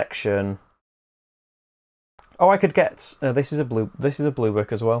other section. Oh, I could get... this is a blue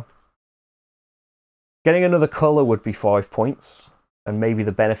book as well. Getting another colour would be 5 points, and maybe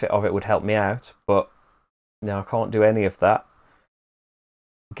the benefit of it would help me out, but no, I can't do any of that.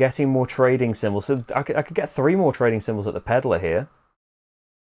 Getting more trading symbols. So I could get 3 more trading symbols at the peddler here.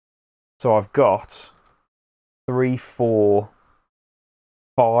 So I've got 3, 4,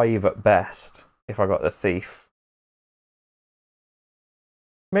 5 at best if I got the thief.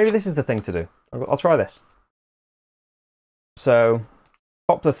 Maybe this is the thing to do. I'll try this. So,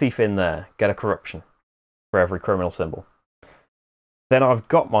 pop the thief in there, get a corruption for every criminal symbol. Then I've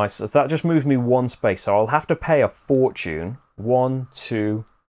got my... So that just moves me 1 space, so I'll have to pay a fortune. 1, 2,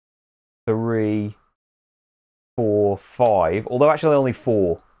 3, 4, 5. Although actually only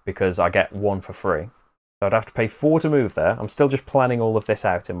 4, because I get 1 for free. So I'd have to pay 4 to move there. I'm still just planning all of this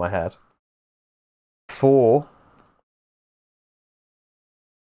out in my head. 4.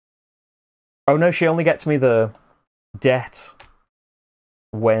 Oh no, she only gets me the debt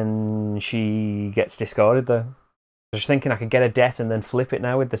when she gets discarded though. I was just thinking I could get a debt and then flip it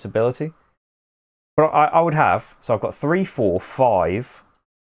now with this ability. But I would have, so I've got 3, 4, 5,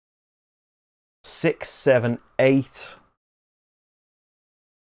 6, 7, 8.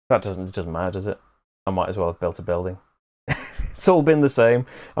 That doesn't matter, does it? I might as well have built a building. It's all been the same.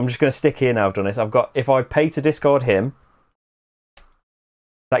 I'm just going to stick here now I've done it. I've got, if I pay to discard him,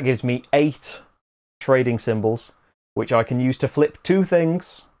 that gives me 8 trading symbols, which I can use to flip 2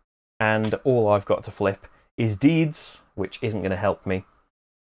 things. And all I've got to flip is deeds, which isn't going to help me.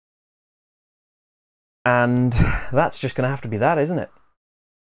 And that's just going to have to be that, isn't it?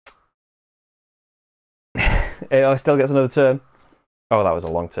 AI still gets another turn. Oh, that was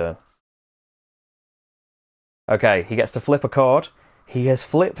a long turn. Okay, he gets to flip a card. He has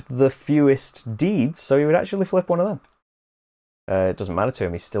flipped the fewest deeds, so he would actually flip one of them. It doesn't matter to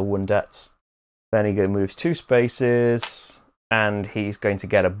him, he's still 1 debts. Then he moves 2 spaces, and he's going to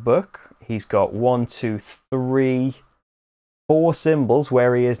get a book. He's got 1, 2, 3, 4 symbols,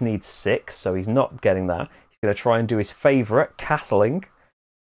 where he is needs 6, so he's not getting that. He's going to try and do his favourite, castling,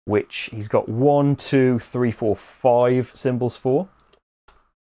 which he's got 1, 2, 3, 4, 5 symbols for.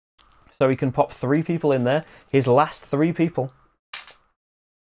 So he can pop 3 people in there, his last 3 people.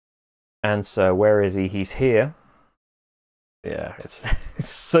 And so where is he? He's here. Yeah, it's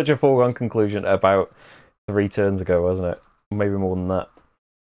such a foregone conclusion about 3 turns ago, wasn't it? Maybe more than that.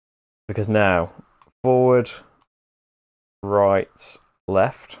 Because now, forward, right,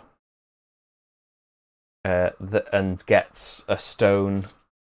 left, and gets a stone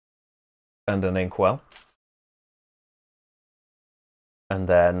and an inkwell. And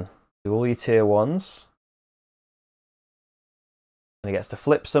then do all your tier 1s. And he gets to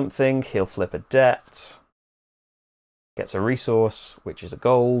flip something, he'll flip a debt. Gets a resource, which is a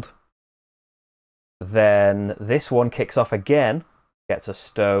gold. Then this one kicks off again, gets a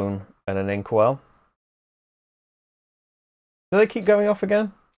stone and an inkwell. Do they keep going off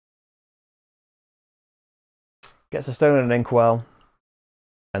again? Gets a stone and an inkwell.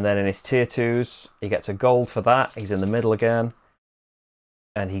 And then in his tier 2s, he gets a gold for that. He's in the middle again.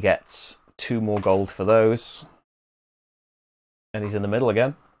 And he gets 2 more gold for those. And he's in the middle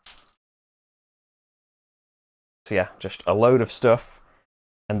again. So yeah, just a load of stuff.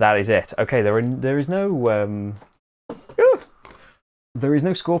 And that is it. Okay, there is no there is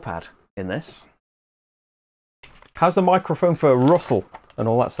no score pad in this. How's the microphone for rustle and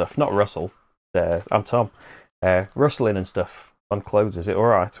all that stuff? Not rustle. I'm Tom. Rustling and stuff on clothes. Is it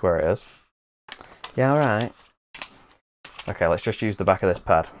alright where it is? Yeah, alright. Okay, let's just use the back of this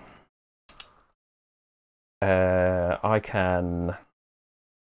pad. I can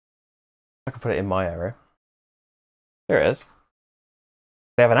put it in my area. There it is.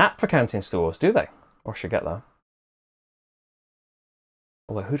 They have an app for counting stores, do they? Or I should get that.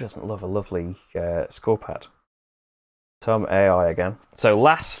 Although, who doesn't love a lovely score pad? Tom AI again. So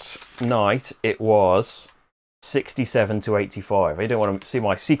last night it was 67 to 85. I didn't want to see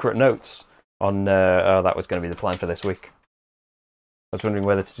my secret notes on. Oh, that was going to be the plan for this week. I was wondering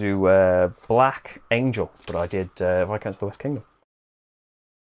whether to do Black Angel, but I did Viscounts of the West Kingdom.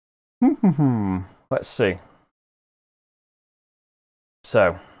 Let's see.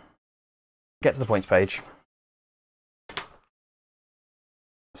 So, get to the points page.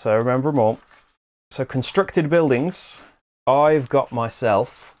 So remember them all. So constructed buildings, I've got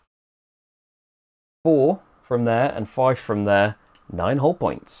myself 4 from there and 5 from there, 9 whole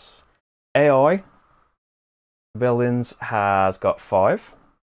points. AI buildings has got 5.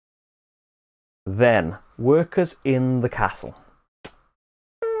 Then workers in the castle.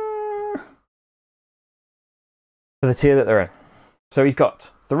 For the tier that they're in. So he's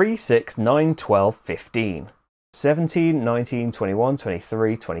got 3, 6, 9, 12, 15, 17, 19, 21,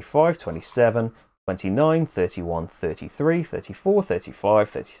 23, 25, 27, 29, 31, 33, 34, 35,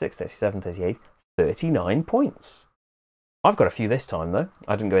 36, 37, 38, 39 points. I've got a few this time though.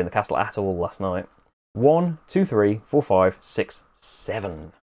 I didn't go in the castle at all last night. 1, 2, 3, 4, 5, 6,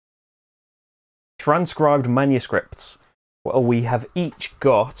 7. Transcribed manuscripts. Well, we have each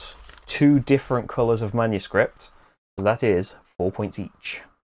got 2 different colours of manuscript. So that is 4 points each.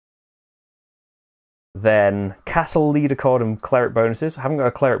 Then Castle Leader card and Cleric bonuses. I haven't got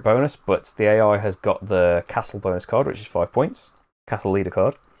a Cleric bonus, but the AI has got the Castle bonus card, which is 5 points. Castle Leader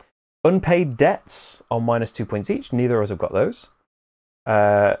card. Unpaid debts are -2 points each. Neither of us have got those.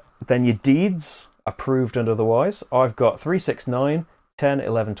 Then your deeds, approved and otherwise. I've got 3, 6, 9, 10,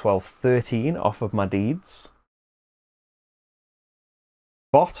 11, 12, 13 off of my deeds.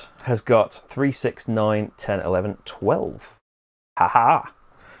 Bot has got 3, 6, 9, 10, 11, 12. Haha.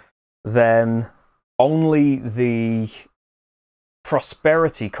 Then only the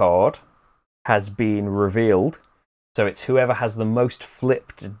prosperity card has been revealed. So it's whoever has the most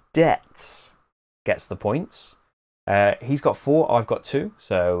flipped debts gets the points. He's got 4, I've got 2.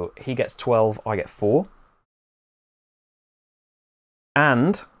 So he gets 12, I get 4.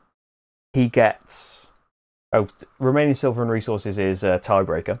 And he gets... Oh, remaining silver and resources is a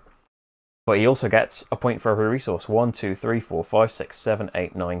tiebreaker. But he also gets a point for every resource. 1, 2, 3, 4, 5, 6, 7,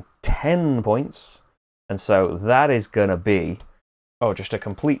 8, 9, 10 points. And so that is going to be... Oh, just a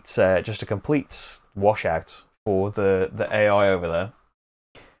complete washout for the AI over there.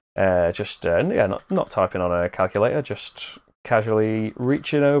 Yeah, not typing on a calculator, just casually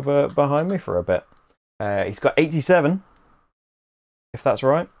reaching over behind me for a bit. He's got 87, if that's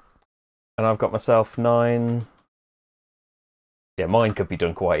right. And I've got myself 9. Yeah, mine could be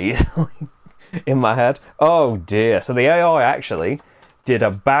done quite easily in my head. Oh dear. So the AI actually did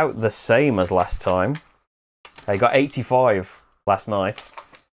about the same as last time. I got 85 last night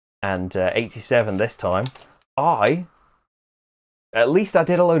and 87 this time. At least I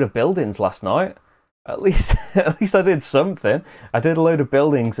did a load of buildings last night. At least I did something. I did a load of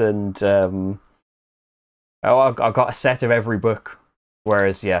buildings and I got a set of every book.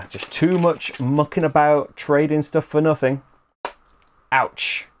 Whereas, yeah, just too much mucking about, trading stuff for nothing.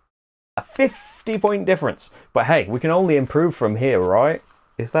 Ouch. A 50-point difference. But hey, we can only improve from here, right?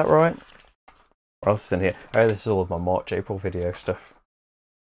 Is that right? What else is in here? Oh, this is all of my March, April video stuff.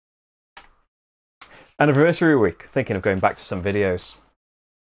 Anniversary week. Thinking of going back to some videos.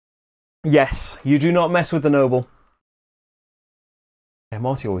 Yes, you do not mess with the noble. Yeah,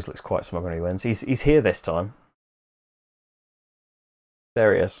 Marty always looks quite smug when he wins. He's here this time.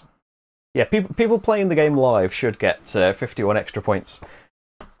 There he is. Yeah, people playing the game live should get 51 extra points.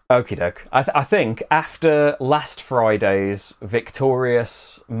 Okie doke. I think after last Friday's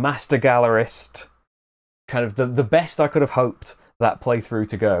victorious Master Gallerist, kind of the best I could have hoped that playthrough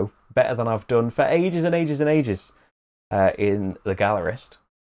to go, better than I've done for ages and ages and ages in the Gallerist.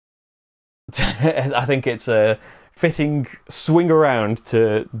 I think it's a fitting swing around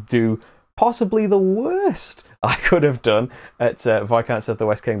to do possibly the worst I could have done at Viscounts of the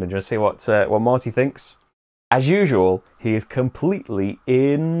West Kingdom. Just see what Marty thinks. As usual, he is completely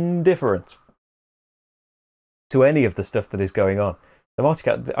indifferent to any of the stuff that is going on. The Marty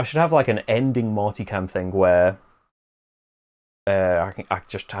Cam, I should have like an ending Marty Cam thing where I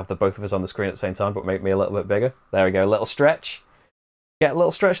just have the both of us on the screen at the same time, but make me a little bit bigger. There we go, a little stretch. Get a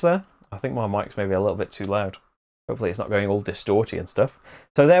little stretch there. I think my mic's maybe a little bit too loud. Hopefully it's not going all distorty and stuff.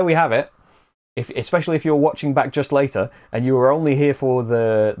 So there we have it. Especially if you're watching back just later and you were only here for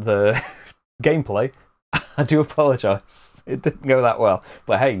the gameplay, I do apologise. It didn't go that well,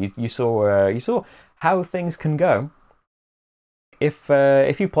 but hey, you saw how things can go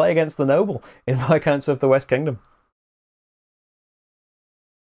if you play against the noble in Viscounts of the West Kingdom.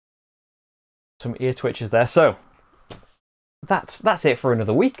 Some ear twitches there. So that's it for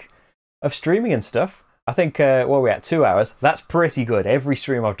another week of streaming and stuff. I think, we're at 2 hours. That's pretty good. Every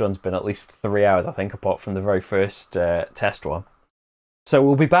stream I've done's been at least 3 hours, I think, apart from the very first test one. So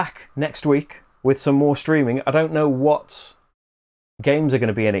we'll be back next week with some more streaming. I don't know what games are going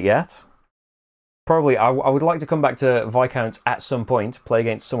to be in it yet. Probably, I would like to come back to Viscounts at some point, play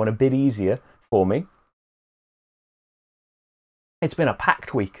against someone a bit easier for me. It's been a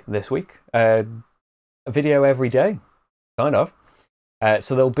packed week this week. A video every day, kind of.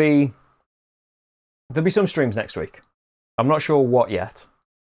 So there'll be some streams next week. I'm not sure what yet.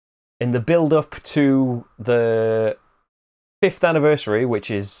 In the build-up to the 5th anniversary,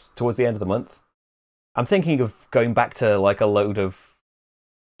 which is towards the end of the month, I'm thinking of going back to like a load of...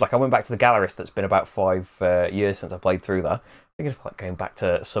 Like I went back to the Gallerist that's been about 5 years since I played through that. I'm thinking of like going back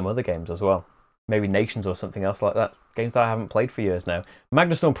to some other games as well. Maybe Nations or something else like that. Games that I haven't played for years now.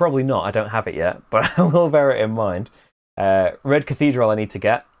 Magnustorm probably not, I don't have it yet, but I will bear it in mind. Red Cathedral I need to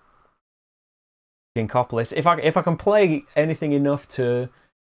get. Incopolis. If I can play anything enough to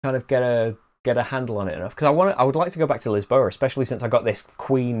kind of get a handle on it enough, because I would like to go back to Lisboa, especially since I got this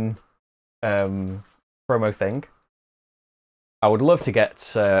Queen promo thing. I would love to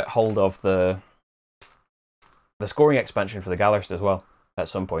get hold of the scoring expansion for the Gallerist as well at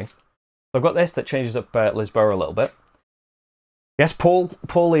some point. So I've got this that changes up Lisboa a little bit. Yes,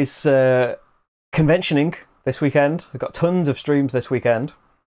 Paul is conventioning this weekend. We've got tons of streams this weekend.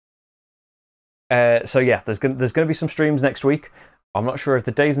 So yeah, there's going to be some streams next week. I'm not sure of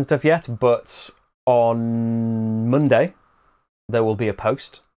the days and stuff yet, but on Monday there will be a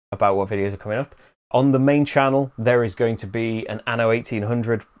post about what videos are coming up. On the main channel, there is going to be an Anno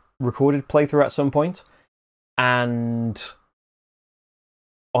 1800 recorded playthrough at some point. And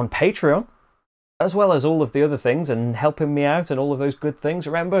on Patreon, as well as all of the other things and helping me out and all of those good things.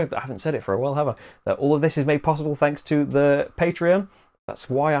 Remember, I haven't said it for a while, have I? That all of this is made possible thanks to the Patreon. That's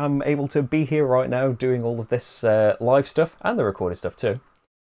why I'm able to be here right now doing all of this live stuff and the recorded stuff too.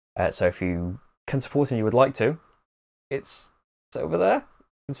 So if you can support and you would like to, it's over there.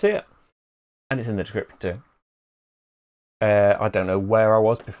 You can see it. And it's in the description too. I don't know where I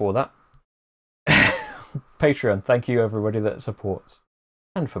was before that. Patreon, thank you everybody that supports.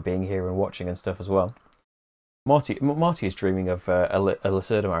 And for being here and watching and stuff as well. Marty is dreaming of a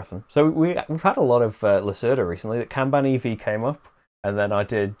Lacerda marathon. So we've had a lot of Lacerda recently. The Kanban EV came up. And then I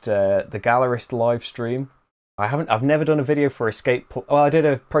did the Gallerist live stream. I've never done a video for Escape. Well, I did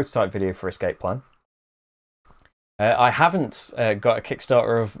a prototype video for Escape Plan. I haven't got a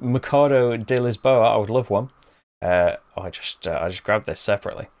Kickstarter of Mercado de Lisboa. I would love one. I just grabbed this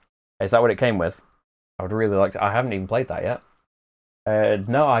separately. Is that what it came with? I would really like to. I haven't even played that yet.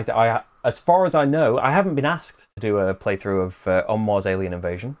 No, I as far as I know, I haven't been asked to do a playthrough of On Mars Alien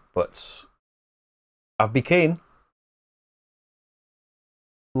Invasion, but I'd be keen.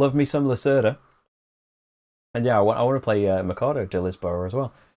 Love me some Lacerda. And yeah, I want to play Mercado de Lisboa as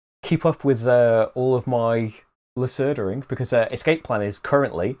well. Keep up with all of my Lacerdering, because Escape Plan is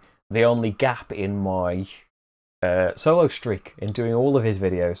currently the only gap in my solo streak in doing all of his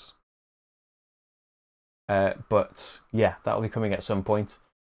videos. But yeah, that'll be coming at some point.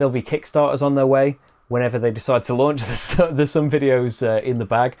 There'll be Kickstarters on their way whenever they decide to launch. There's some videos in the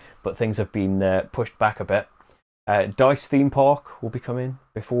bag, but things have been pushed back a bit. Dice Theme Park will be coming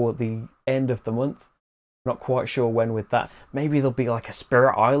before the end of the month. Not quite sure when with that. Maybe there'll be like a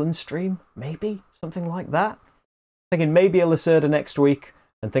Spirit Island stream. Maybe something like that. Thinking maybe a Lacerda next week,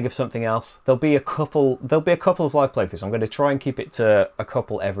 and think of something else. There'll be a couple of live playthroughs. I'm going to try and keep it to a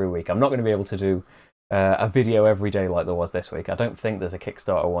couple every week. I'm not going to be able to do a video every day like there was this week. I don't think there's a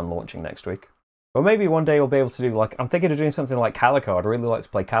Kickstarter one launching next week. But maybe one day I'll be able to do, like, I'm thinking of doing something like Calico. I'd really like to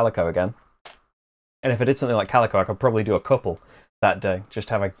play Calico again. And if I did something like Calico, I could probably do a couple that day. Just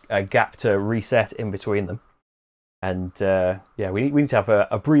have a gap to reset in between them. And yeah, we need to have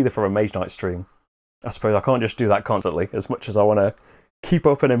a breather from a Mage Knight stream. I suppose I can't just do that constantly, as much as I want to keep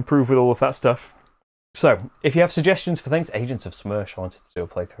up and improve with all of that stuff. So, if you have suggestions for things, Agents of Smersh I wanted to do a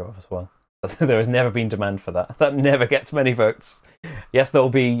playthrough of as well. There has never been demand for that. That never gets many votes. Yes, there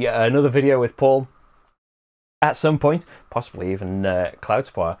will be another video with Paul at some point, possibly even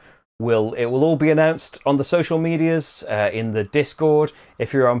Cloudspire. It will all be announced on the social medias, in the Discord.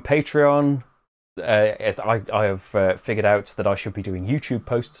 If you're on Patreon, I have figured out that I should be doing YouTube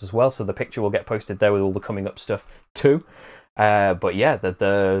posts as well, so the picture will get posted there with all the coming up stuff too. But yeah,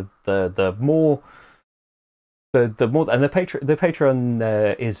 the more and the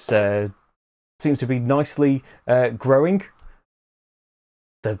Patreon is seems to be nicely growing.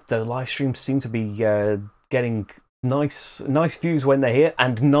 The live streams seem to be getting nice views when they're here,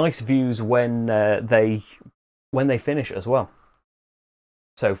 and nice views when they finish as well.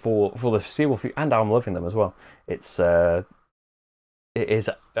 So for the foreseeable future, and I'm loving them as well. It is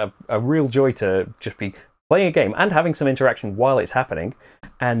a real joy to just be playing a game and having some interaction while it's happening,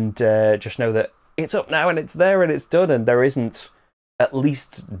 and just know that it's up now and it's there and it's done, and there isn't at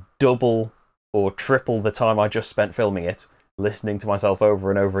least double or triple the time I just spent filming it, listening to myself over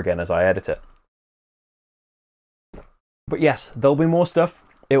and over again as I edit it. But yes, there'll be more stuff.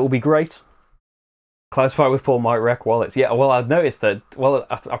 It will be great. Cloudspire with Paul might wreck wallets. Yeah, well, I've noticed that. Well,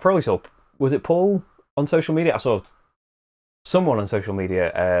 I probably saw. Was it Paul on social media? I saw someone on social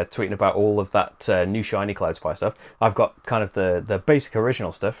media tweeting about all of that new shiny Cloudspire stuff. I've got kind of the basic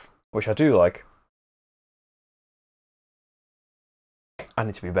original stuff, which I do like. I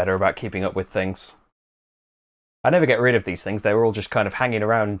need to be better about keeping up with things. I never get rid of these things. They were all just kind of hanging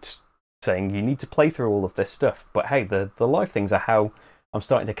around saying you need to play through all of this stuff. But hey, the live things are how I'm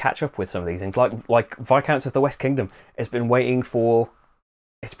starting to catch up with some of these things. Like Viscounts of the West Kingdom. It's been waiting for...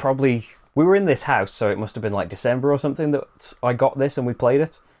 It's probably... We were in this house, so it must have been like December or something that I got this and we played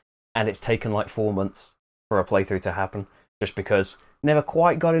it. And it's taken like 4 months for a playthrough to happen. Just because Never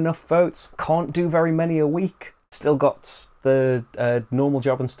quite got enough votes. Can't do very many a week. Still got the normal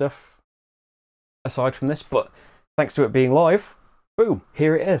job and stuff aside from this, but thanks to it being live, boom,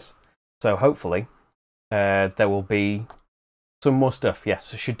 here it is. So hopefully there will be some more stuff.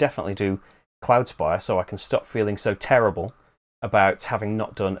 Yes, I should definitely do Cloudspire so I can stop feeling so terrible about having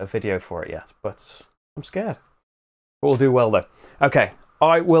not done a video for it yet, but I'm scared. We'll do well though. Okay,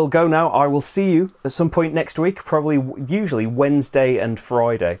 I will go now. I will see you at some point next week. Probably, usually Wednesday and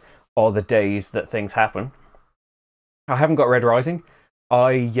Friday are the days that things happen. I haven't got Red Rising.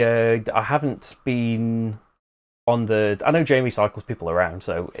 I haven't been on the... I know Jamie cycles people around,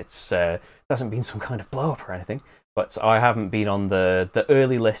 so it's hasn't been some kind of blow up or anything. But I haven't been on the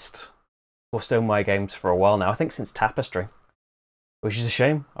early list for Stonemaier games for a while now. I think since Tapestry, which is a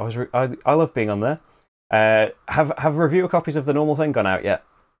shame. I love being on there. Have reviewer copies of the normal thing gone out yet?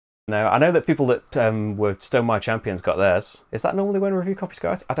 No, I know that people that were Stonemaier champions got theirs. Is that normally when review copies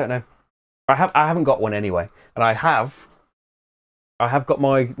go out? I don't know. I haven't got one anyway, and I have got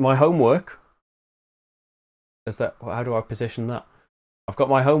my homework. Is that, how do I position that? I've got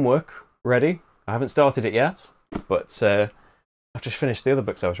my homework ready. I haven't started it yet, but I've just finished the other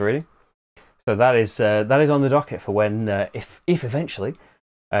books I was reading. So that is on the docket for when if eventually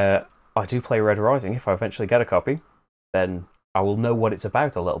I do play Red Rising. If I eventually get a copy, then I will know what it's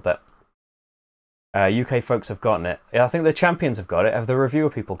about a little bit. UK folks have gotten it. Yeah, I think the champions have got it. Have the reviewer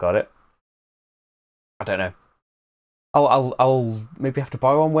people got it? I don't know. I'll maybe have to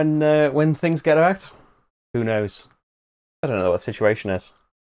buy one when things get out. Who knows? I don't know what the situation is.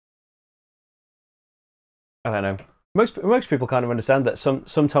 I don't know. Most people kind of understand that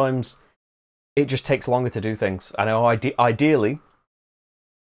sometimes it just takes longer to do things. I know ideally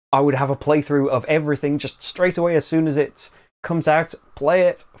I would have a playthrough of everything just straight away as soon as it comes out, play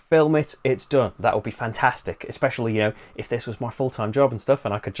it, film it, it's done. That would be fantastic, especially, you know, if this was my full-time job and stuff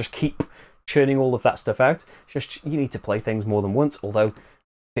and I could just keep churning all of that stuff out. Just, you need to play things more than once, although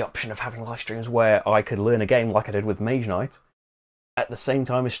the option of having live streams where I could learn a game like I did with Mage Knight at the same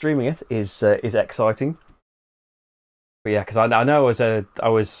time as streaming it is exciting. But yeah, because I know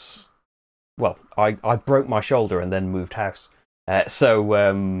I broke my shoulder and then moved house.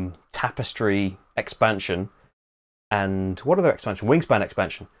 So Tapestry expansion and what other expansion? Wingspan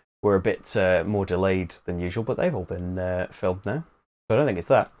expansion were a bit more delayed than usual, but they've all been filmed now. So I don't think it's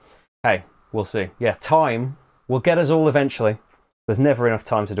that. Hey, we'll see. Yeah, time will get us all eventually. There's never enough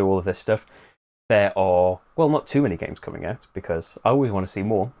time to do all of this stuff. There are, well, not too many games coming out because I always want to see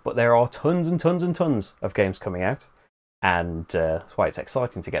more, but there are tons and tons and tons of games coming out. And that's why it's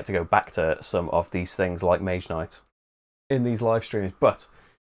exciting to get to go back to some of these things like Mage Knight in these live streams. But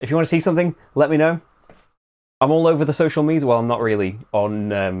if you want to see something, let me know. I'm all over the social media. Well, I'm not really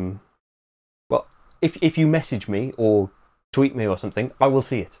on... well, if you message me or tweet me or something, I will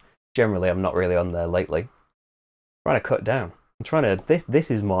see it. Generally, I'm not really on there lately. I'm trying to cut down. I'm trying to...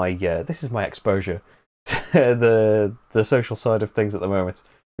 This is my exposure to the social side of things at the moment.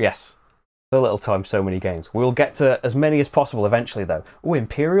 Yes. So little time, so many games. We'll get to as many as possible eventually, though. Oh,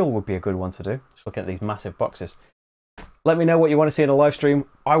 Imperial would be a good one to do. Just looking at these massive boxes. Let me know what you want to see in a live stream.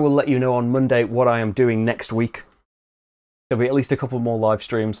 I will let you know on Monday what I am doing next week. There'll be at least a couple more live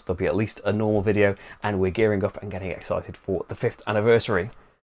streams. There'll be at least a normal video. And we're gearing up and getting excited for the 5th anniversary.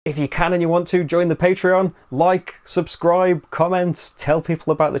 If you can and you want to, join the Patreon. Like, subscribe, comment, tell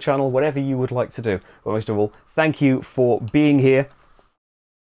people about the channel, whatever you would like to do. But most of all, thank you for being here.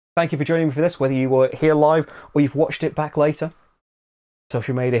 Thank you for joining me for this, whether you were here live or you've watched it back later.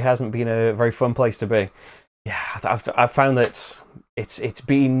 Social media hasn't been a very fun place to be. Yeah, I've found that it's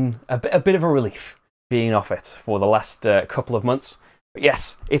been a bit of a relief being off it for the last couple of months. But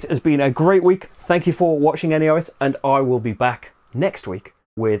yes, it has been a great week. Thank you for watching any of it, and I will be back next week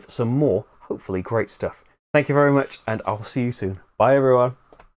with some more, hopefully, great stuff. Thank you very much, and I'll see you soon. Bye, everyone.